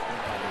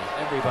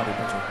 Everybody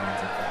put your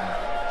hands up.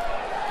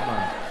 Come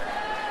on.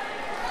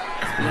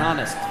 Let's be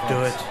honest, folks.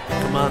 Do it.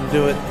 Come on,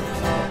 do it.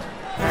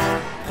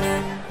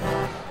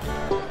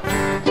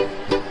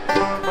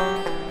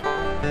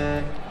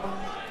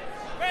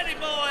 Ready,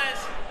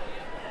 boys?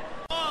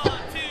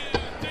 1, 2,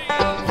 3.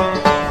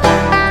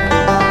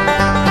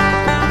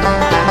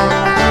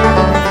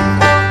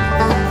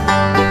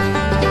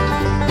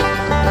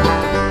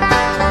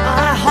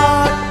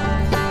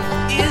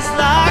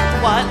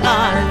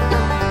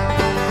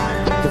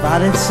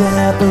 Divided,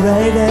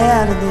 separated,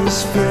 and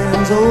these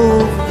friends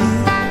over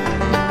you.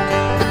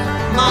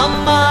 My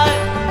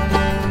mind,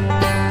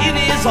 it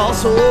is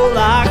also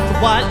like the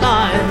white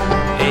line.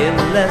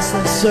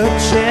 Endlessly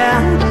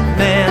searching,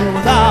 man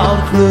without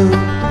a clue.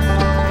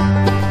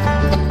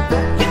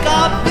 You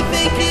got me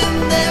thinking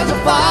there's a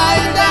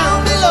fire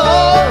down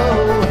below.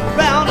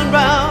 Round and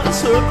round in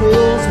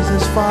circles Is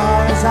as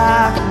far as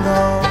I can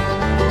go.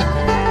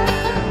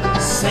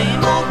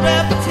 same old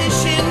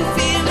repetition,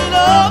 feeling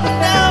up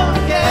and down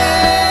again.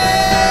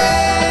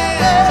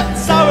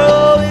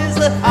 Sorrow is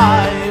the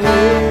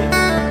highway,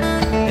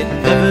 it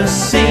never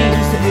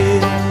seems to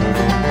end.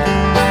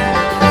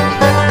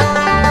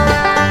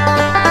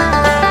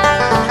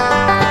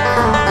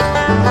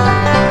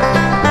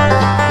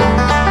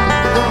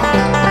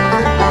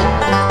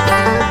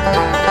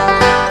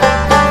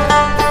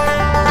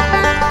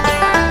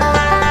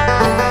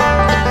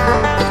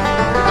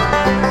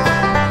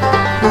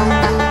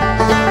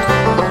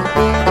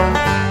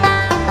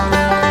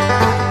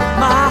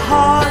 My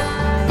heart,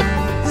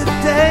 the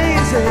day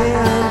is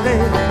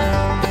ending.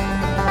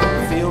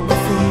 Feel my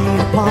feet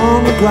upon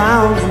the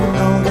ground, you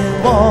know they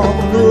walk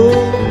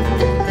alone.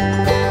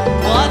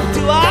 What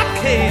do I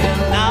care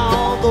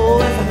now,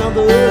 though, if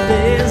another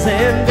day is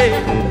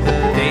ending?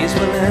 Days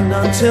will end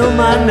until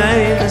my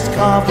name is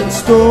carved in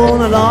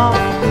stone along.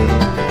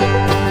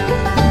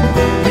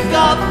 You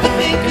got me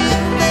thinking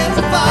there's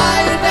a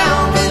fire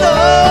down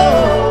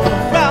below.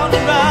 Round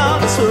and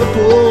round in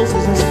circles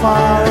Is as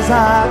far as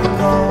I can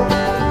go.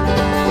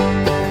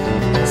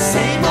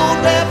 same old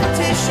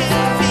repetition,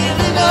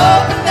 feeling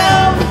up and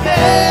down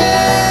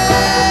again.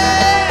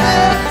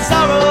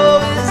 Sorrow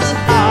is a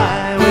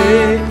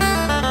highway,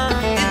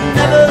 it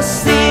never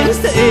seems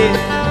to end.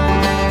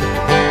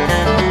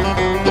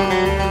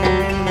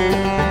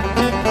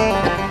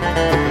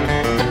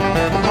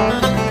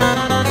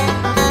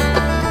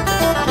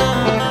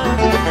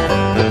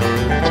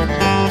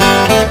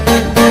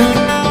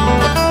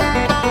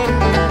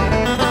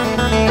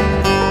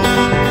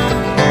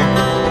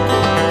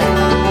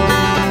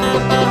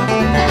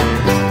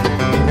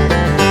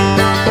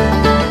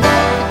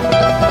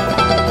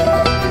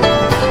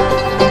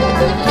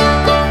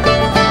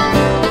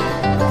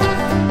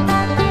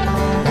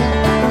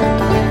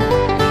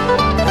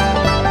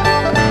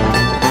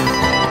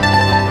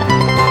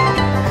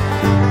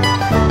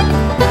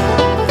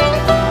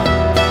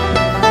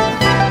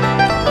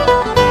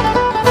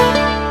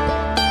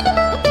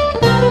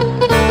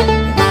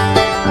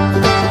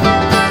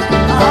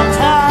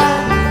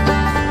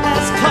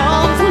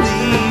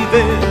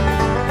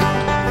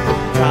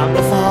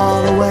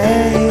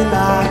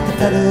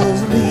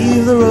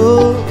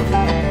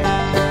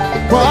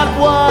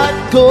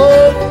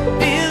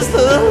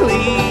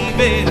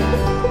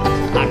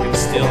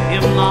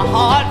 and my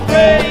heart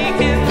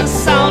breaking, the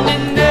sound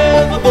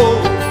inevitable.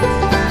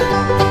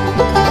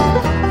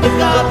 You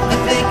got me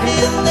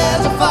thinking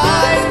there's a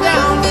fire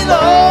down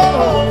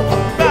below.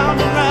 Round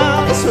and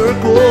round in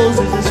circles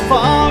is as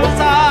far as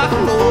I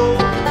can go.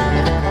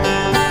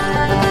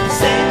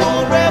 Same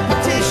old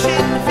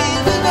repetition,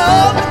 feeling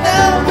up and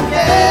down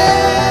again.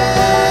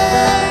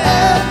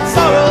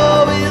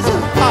 Sorrow is a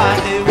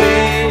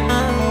highway,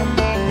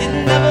 it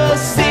never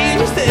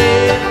seems to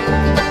end.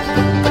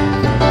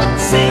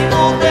 Same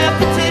old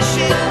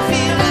repetition,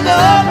 feeling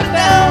up and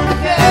down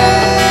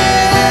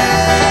again.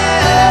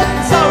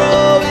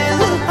 Sorrow is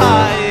a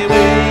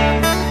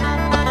highway,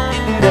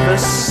 it never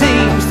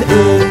seems to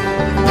end.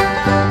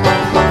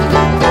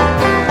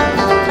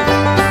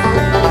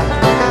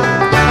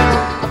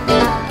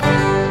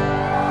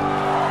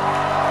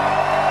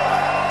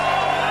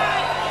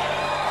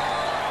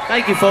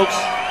 Thank you, folks.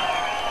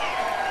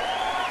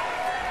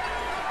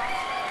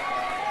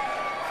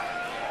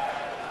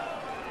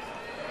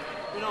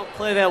 We don't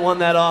play that one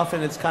that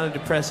often. It's kind of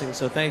depressing,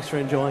 so thanks for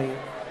enjoying it.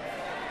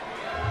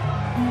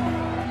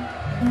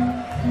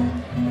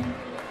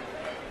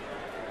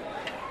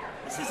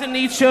 This is a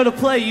neat show to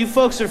play. You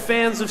folks are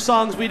fans of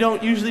songs we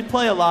don't usually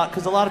play a lot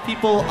because a lot of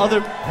people,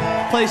 other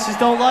places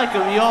don't like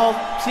them. You all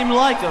seem to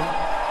like them.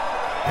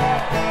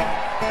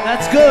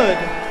 That's good.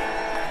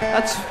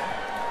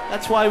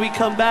 That's why we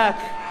come back,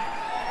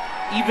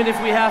 even if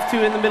we have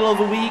to in the middle of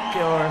the week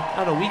or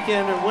on a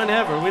weekend or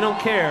whenever. We don't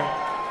care.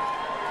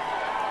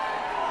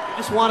 We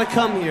just want to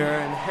come here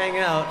and hang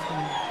out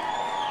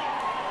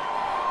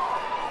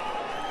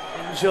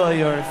and enjoy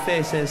your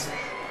faces.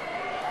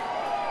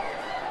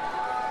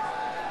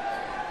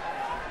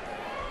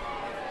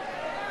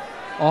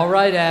 All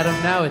right,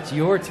 Adam, now it's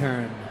your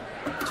turn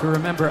to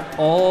remember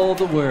all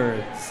the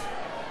words.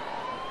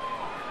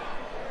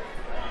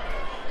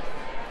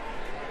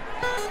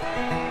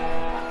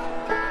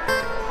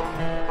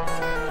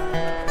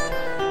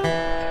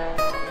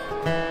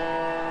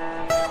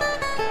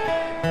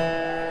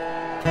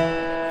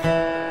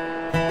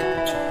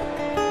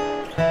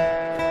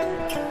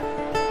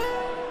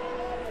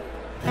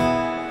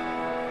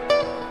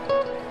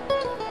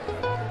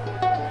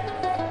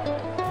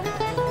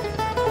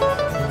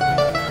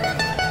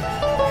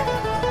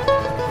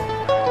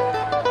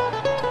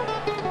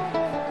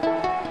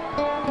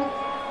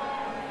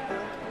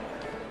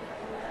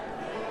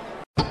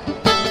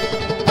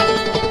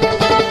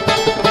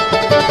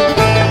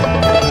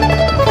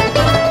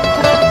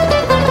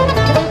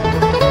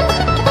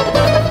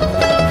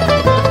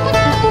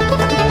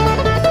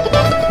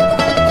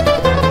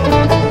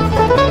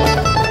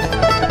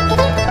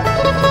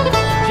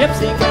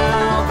 Gypsy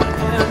gal, the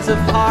hands of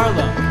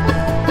Harlem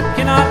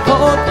cannot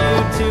hold you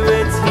to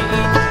its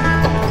heat.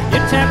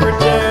 Your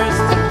temperature's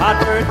too hot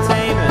for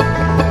taming.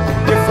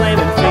 Your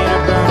flaming feet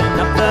are burning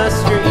up the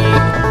street.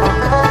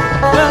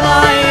 Well,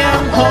 I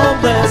am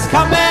homeless.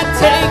 Come and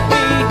take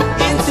me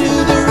into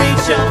the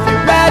reach of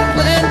your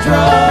rattling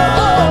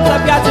drums.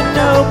 I've got to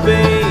know,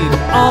 babe,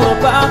 all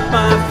about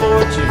my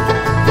fortune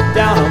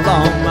down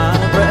along my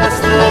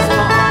restless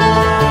arm.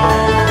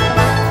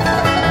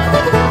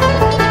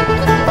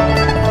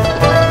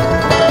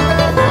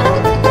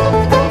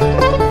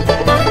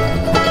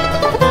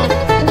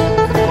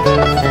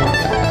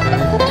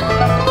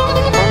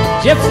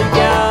 Gypsy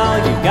gal,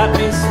 you got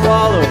me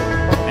swallowed,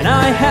 and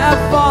I have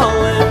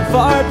fallen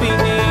far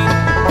beneath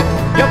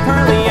your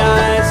pearly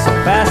eyes, so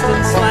fast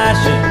and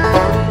slashing,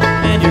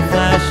 and your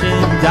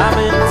flashing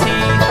diamond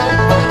teeth.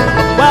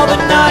 While the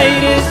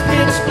night is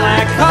pitch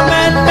black, come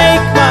and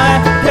make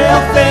my pale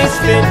face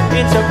fit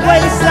into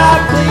place I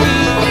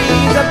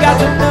please. I've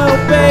got to know,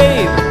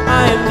 babe,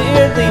 I am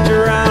nearly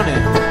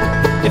drowning.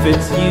 If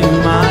it's you,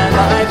 my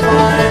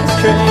lifeline's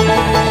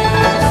trace.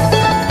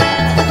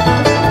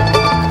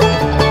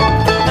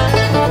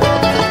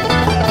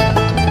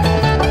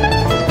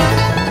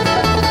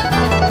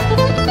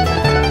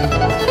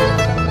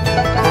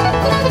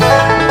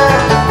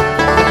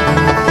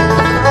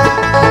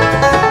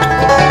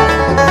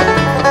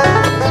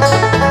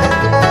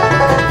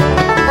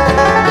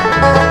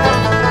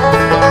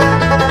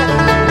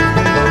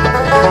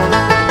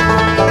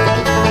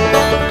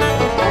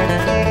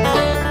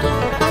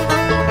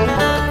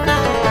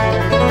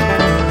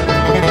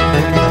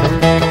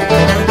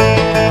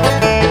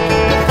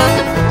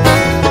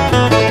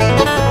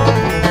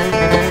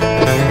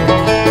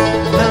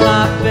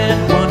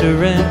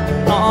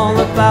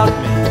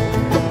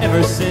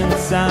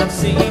 I've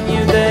seen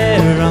you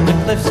there on the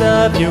cliffs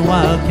of your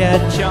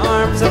wildcat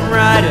charms. I'm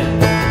riding,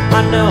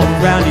 I know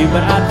around you,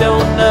 but I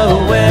don't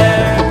know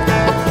where.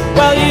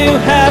 Well, you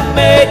have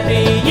made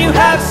me, you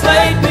have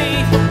slayed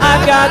me.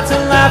 I've got to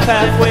laugh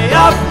halfway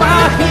off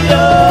my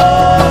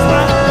heels.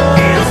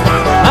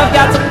 I've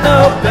got to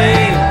know,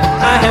 babe,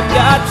 I have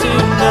got to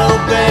know,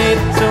 babe,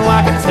 so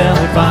I can tell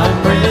if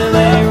I'm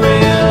really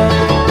real.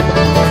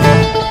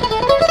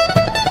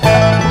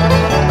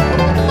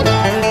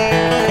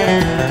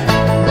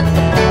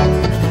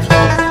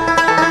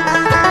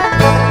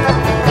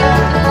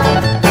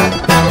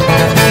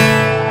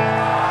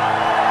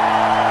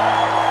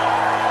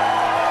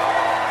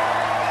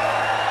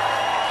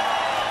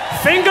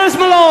 Fingers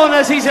Malone,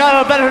 as he's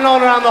better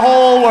known around the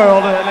whole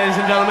world, ladies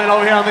and gentlemen,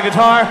 over here on the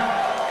guitar.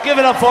 Give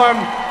it up for him.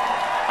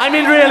 I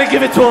mean, really,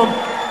 give it to him.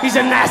 He's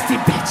a nasty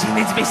bitch. He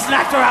needs to be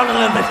slapped around a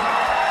little bit.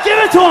 Give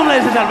it to him,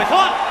 ladies and gentlemen. Come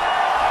on.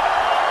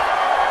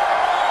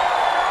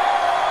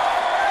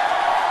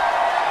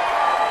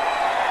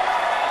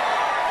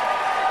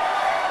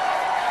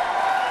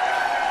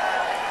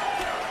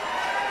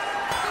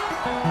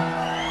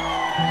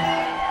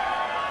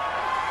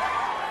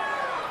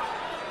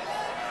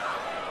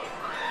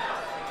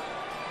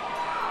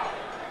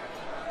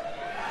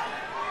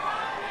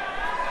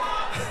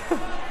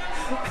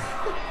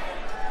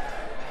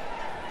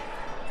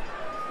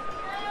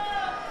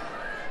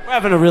 We're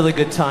having a really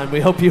good time.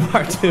 We hope you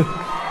are too.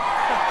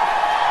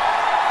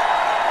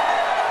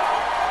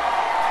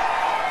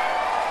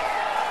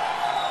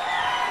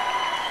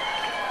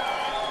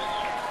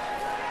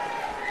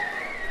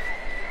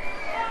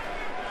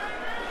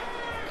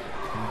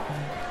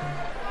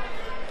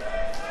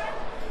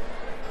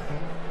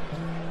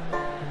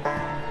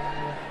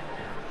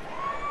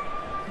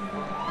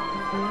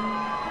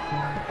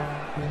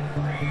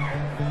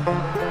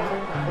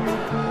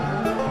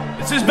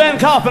 This is Ben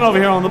Coffin over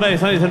here on the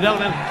bass, ladies and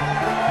gentlemen.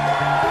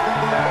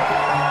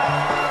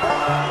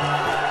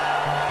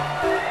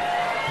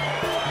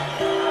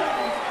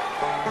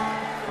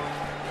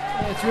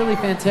 It's really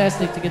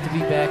fantastic to get to be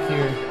back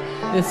here.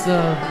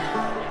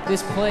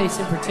 This place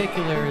in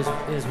particular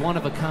is one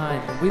of a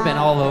kind. We've been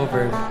all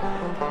over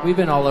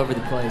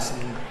the place,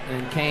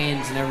 and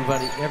Cain's and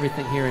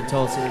everything here in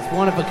Tulsa is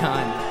one of a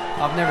kind.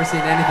 I've never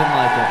seen anything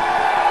like it.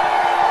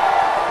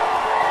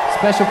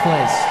 Special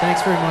place.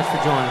 Thanks very much for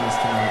joining us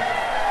tonight.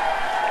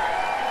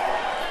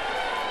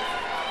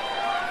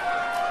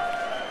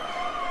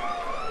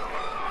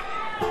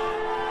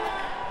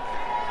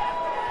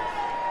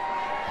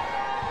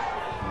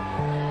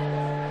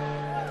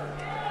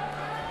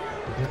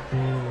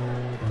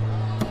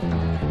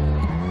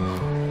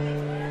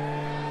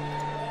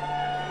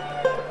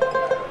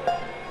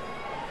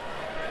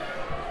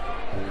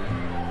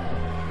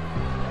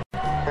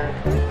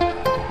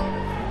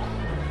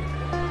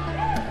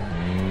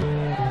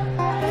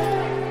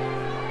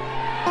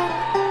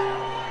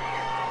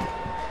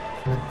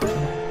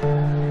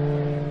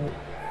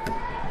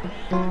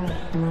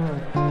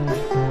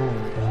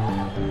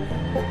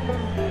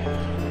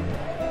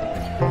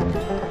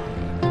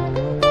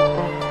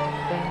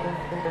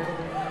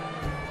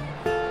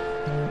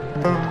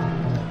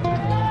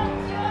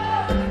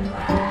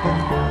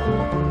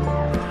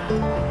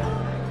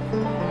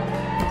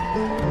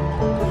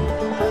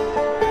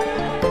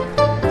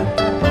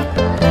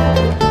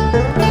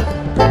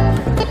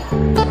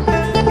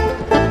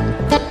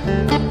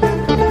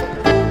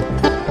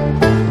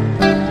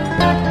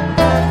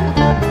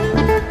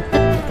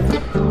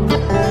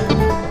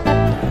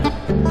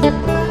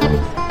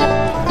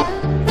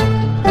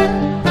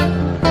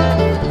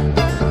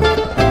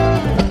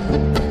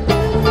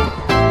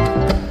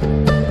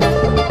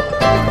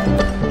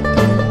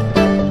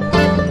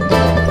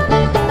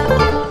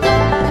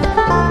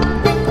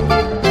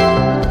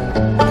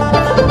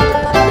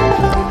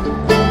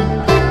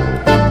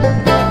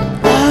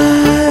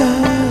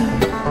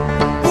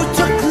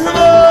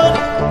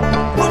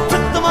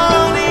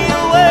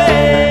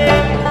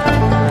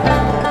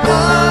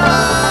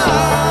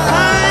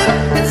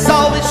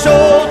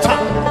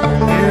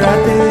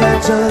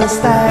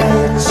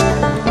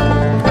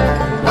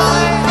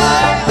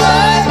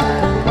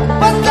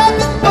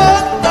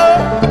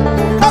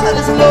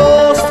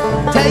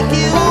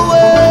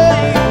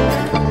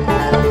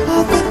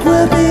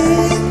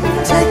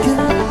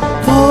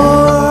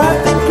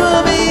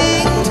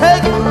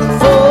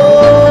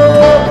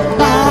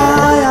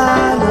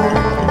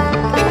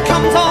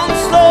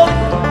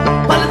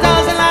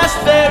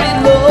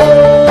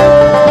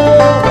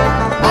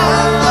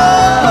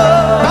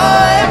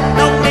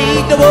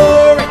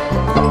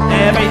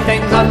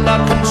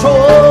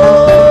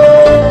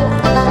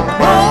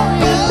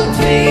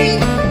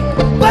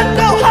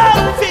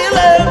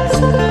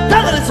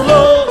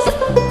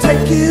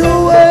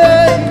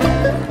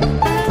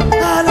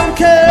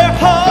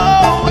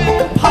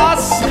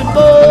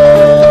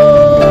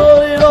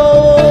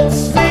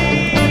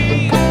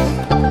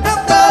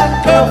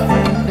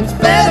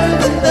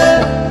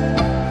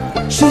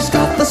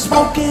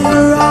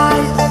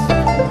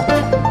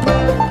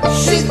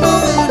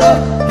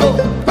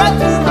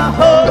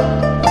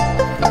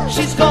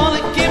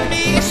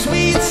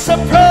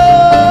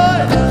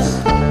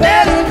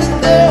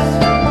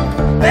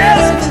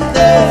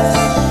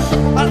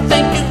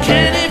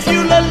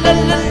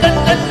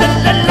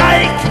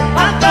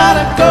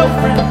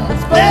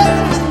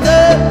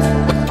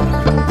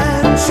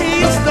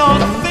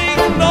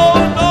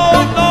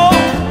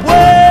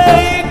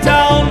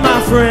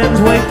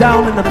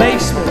 Down in the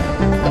basement,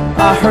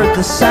 I heard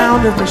the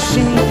sound of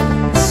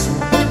machines.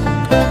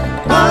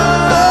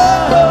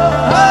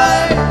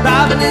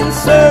 Driving in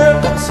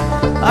circles,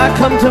 I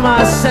come to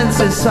my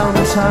senses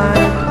sometimes.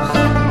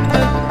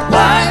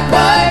 Why?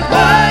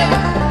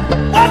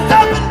 What's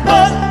up in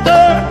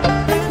wonder?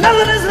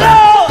 Nothing is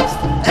lost.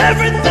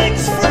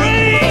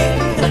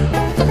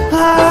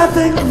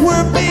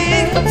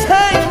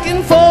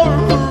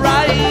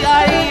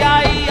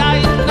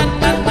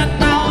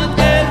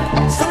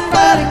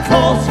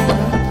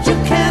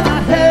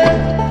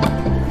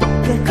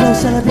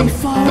 gonna be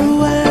far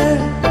away.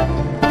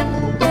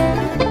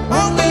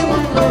 Only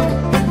one look,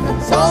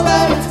 that's all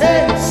that it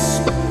takes.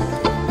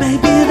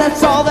 Maybe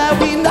that's all that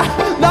we need.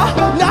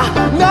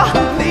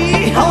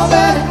 All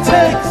that it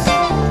takes,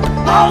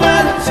 all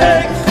that it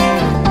takes,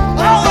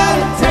 all that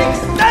it takes,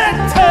 that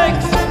it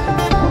takes.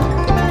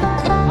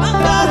 I've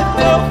got a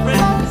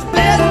girlfriend who's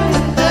better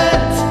than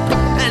that,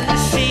 and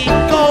she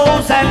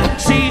goes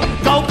and she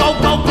go.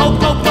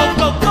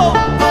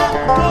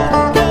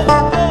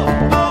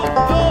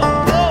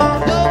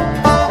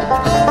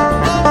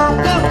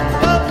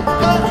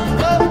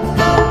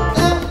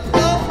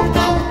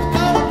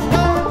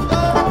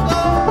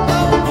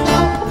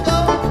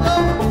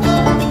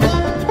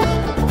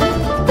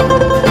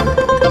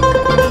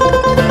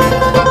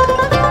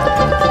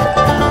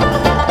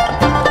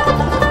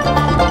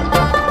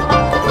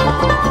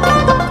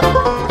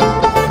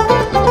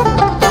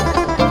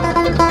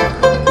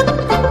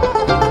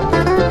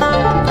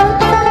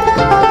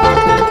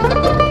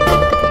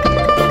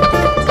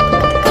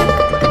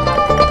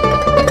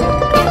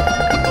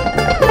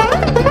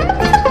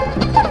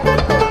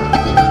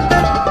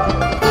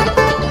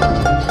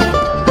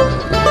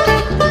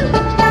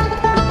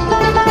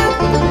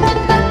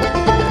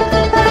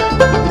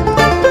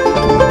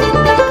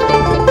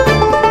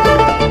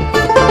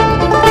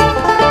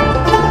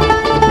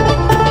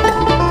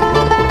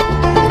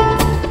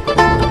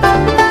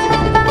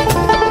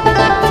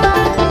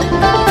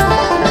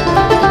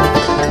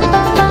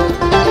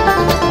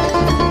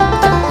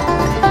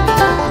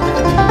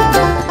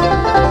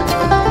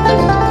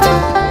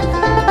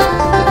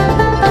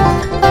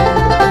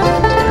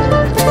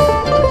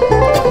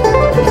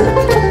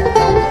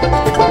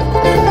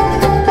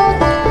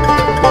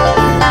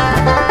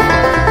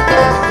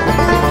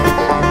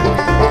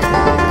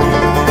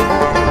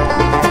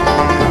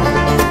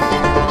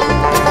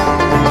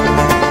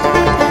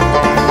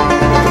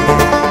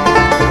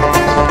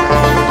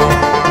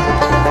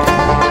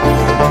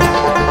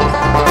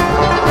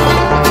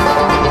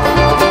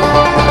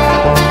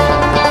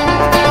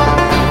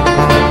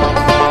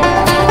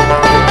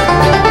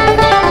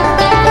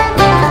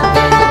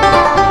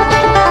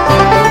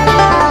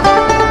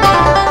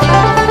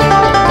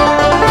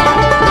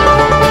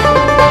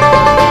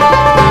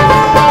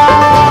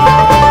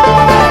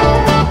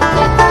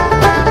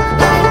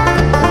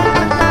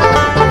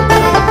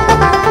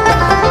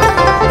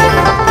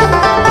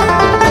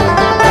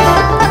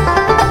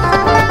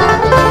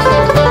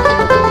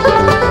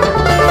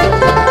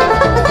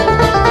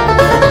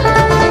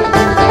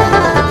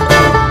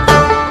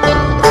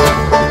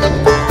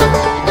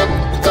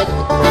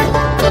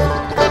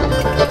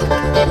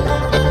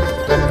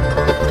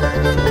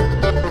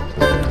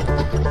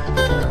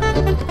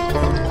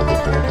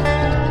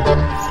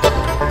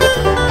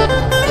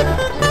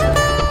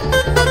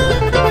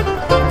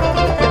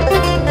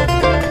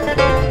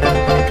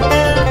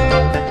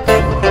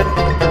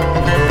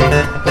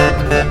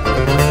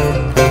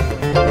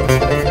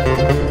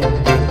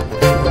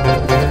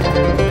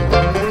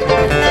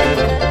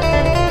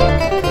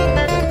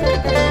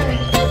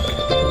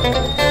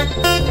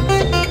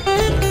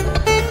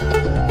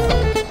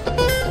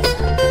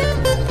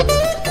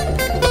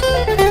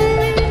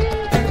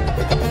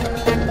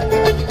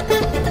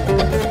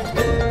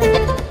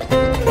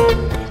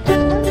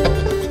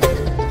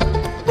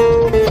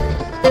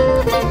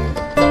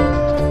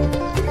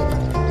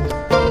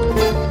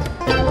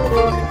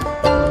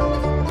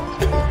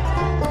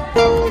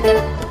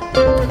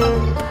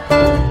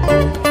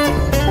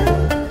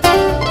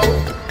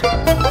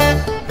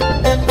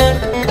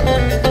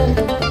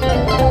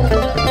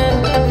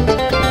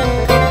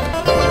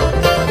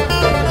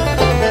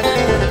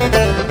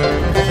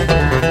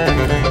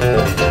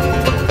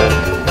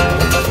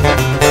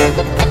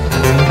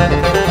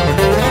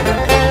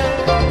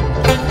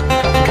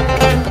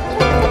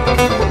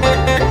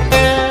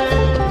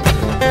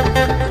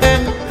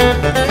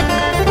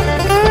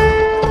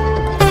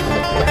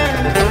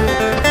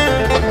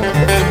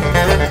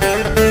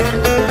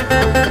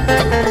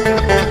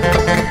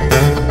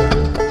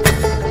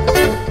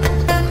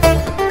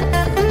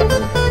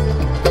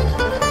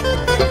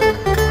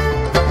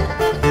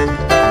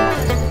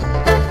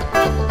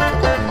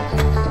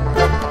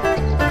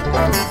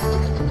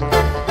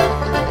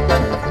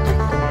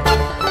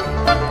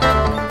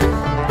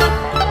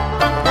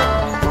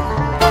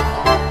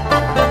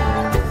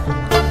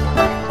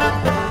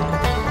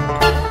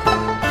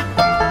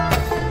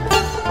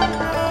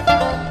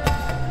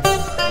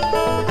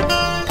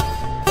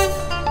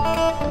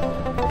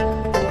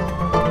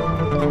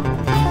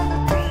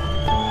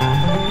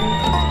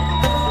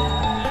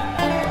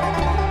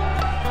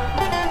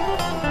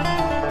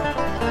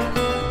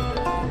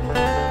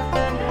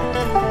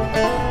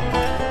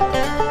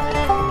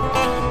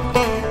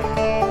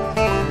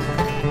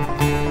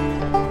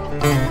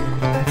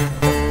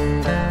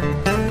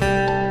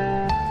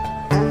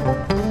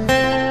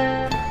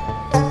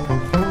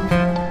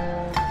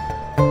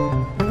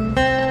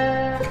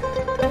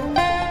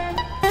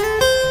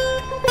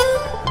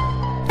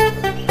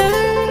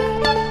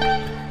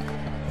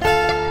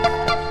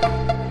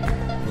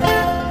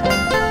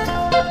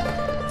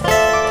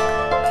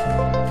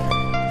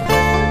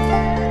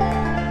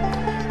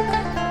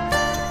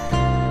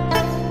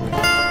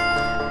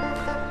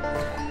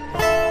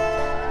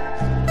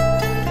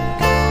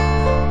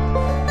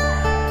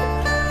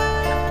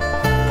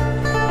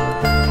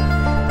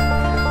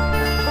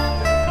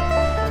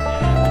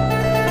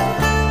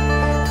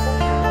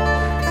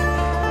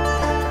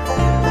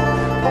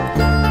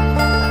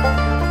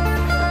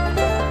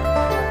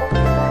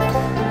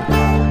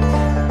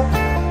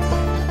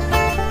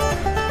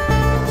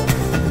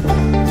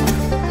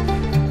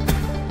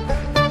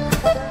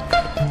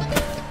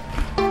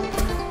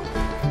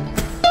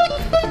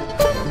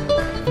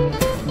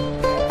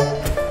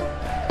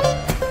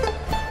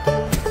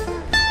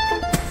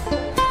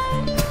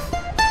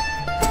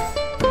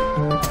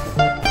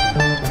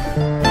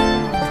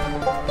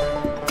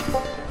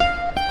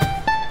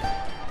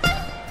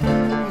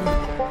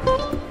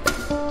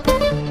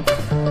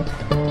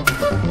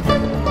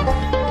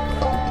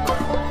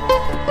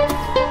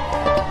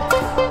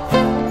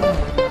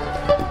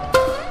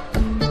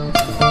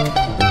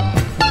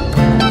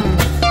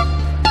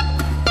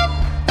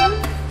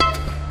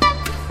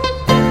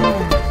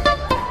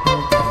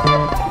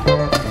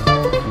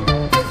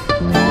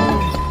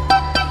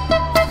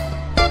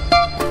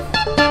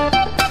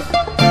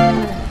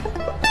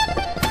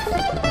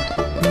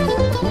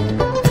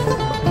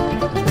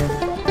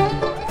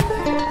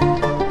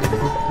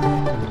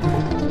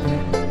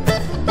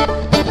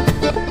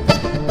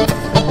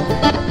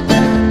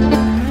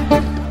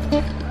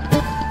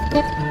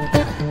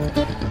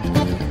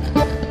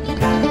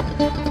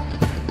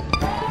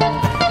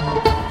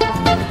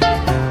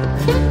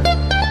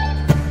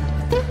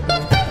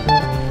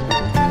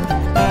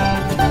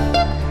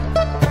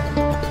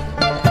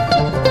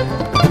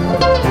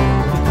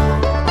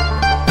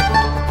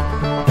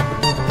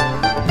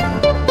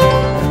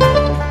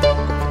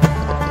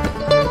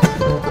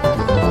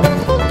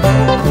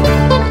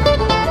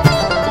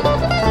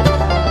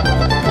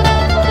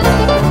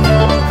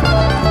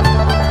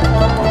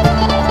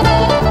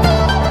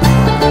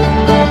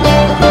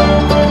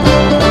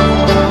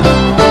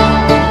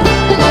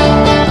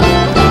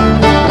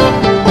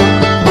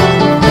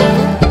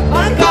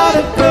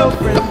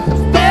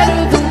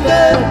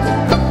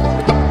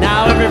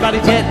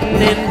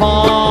 getting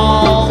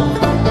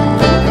involved.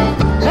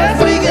 As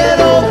we get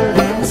older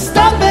and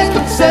stop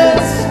making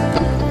sense,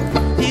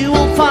 you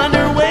will find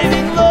her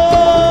waiting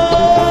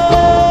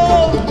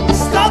low.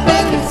 Stop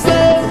making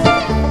sense,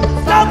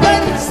 stop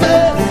making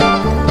sense,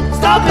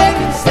 stop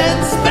making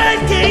sense,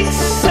 making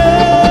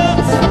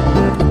sense.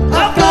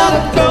 I've got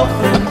a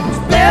girlfriend who's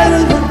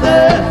better than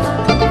that,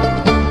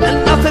 and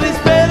nothing is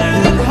better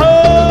than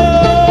her.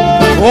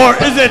 Or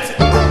is it?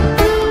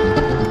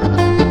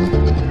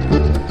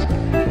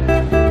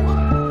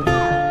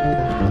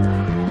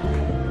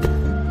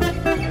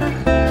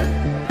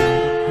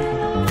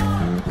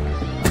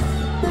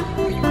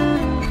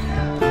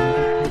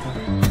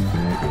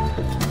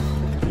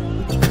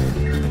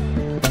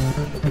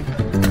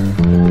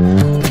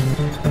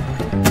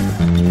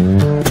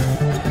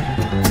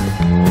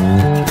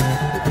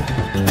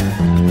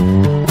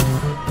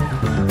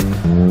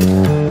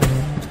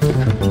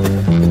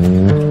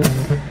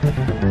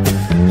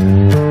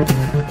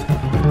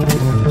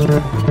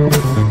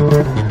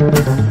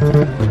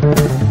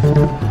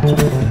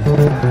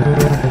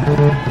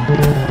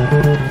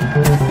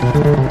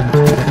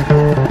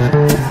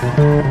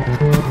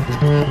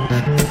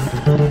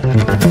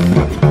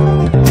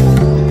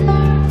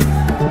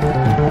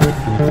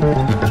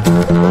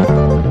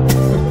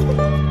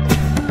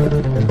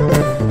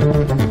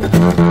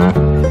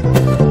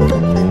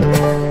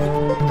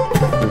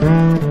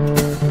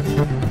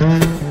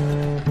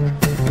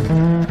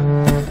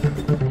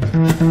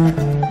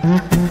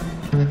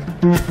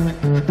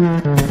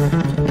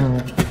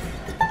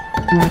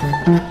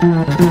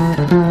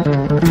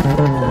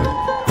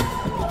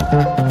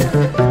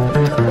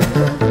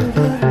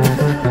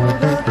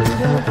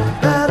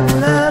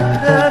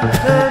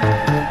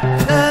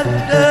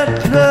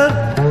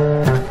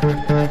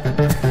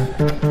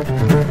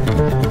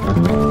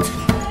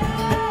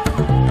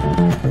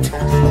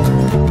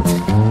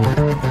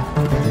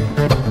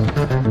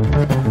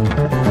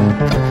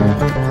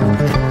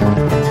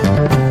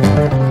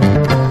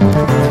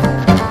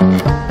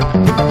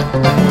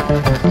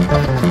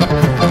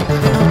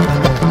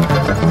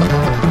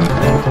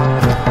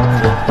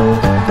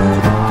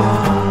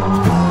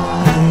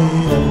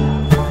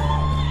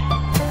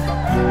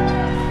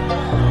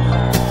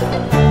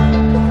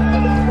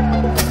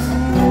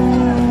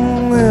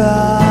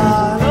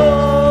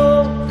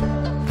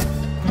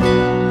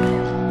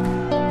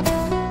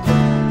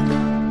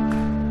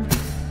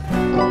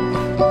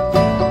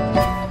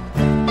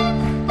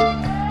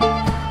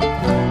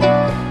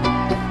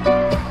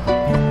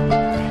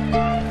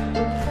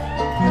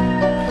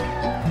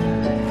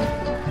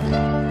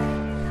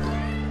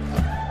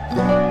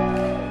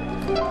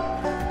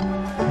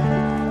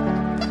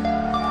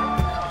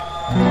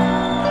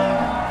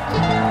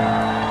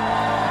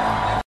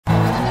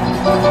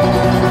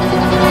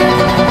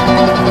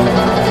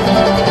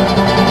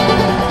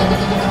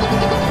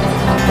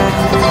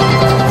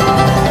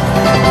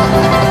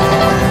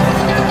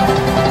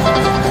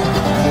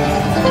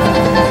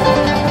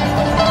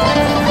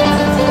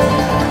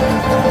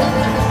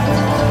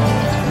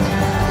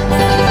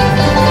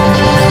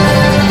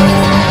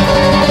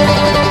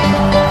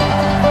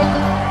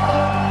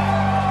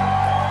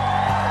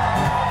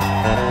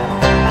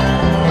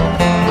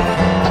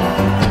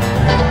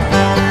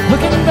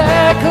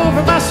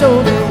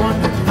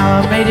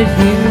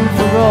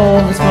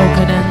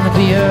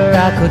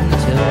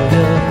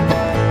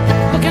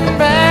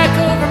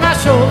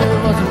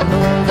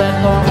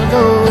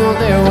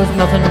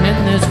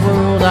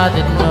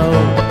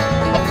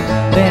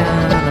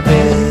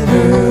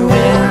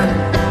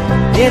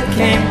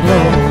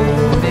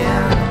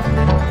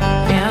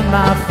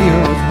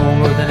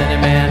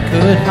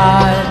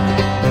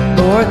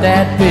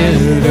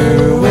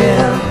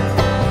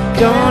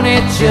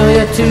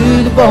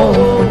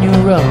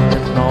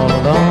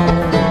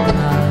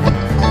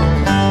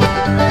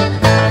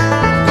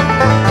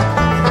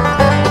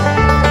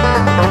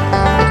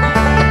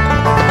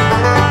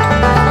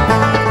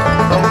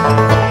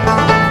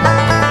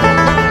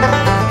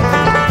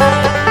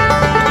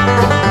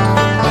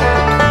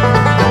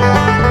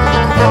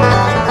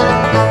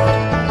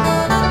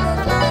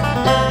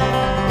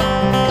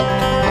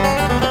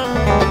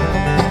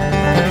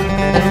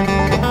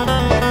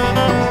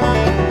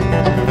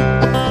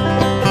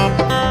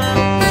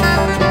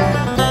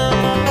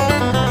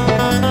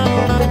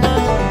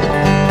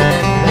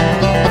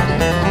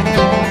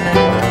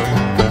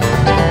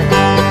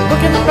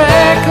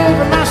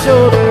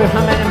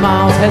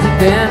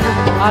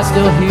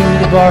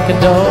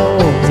 Barking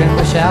dogs and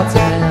the shouts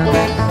of men.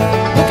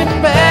 Looking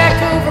back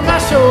over my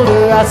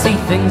shoulder, I see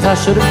things I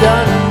should have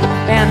done,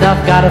 and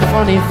I've got a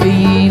funny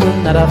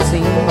feeling that I've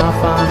seen my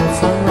final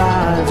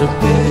sunrise. A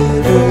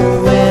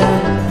bitter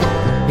wind,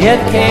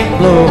 it came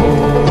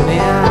blowing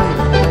in,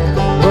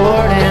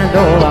 Lord, and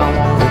all I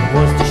wanted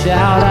was to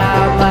shout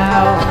out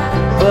loud,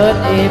 but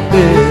a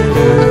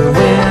bitter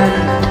wind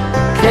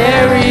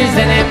carries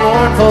any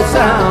mournful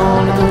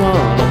sound, and the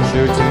one I'm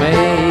sure to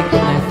make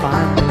when they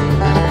find me.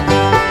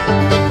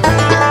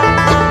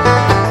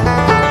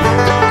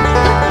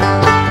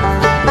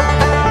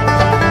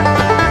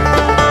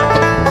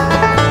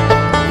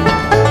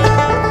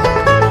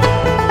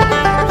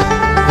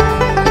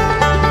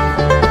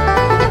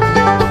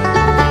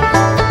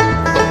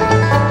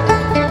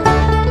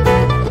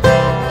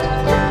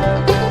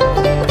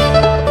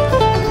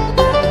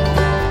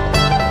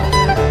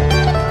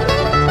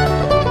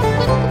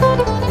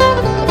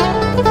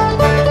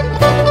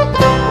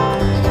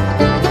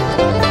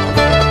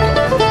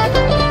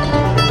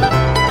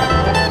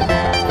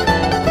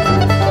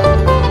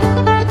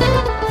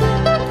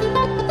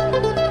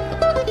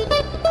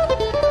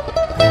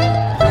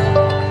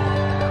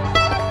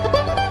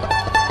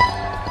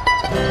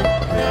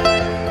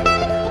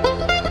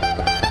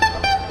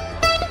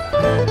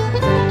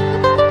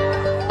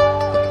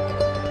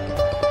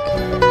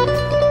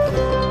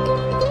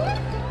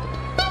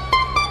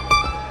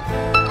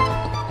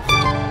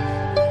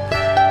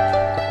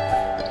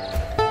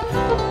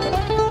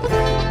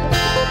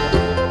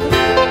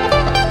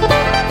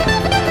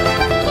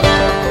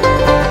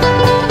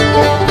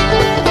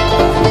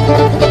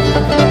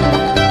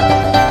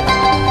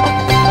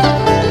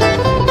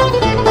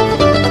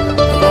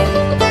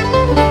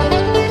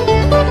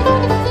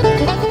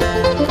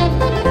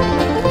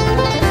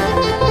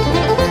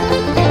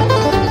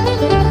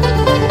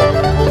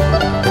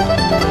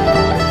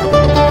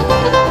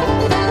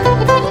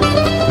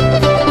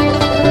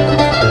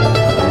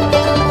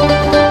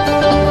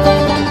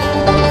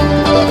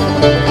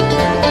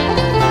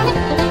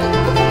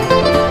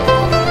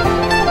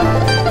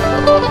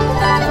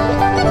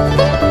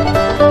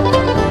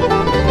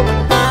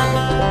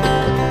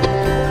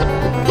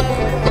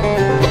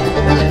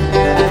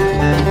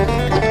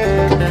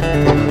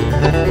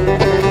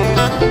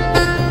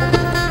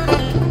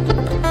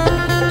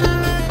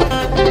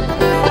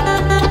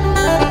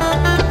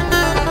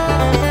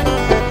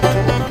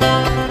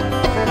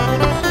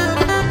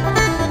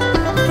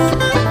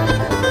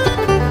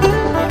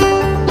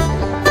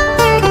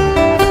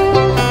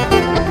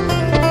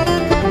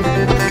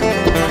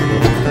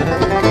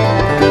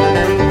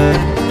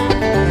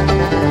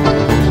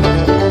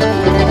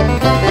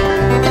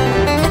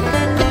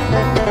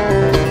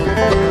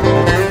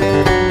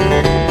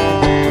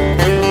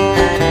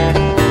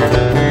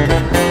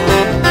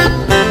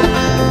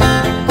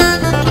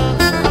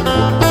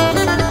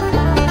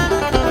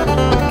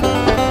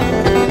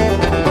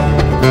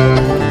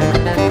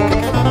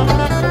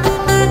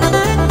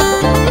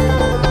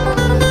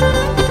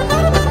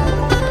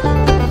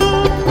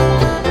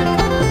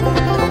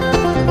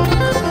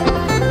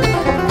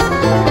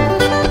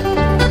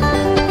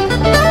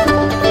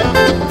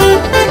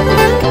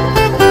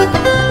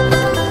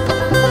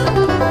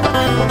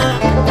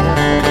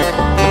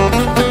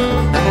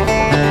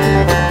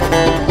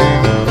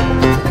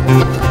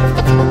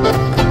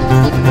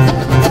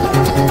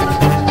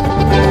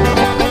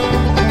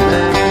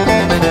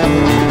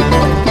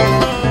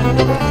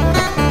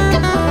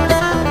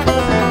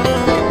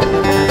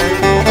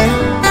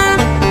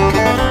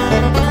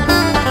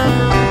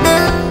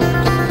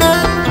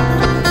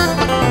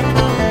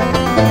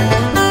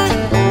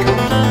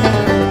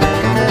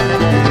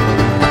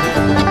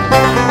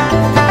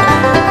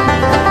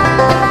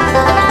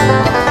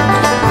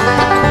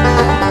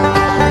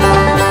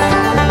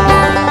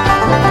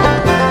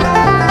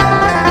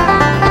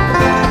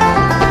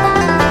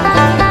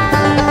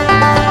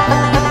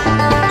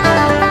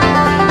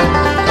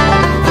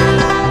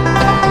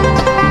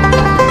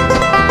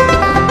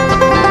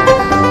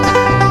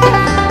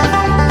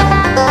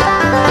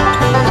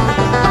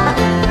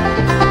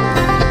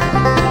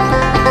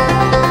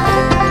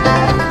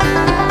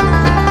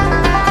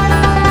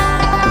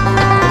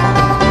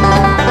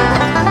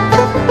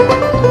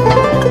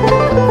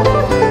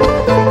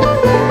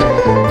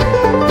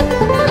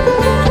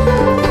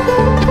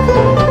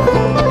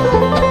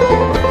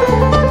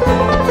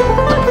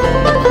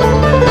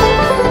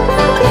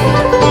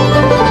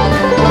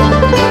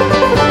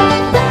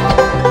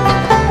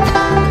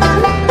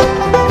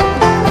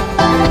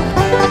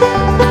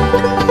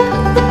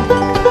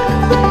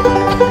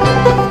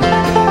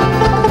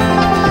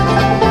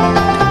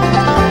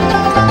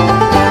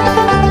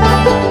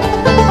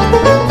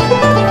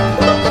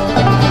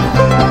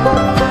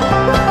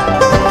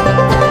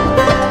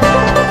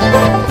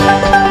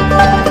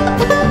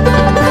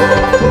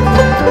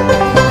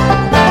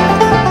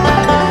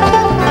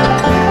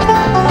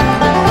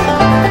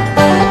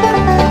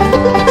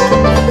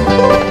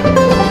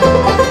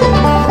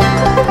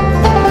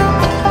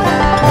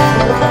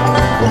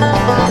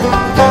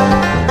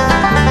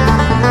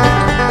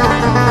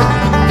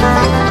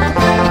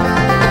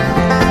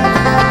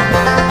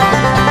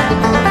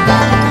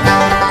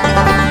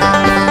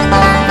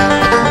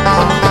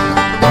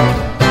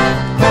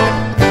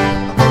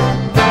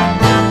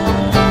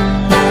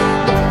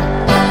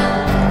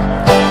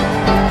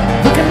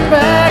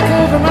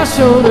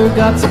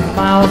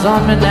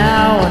 miles on me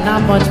now, and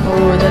not much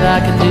more that I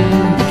can do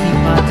to keep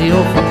my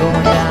deal from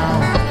going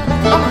down.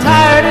 I'm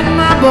tired in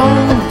my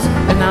bones,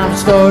 and I'm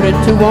started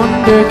to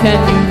wonder, can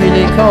you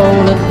really call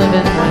it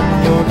living when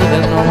you're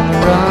living on the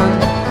run?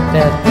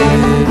 That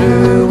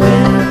bitter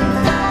wind,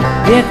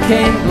 it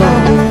came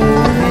blowing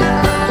in,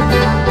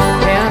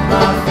 and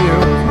my fear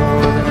was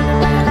more than a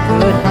man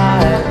could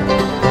hide.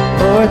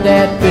 Lord,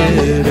 that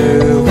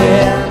bitter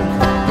wind,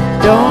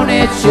 don't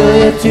it chill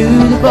you to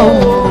the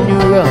bone when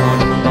you're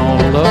running all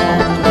alone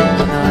in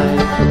the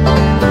night?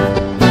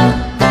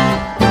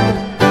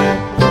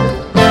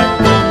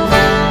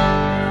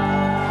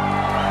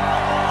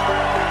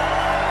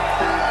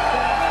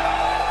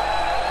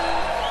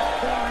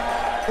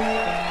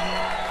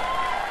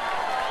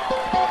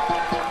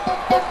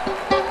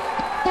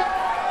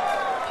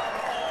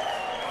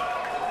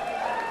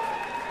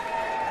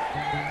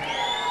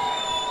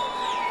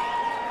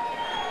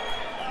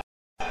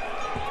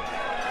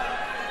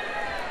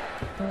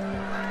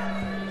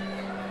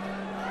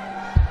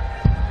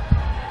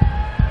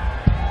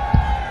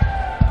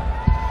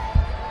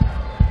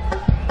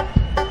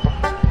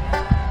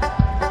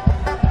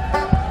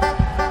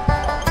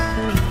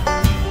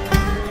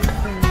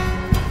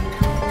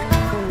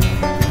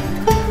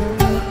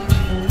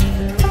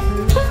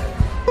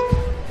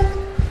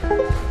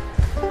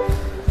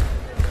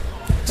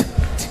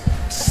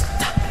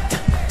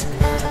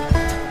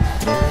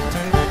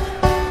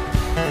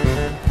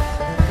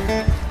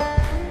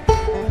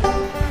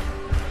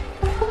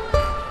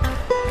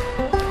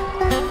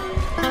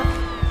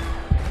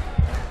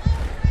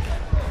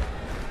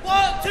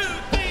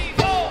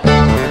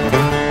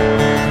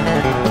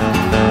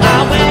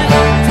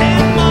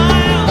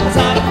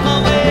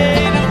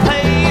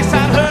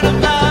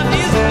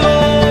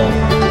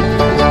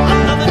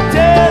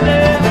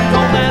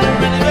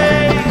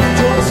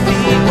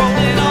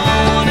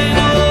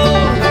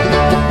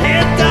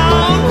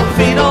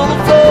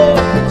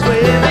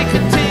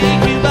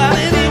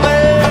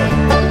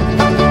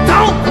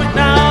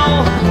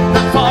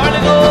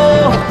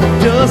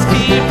 Just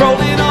keep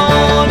rolling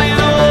on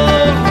and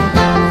on.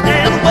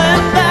 And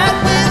when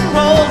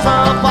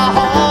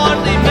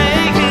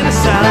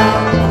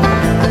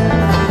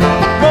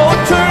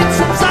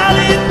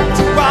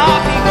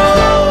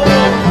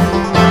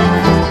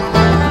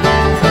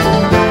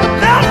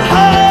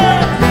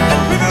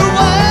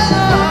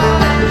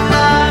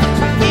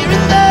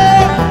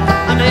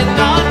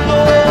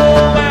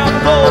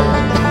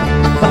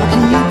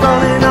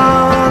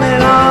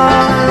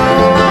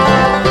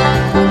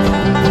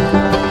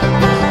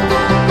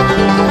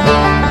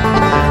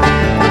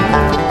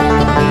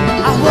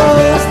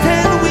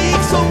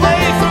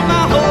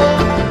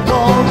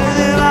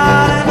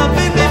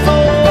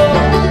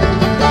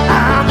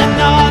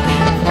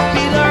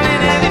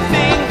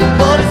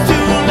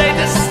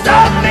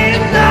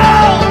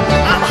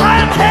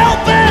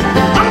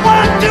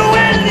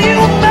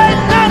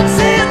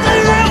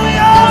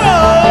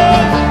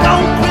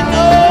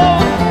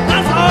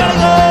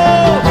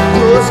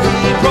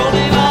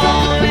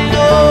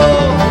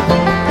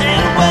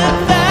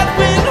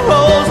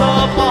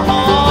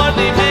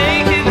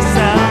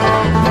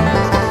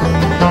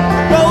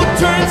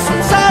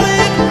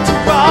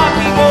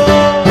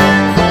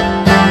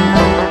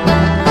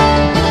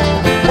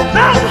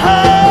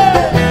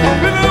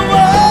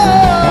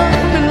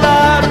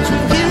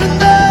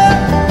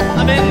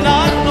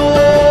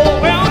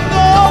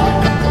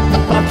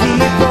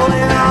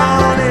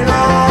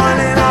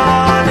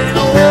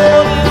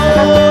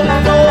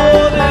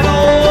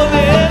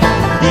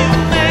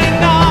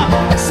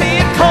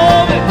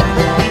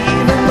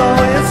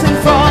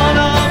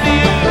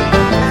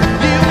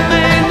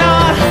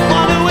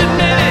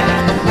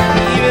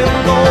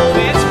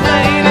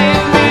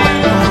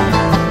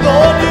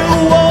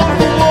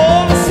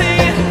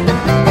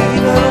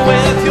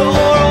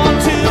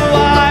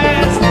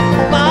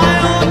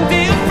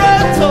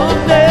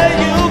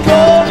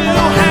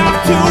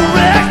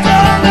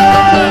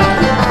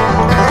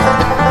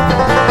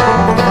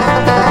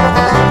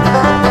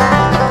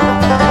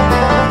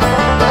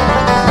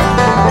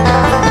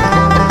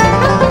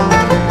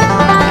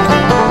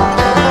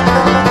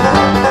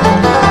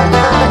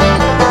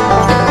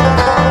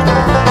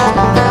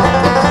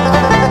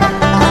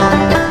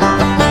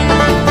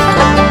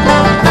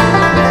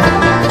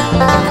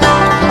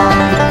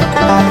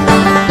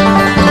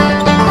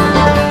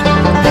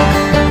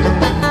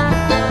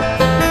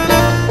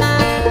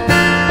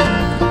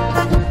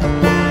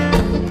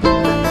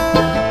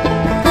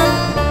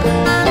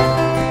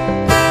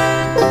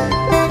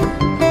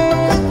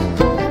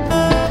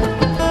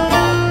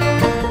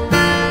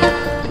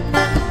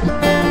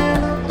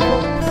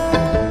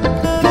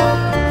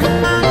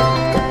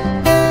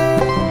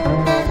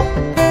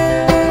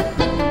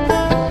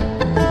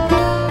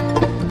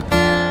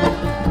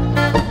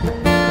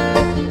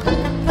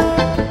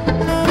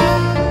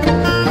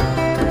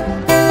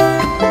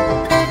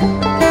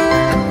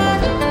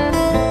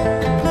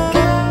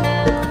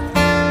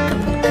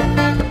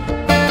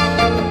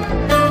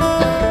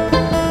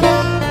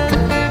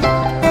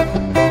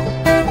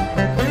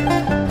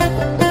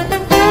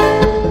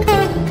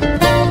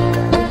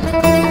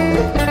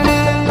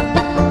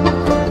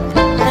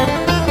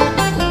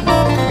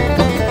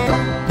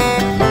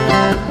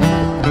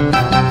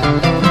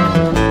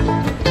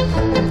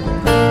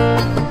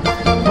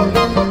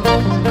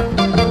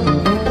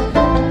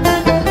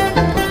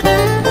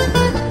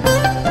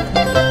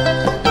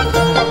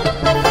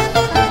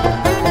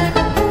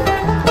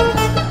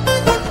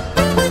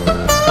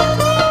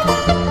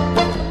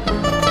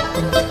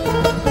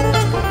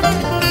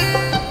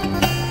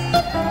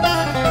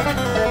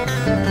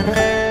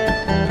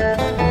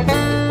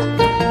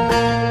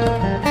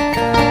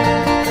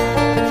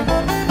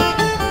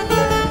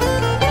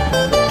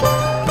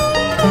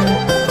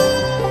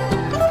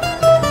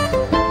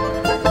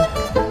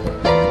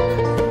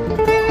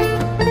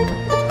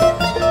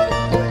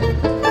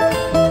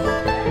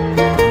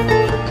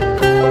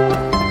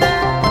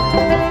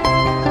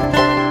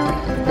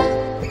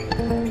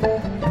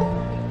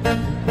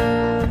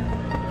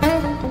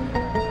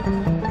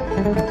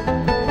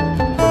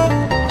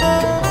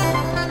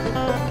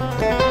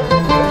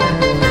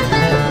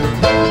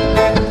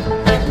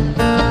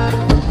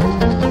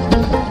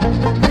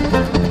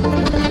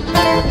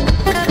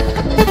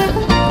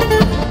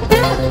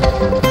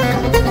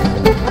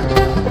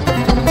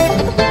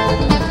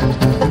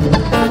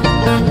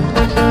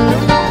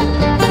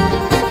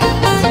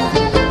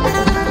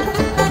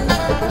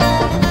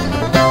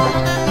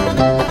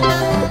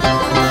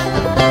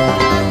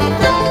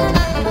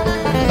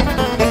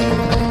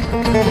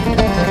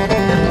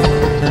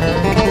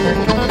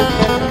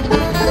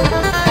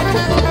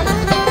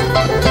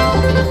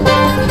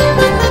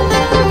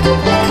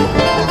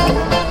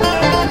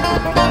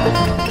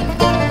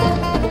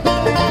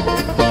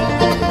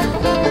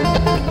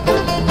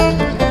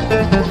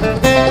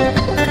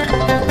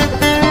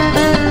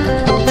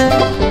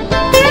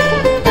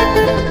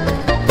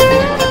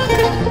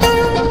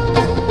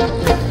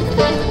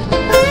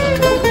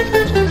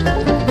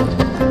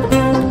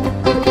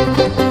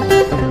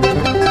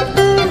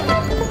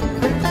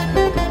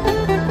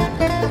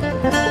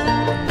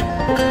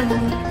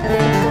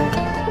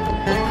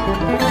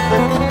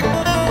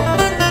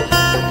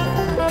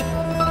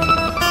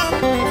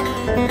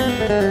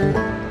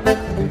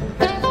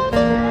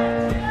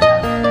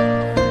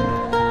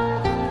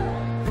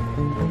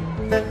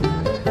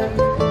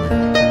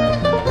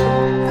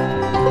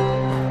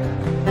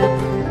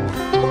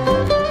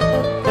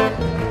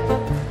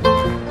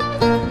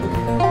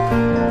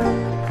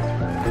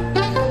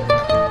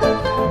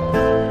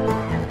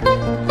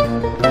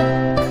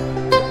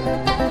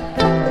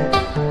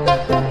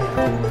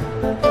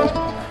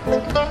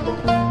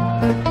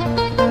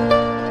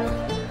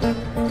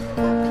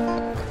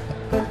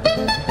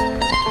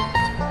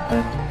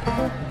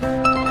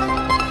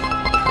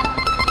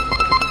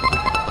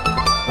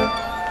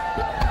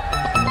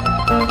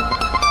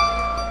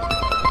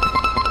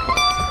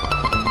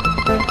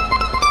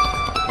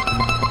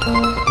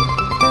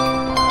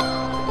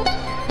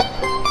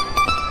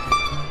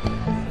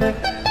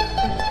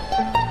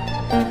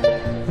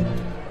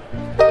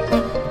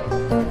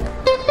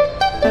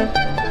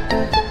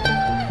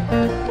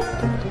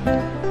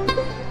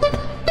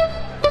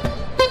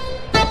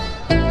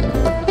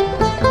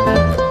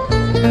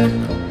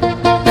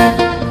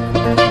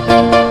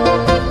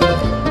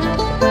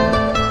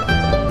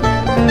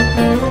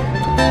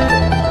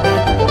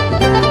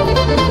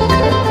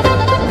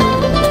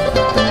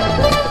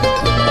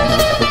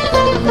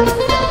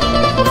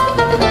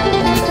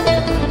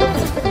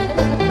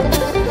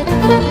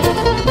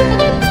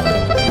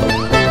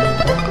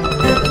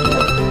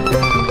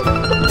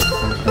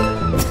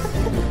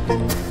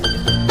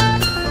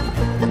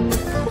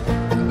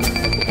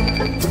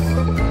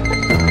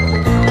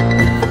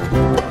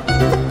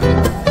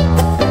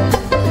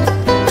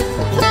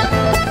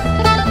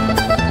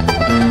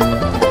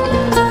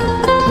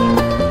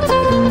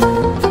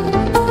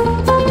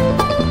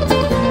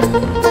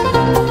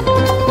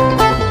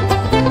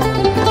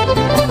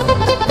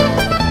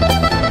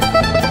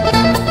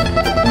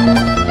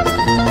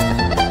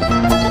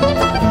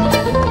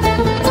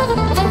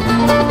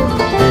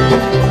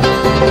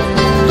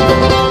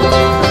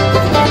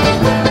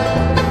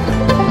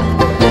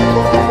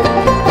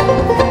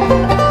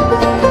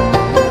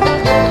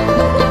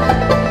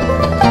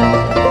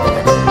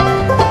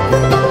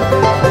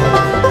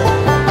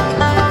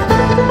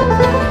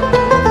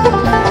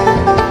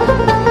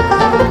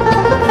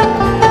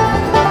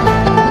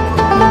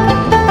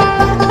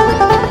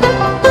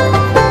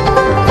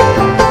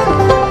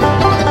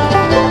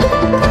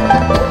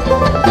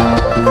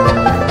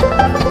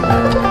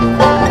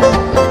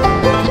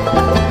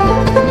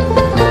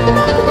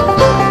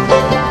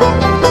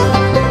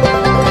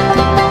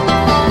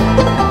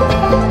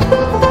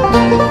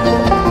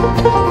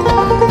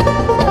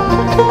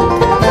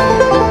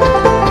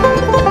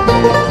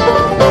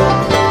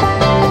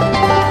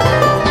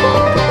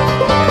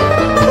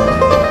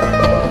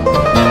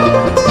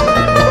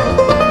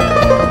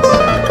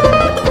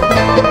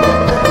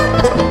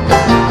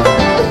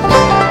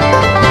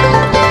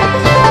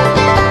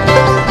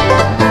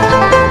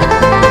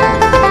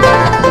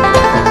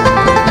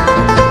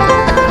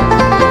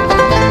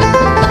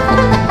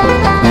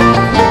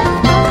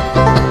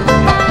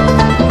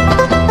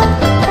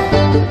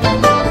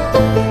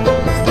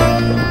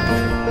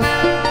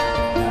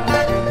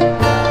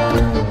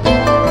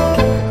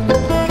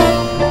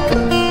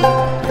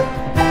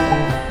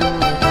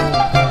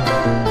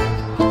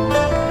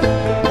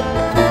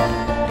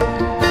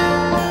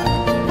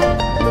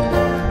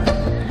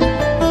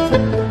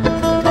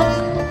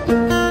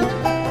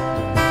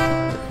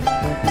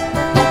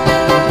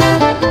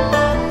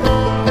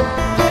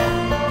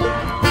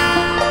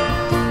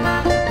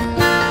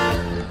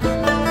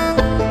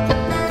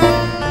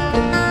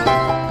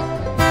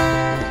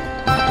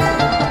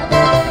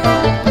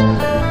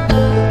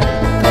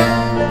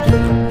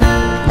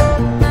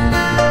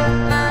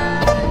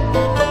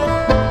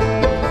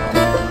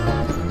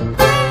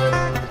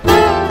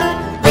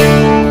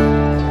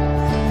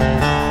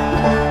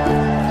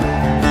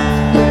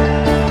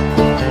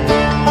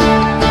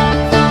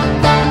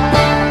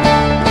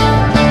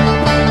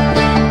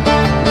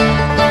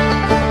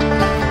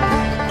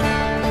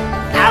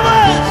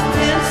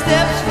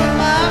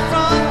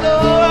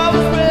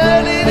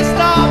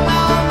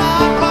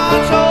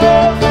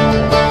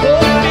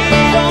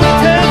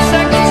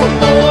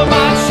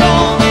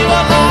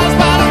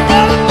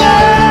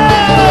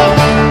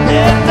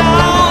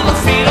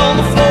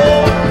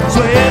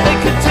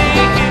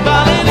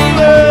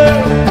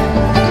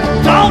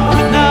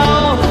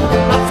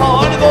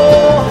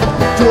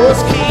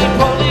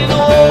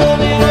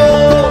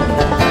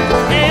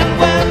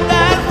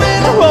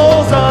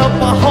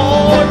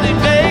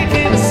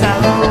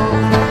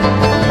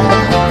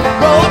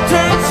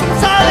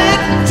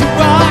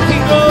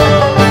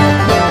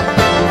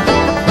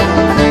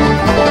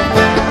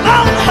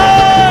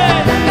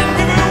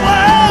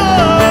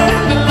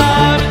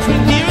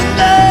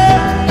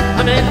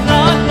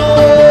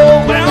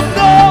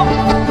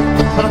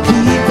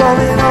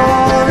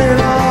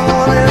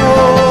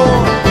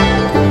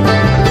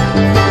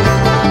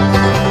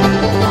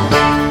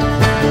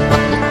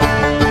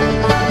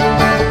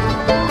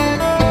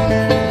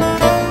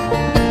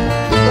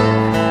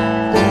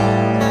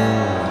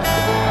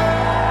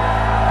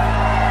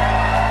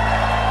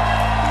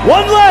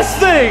One last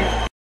thing.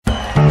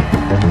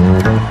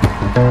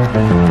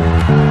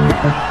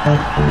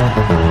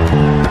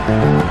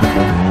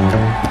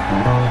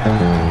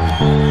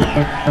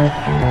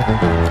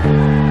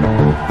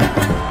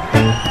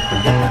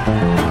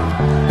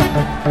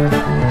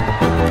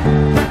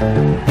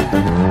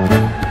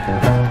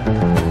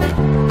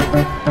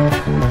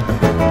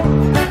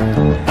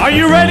 Are Are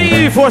you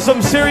ready for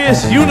some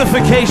serious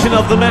unification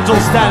of the mental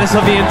status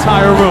of the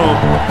entire room?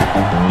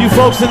 You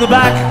folks in the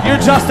back, you're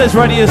just as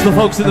ready as the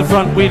folks in the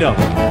front, we know.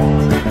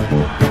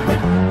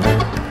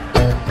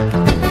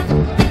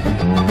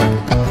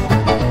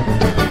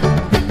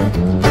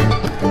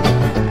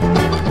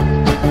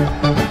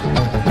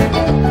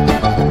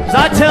 As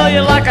I tell you,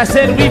 like I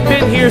said, we've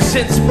been here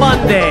since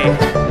Monday.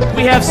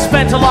 We have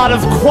spent a lot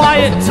of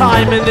quiet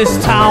time in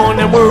this town,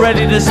 and we're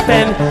ready to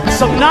spend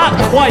some not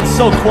quite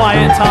so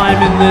quiet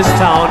time in this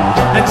town.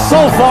 And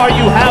so far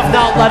you have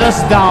not let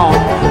us down.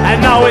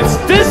 And now it's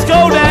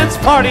disco dance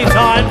party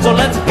time, so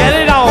let's get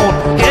it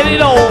on, get it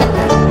on.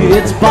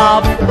 It's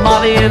Bob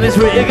Marley and his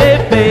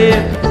reggae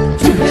band.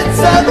 2 hits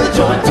and the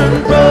joint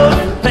turned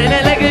brown. Play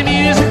that reggae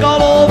music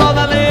all over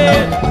the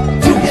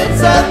land. 2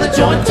 hits and the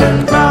joint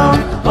turned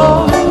brown.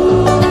 Oh,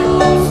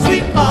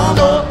 sweet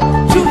mama.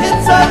 2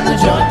 hits and the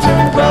joint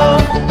turned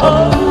brown.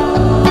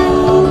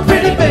 Oh,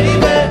 pretty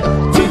baby.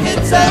 2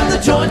 hits and the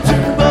joint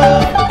turned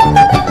brown.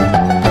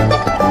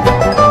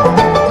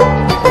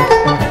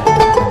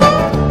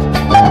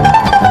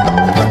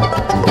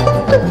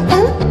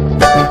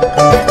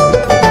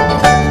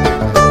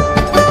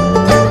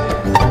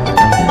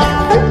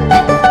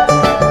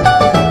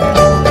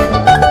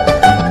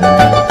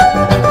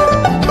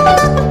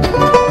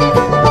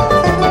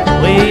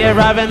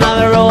 Driving on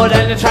the road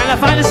and you're trying to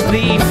find a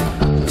spleef.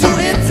 2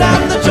 hits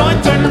and the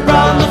joint turned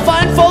brown. The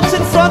fine folks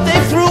in front, they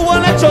threw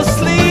one at your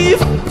sleeve.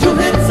 2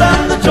 hits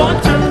and the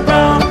joint turned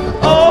brown.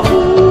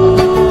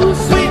 Oh,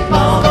 sweet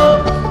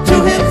mama.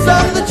 2 hits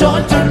and the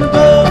joint turned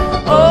brown.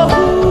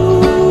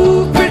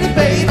 Oh, pretty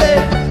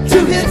baby.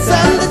 2 hits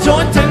and the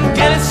joint turned.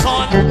 Get it,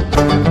 son.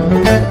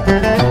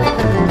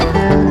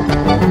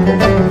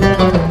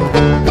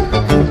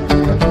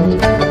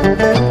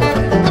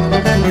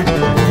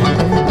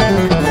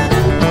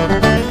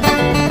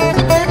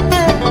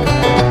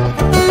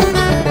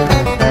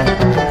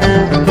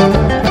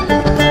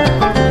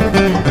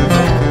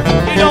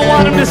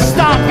 To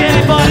stop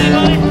anybody,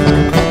 buddy.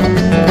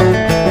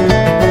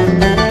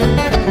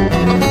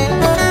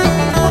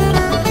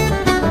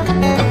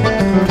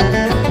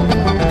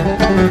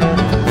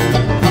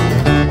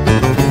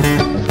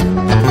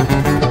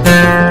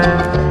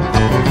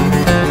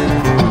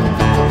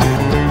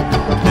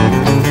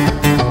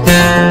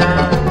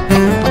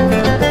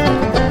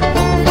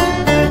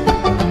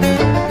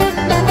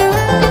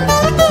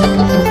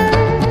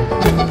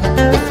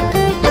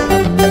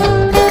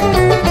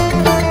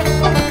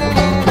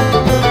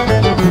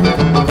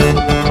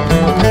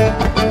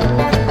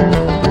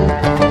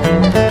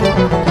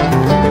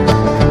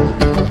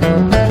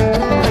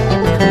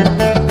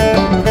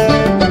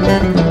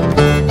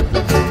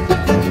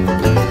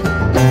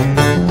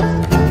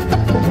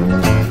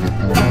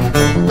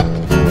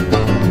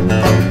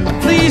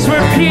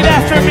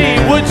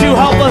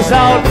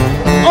 Out.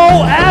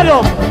 Oh,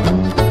 Adam!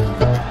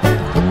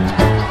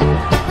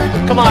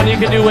 Come on, you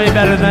can do way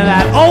better than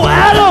that. Oh,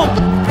 Adam!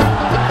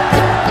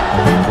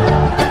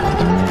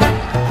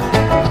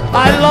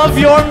 I love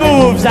your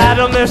moves,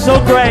 Adam. They're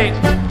so great.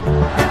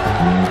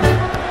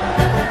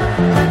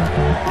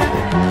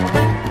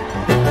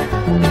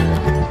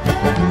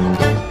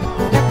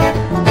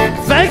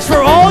 Thanks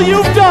for all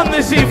you've done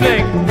this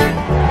evening.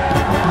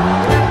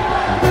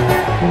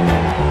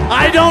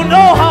 I don't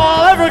know how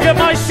I'll ever get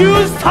my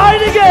shoes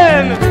tied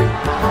again.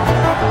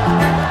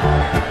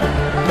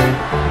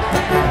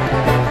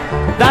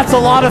 That's a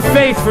lot of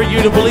faith for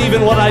you to believe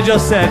in what I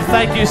just said.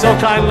 Thank you so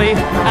kindly.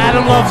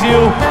 Adam loves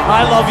you.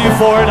 I love you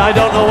for it. I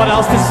don't know what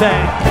else to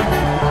say.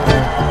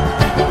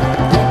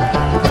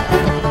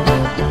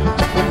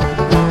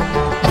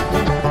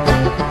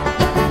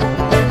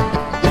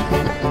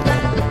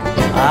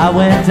 I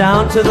went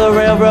down to the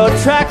railroad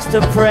tracks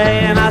to pray,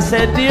 and I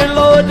said, dear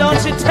Lord,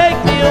 don't you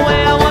take me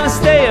away. I want to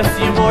stay a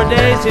few more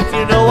days, if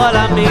you know what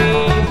I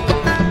mean.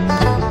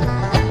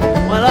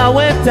 Well, I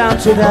went down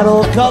to that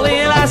old gully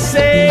and I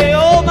say,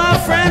 oh, my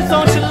friends,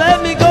 don't you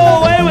let me go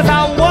away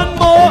without one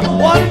more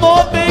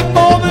big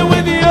moment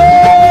with you.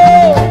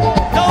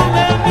 Don't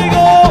let me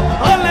go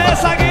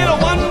unless I get a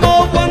one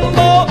more.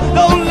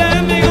 Don't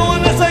let me go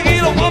unless I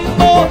get a one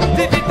more.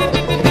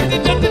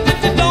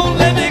 Don't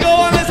let me go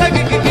unless I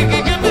give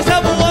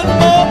myself a one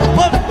more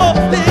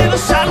little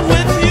shot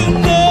with you.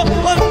 No,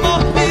 one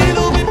more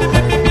little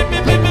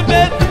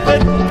bet.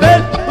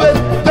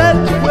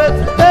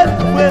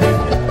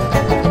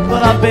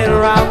 Well, I've been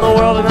around the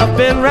world and I've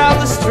been around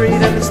the street,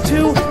 and it's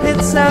 2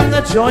 hits and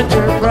the joint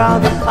turned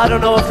brown. I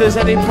don't know if there's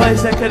any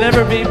place that could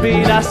ever be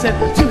beat. I said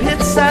 2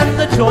 hits and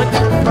the joint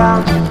turned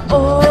brown.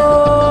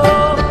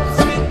 Oh,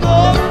 sweet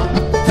Lord,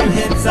 2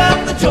 hits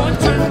and the joint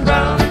turned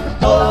brown.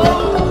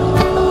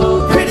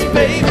 Oh, pretty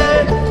baby.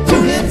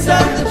 2 hits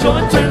and the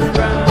joint turned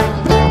brown.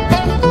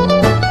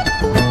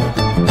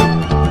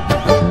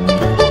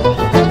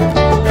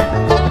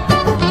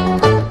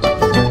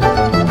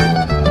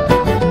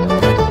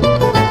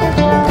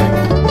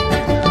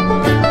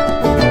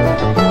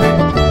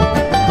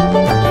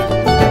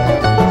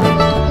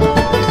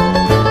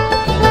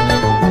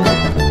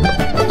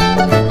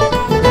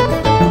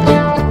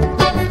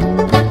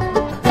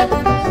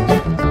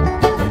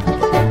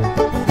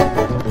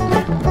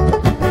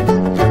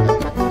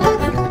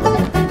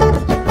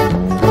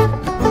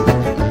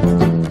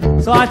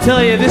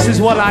 tell you, this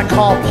is what I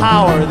call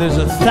power. There's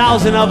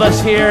 1,000 of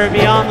us here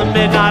beyond the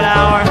midnight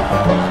hour,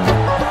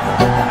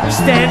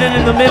 standing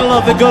in the middle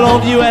of the good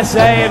old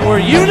USA, and we're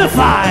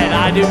unified,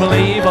 I do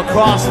believe,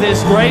 across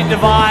this great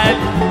divide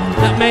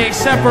that may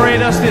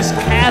separate us, this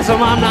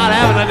chasm. I'm not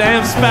having a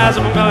damn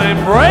spasm. I'm gonna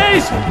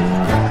embrace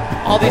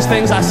all these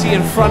things I see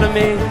in front of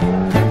me.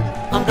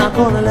 I'm not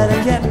gonna let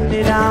it get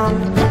me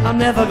down. I'm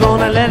never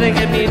gonna let it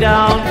get me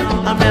down.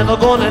 I'm never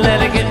gonna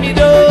let it get me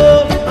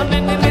down. I'm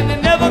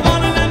never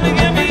gonna let me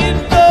get me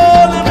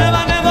down. I'm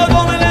never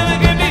gonna let me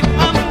get me.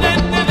 I'm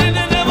never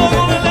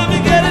gonna let me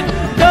get it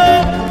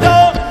down.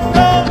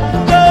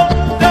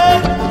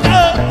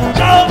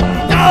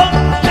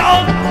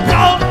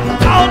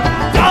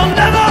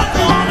 Never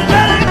gonna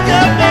let it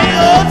get me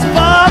on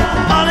spot.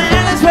 All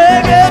in this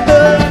reggae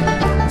bird.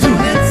 2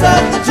 hits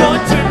of the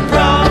joint turn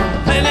brown.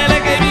 And then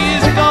it gave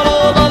music all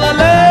over the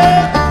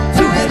land.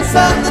 2 hits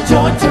of the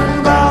joint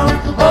turn brown.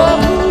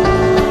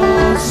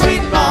 Oh,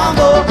 sweet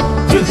mambo.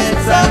 2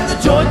 hits of the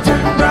joint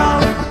turn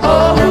brown.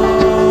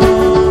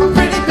 Oh,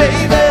 pretty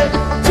baby.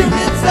 2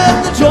 hits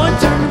of the joint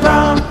turn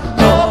brown.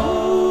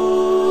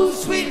 Oh,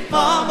 sweet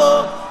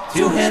mambo.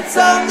 2 hits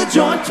of the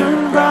joint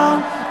turn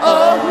brown.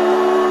 Oh,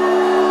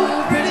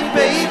 pretty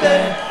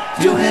baby.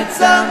 2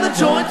 hits of the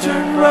joint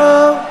turn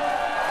brown.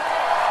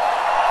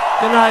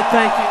 Good night,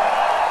 thank you.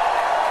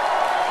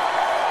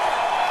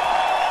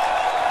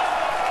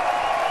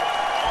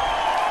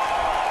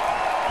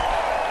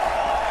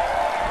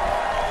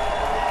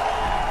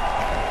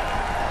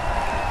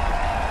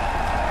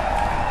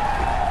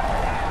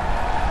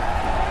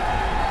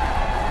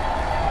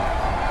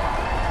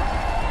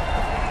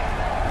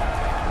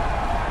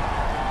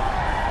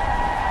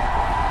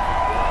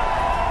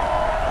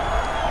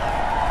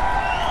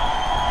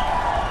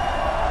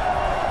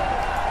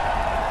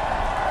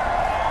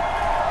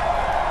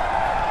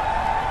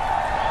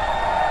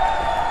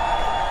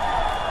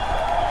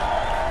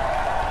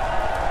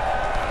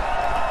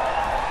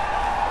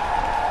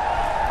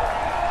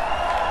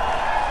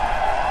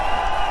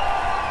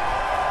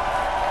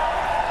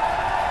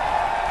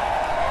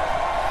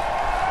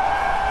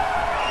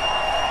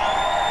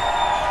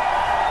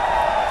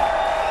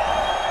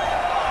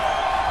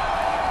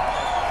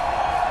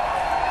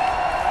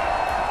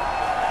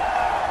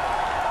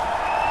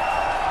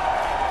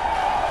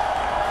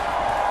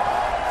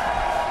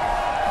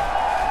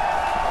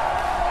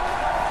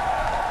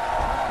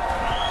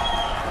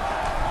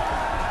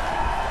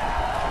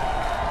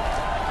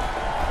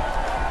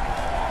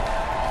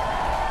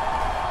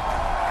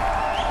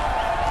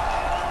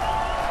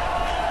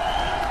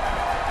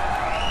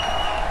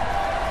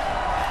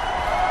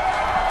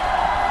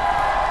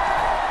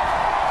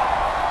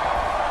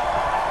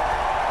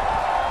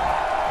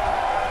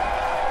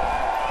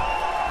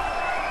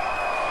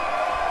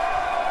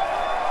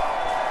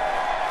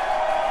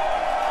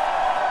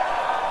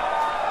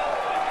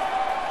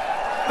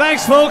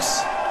 Thanks,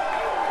 folks.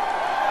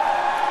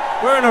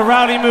 We're in a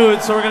rowdy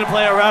mood, so we're going to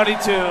play a rowdy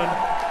tune.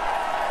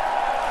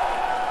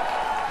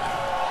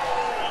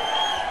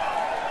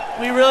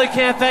 We really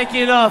can't thank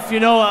you enough. You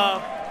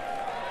know,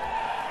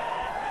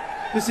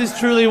 this is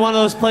truly one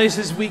of those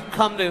places we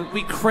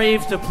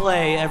crave to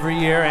play every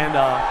year, and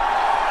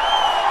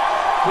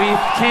we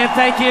can't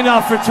thank you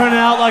enough for turning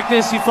out like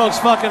this. You folks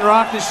fucking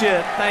rock the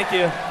shit. Thank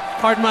you.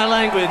 Pardon my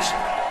language.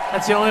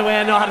 That's the only way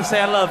I know how to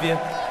say I love you.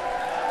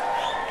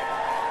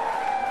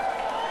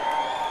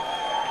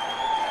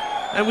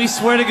 And we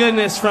swear to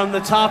goodness, from the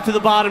top to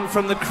the bottom,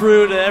 from the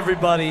crew to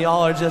everybody,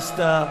 y'all are just,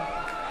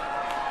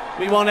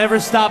 we won't ever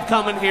stop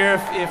coming here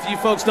if you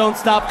folks don't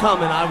stop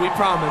coming, we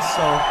promise,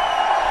 so.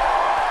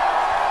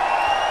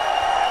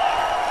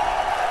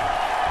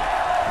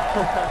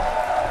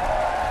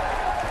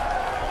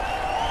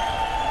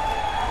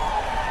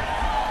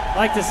 I'd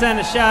like to send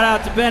a shout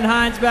out to Ben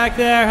Hines back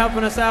there,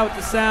 helping us out with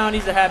the sound.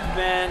 He's a happy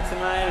man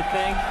tonight, I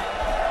think.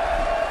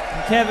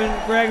 And Kevin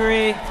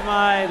Gregory to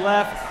my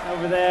left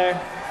over there.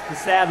 The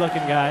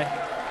sad-looking guy,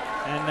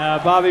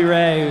 and Bobby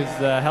Ray,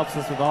 who helps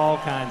us with all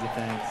kinds of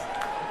things.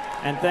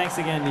 And thanks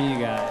again to you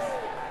guys.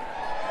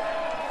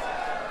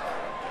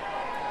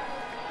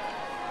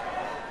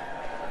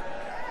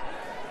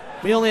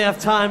 We only have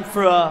time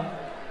for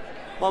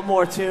one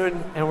more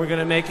tune, and we're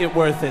gonna make it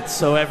worth it.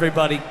 So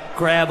everybody,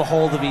 grab a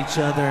hold of each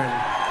other, and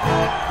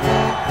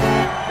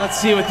let's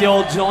see what the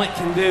old joint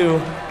can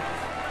do.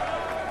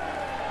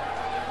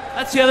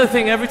 That's the other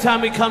thing. Every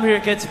time we come here,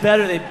 it gets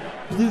better. They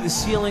blew the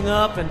ceiling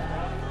up and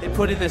they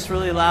put in this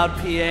really loud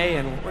PA,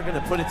 and we're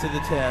gonna put it to the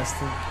test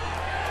and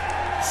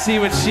see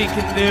what she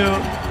can do.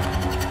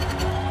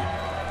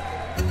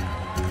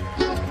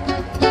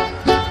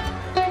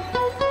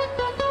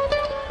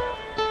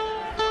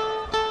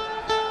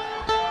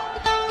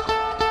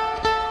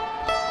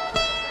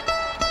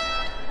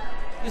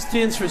 This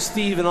tune's for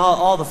Steve and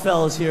all the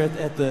fellas here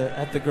at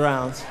the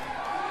grounds,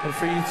 and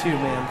for you too,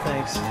 man.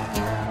 Thanks.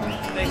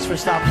 Thanks for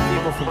stopping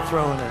people from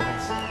throwing at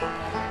us.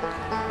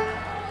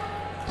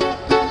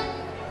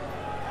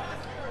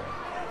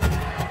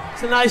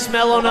 It's a nice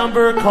mellow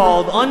number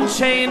called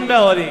Unchained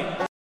Melody.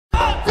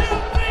 1, 2, 3,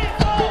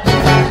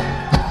 4.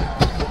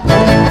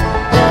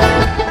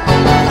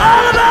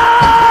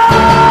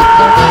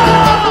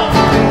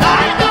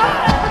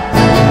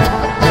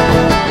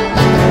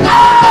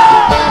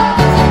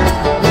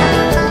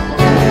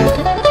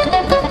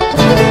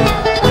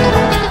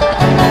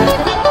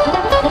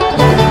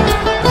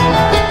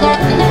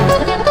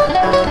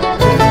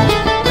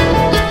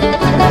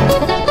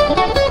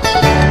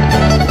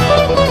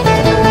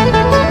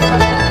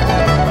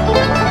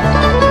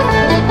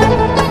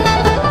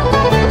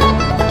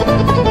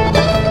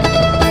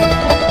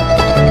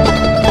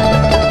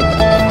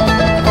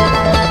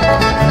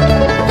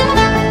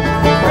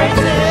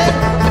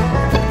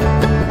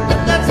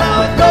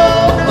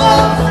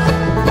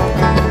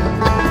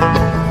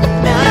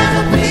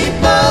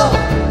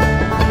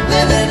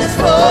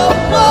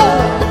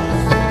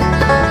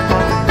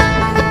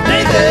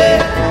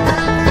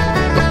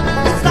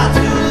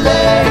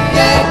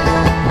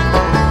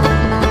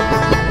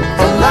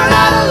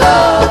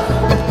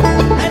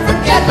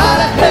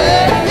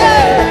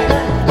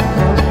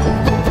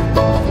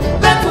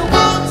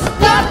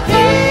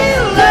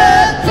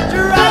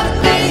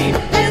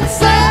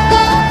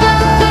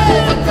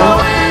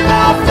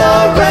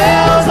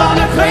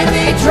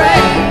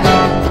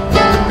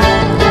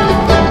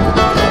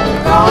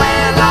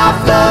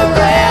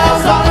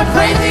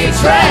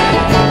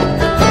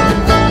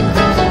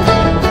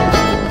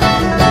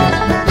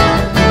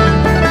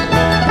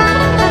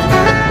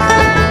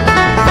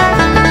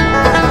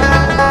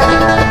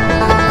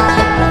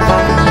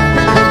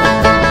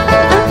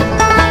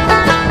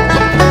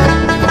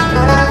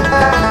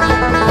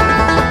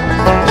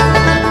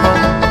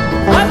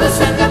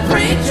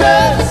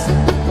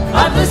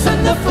 I'd listen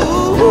to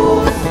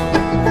fools.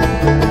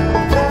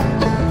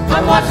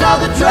 I'd watch all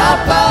the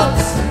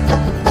dropouts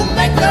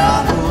make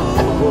their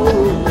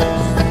moves.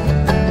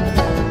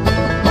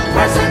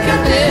 Present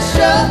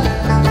condition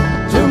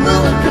to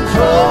rule and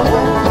control.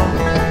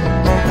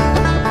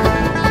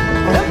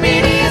 The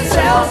media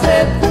sells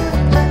it,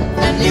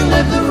 and you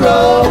live the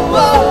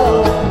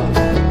road.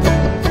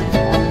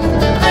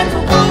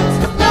 Mental wounds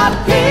not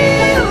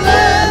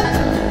healing,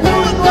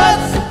 doing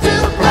what's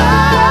too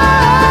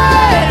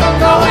right. I'm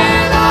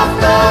going off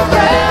the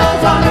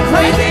rails on a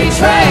crazy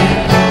train.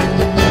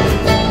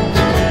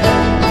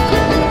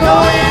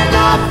 Going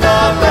off the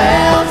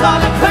rails on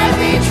a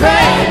crazy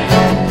train.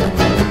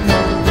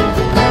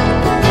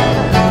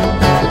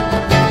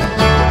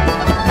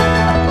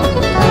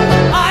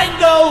 I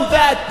know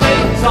that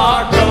things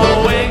are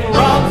going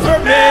wrong for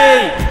me.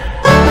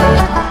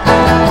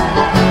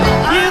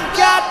 You've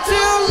got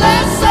to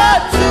listen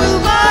to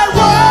my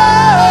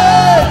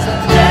words.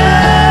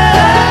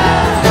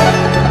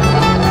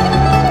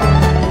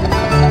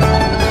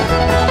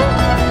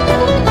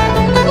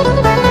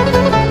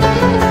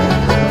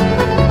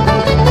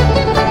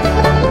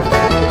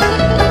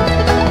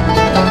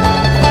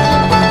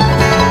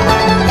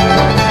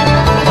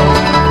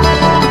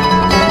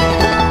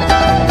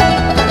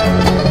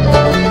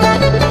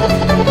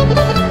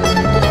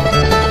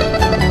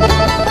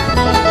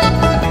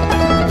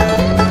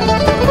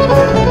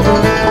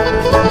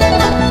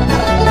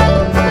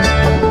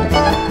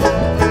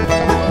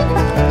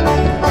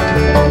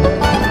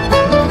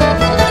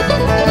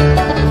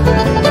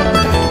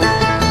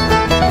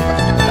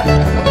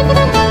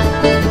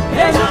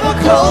 There's no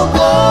Cold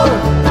War,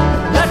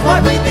 that's what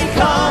we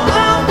become.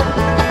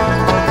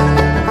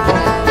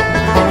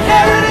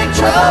 Inheriting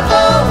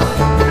trouble,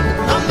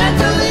 I'm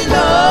mentally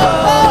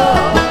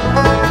numb.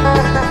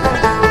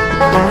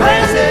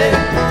 Crazy,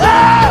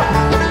 but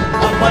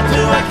what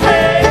do I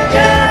care?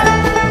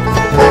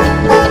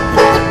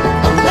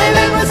 I'm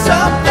living with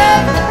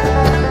something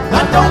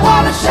I don't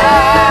want to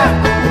share.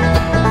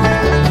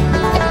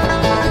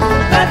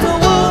 Mental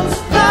wounds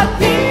not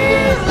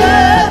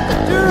healing,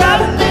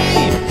 driving me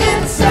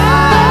inside.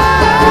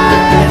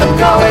 I'm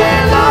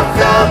going off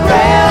the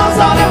rails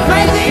on a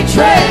crazy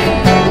train.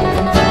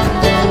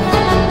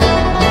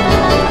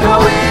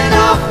 Going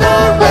off the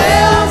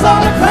rails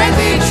on a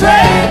crazy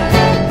train.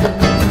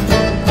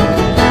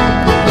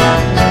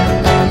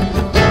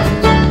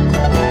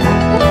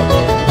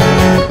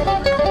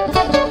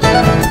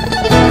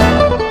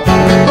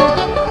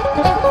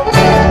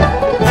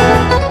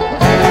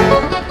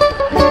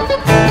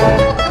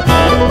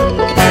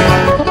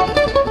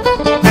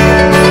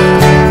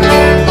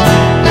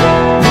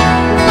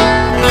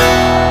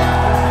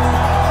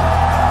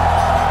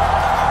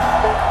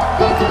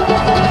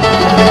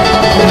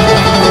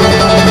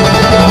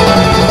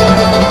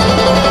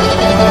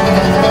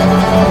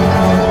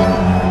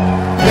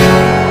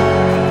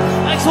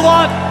 Thanks a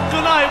lot.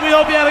 Good night. We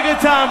hope you had a good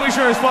time. We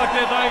sure as fuck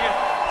did. Thank you.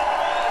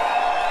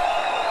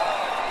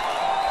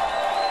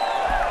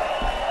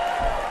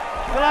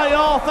 Good night,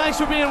 y'all. Thanks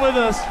for being with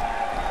us.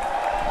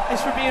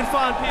 Thanks for being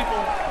fun,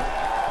 people.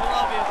 We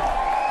love you.